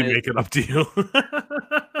how will he make it up to you?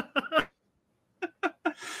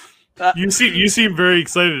 You seem very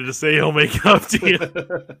excited to say he'll make it up to you.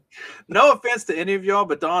 No offense to any of y'all,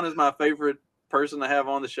 but Don is my favorite person to have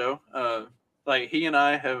on the show. Like he and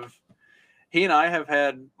I have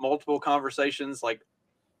had multiple conversations, like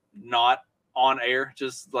not on air.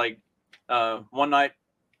 Just like one night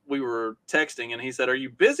we were texting, and he said, "Are you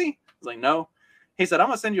busy?" I was like, "No." He said, "I'm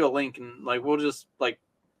gonna send you a link, and like we'll just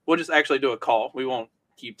actually do a call. We won't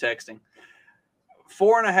keep texting."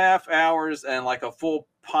 4.5 hours and like a full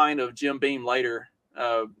pint of Jim Beam later,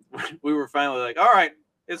 we were finally like, all right,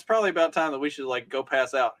 it's probably about time that we should like go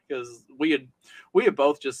pass out, because we had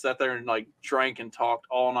both just sat there and like drank and talked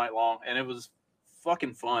all night long, and it was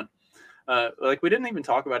fucking fun. Like we didn't even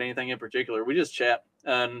talk about anything in particular. We just chat,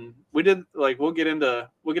 and we did like we'll get to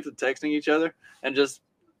texting each other, and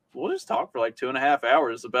we'll just talk for like 2.5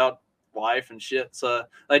 hours about life and shit. So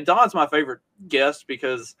like Don's my favorite guest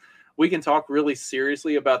because we can talk really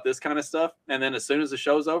seriously about this kind of stuff, and then as soon as the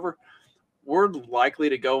show's over, we're likely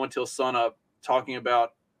to go until sunup talking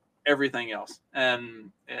about everything else.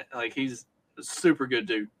 And like he's a super good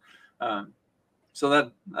dude. So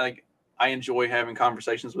that like I enjoy having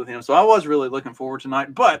conversations with him. So I was really looking forward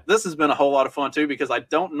tonight, but this has been a whole lot of fun too, because I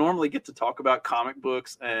don't normally get to talk about comic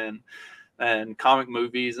books and comic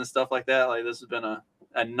movies and stuff like that. Like this has been a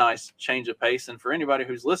nice change of pace. And for anybody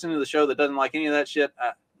who's listening to the show that doesn't like any of that shit,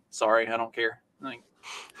 sorry, I don't care. Like,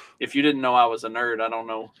 if you didn't know I was a nerd, I don't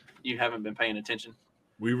know. You haven't been paying attention.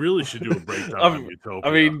 We really should do a breakdown on Utopia.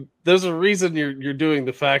 I mean, there's a reason you're doing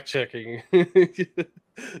the fact checking.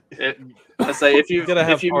 I say if you gotta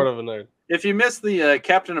have part of a nerd. If you miss the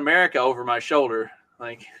Captain America over my shoulder,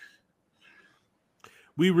 like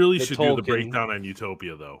we really should do the breakdown on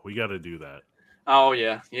Utopia, though. We got to do that. Oh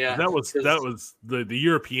yeah. That was the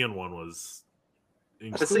European one was.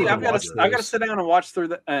 See, I've got to sit down and watch through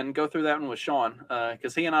that and go through that one with Sean,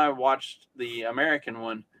 because he and I watched the American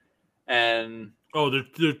one, and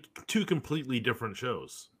they're two completely different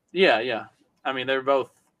shows. Yeah. I mean,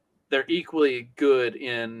 they're equally good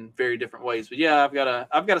in very different ways. But yeah, I've got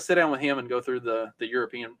to sit down with him and go through the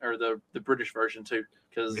European or the British version too,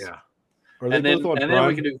 because and then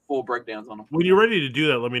we can do full breakdowns on them. When you're ready to do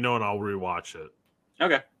that, let me know and I'll rewatch it.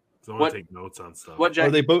 Okay. So I want to take notes on stuff. What, Jack?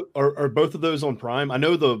 Are they both? Are both of those on Prime? I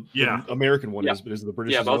know the American one Yeah. is, but is the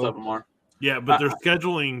British? Yeah, as both well? of them are. Yeah, but they're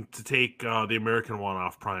scheduling to take the American one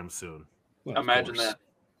off Prime soon. Well, of Imagine course.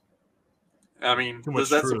 that. I mean, Too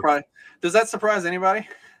does much that truth. surprise anybody?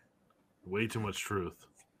 Way too much truth.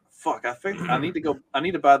 Fuck, I think I need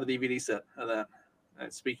to buy the DVD set of that.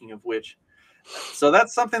 Speaking of which, so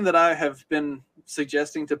that's something that I have been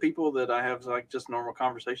suggesting to people that I have like just normal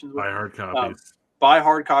conversations with. Buy hard copies. Buy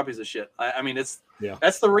hard copies of shit. I mean, that's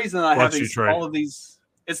the reason I have all of these.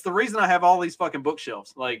 It's the reason I have all these fucking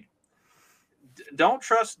bookshelves. Like, don't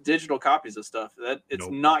trust digital copies of stuff. That it's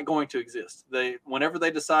not going to exist. Whenever they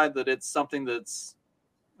decide that it's something that's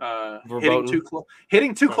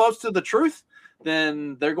hitting too close to the truth,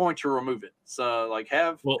 then they're going to remove it. So like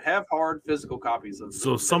have hard physical copies of.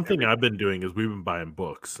 So something I've been doing is we've been buying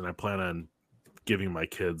books, and I plan on giving my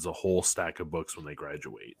kids a whole stack of books when they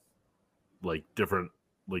graduate, like different,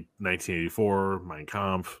 like 1984, Mein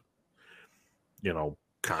Kampf,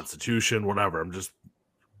 Constitution, whatever. I'm just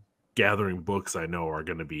gathering books I know are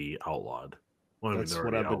going to be outlawed. Well, That's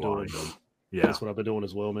what I've been doing. Yeah, that's what I've been doing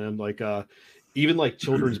as well, man. Like even like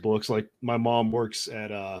children's books. Like my mom works at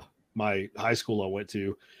my high school I went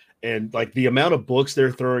to, and like the amount of books they're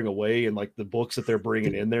throwing away and like the books that they're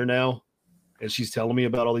bringing in there now, and she's telling me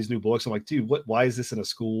about all these new books. I'm like, dude, why is this in a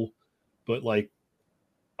school? But like,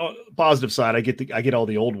 positive side, I get all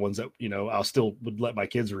the old ones that I'll still would let my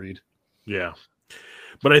kids read. Yeah,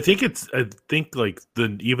 but I think like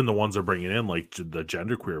even the ones they're bringing in, like the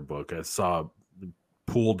genderqueer book, I saw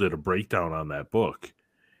Poole did a breakdown on that book,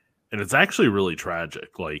 and it's actually really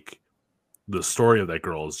tragic. Like, the story of that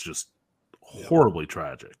girl is just horribly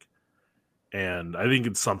tragic. And I think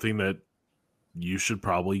it's something that you should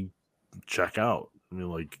probably check out. I mean,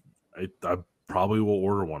 like, I probably will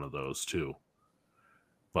order one of those too.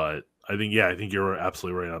 But I think you're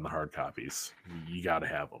absolutely right on the hard copies. You got to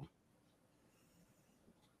have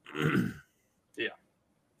them. Yeah.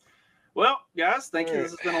 Well, guys, thank you.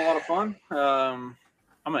 This has been a lot of fun.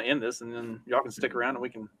 I'm going to end this, and then y'all can stick around and we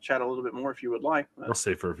can chat a little bit more if you would like. I'll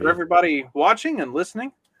stay for a few. For everybody watching and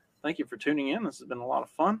listening, thank you for tuning in. This has been a lot of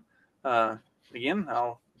fun. Again,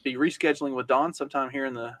 I'll be rescheduling with Don sometime here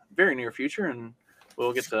in the very near future, and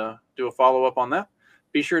we'll get to do a follow-up on that.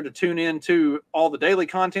 Be sure to tune in to all the daily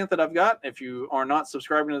content that I've got. If you are not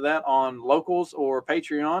subscribing to that on Locals or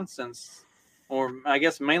Patreon, or I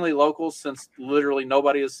guess mainly Locals, since literally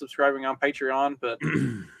nobody is subscribing on Patreon, but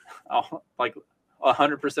like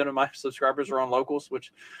 100% of my subscribers are on Locals,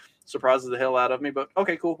 which surprises the hell out of me. But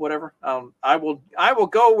okay, cool, whatever. I will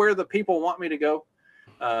go where the people want me to go.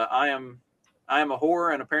 I am a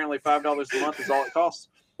whore, and apparently $5 a month is all it costs.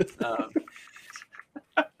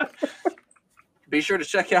 Be sure to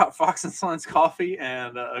check out Fox and Sons Coffee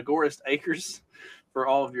and Agorist Acres for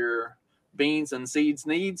all of your beans and seeds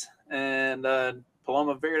needs, and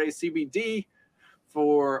Paloma Verde CBD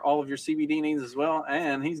for all of your CBD needs as well.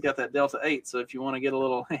 And he's got that Delta 8, so if you want to get a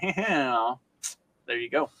little, there you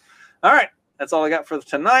go. All right, that's all I got for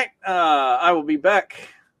tonight. I will be back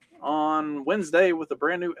on Wednesday with a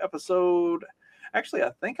brand new episode. Actually,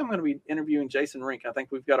 I think I'm going to be interviewing Jason Rink. I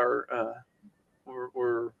think we've got our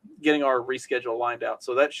we're getting our reschedule lined out,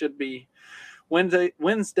 so that should be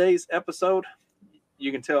Wednesday's episode.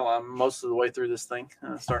 You can tell I'm most of the way through this thing,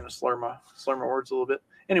 starting to slur my words a little bit.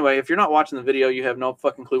 Anyway, if you're not watching the video, you have no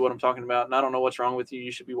fucking clue what I'm talking about, and I don't know what's wrong with you.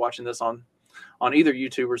 You should be watching this on either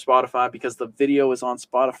YouTube or Spotify, because the video is on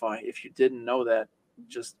Spotify. If you didn't know that,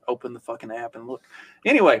 just open the fucking app and look.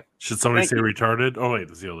 Anyway, should somebody say retarded? Oh wait,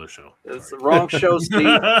 it's the other show. It's the wrong show, Steve.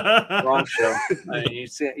 Wrong show. I mean,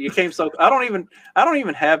 you came so. I don't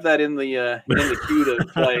even have that in the queue to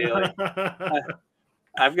play. Like,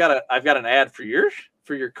 I've got an ad for your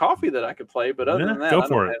coffee that I could play, but other than that,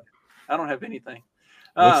 I don't have anything.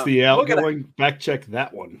 What's the outgoing? Fact check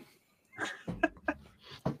that one.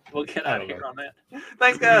 We'll get out of here on that.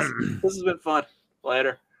 Thanks, guys. This has been fun.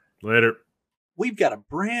 Later. We've got a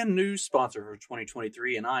brand new sponsor for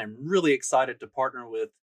 2023, and I am really excited to partner with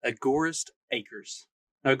Agorist Acres.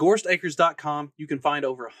 Now, agoristacres.com, you can find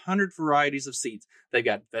over 100 varieties of seeds. They've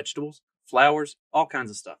got vegetables, flowers, all kinds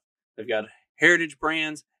of stuff. They've got heritage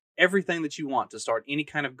brands, everything that you want to start any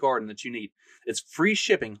kind of garden that you need. It's free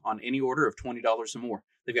shipping on any order of $20 or more.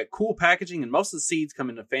 They've got cool packaging, and most of the seeds come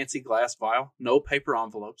in a fancy glass vial, no paper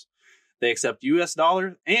envelopes. They accept US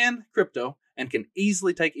dollars and crypto and can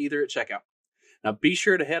easily take either at checkout. Now, be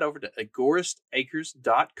sure to head over to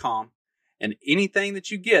agoristacres.com, and anything that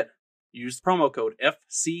you get, use the promo code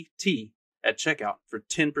FCT at checkout for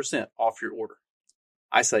 10% off your order.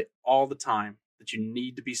 I say all the time that you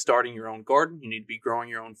need to be starting your own garden, you need to be growing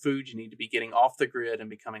your own food, you need to be getting off the grid and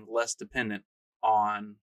becoming less dependent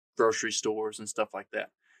on grocery stores and stuff like that.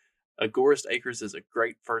 Agorist Acres is a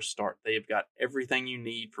great first start. They have got everything you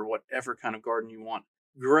need for whatever kind of garden you want.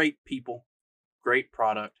 Great people, great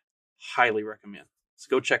product, highly recommend. So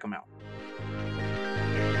go check them out.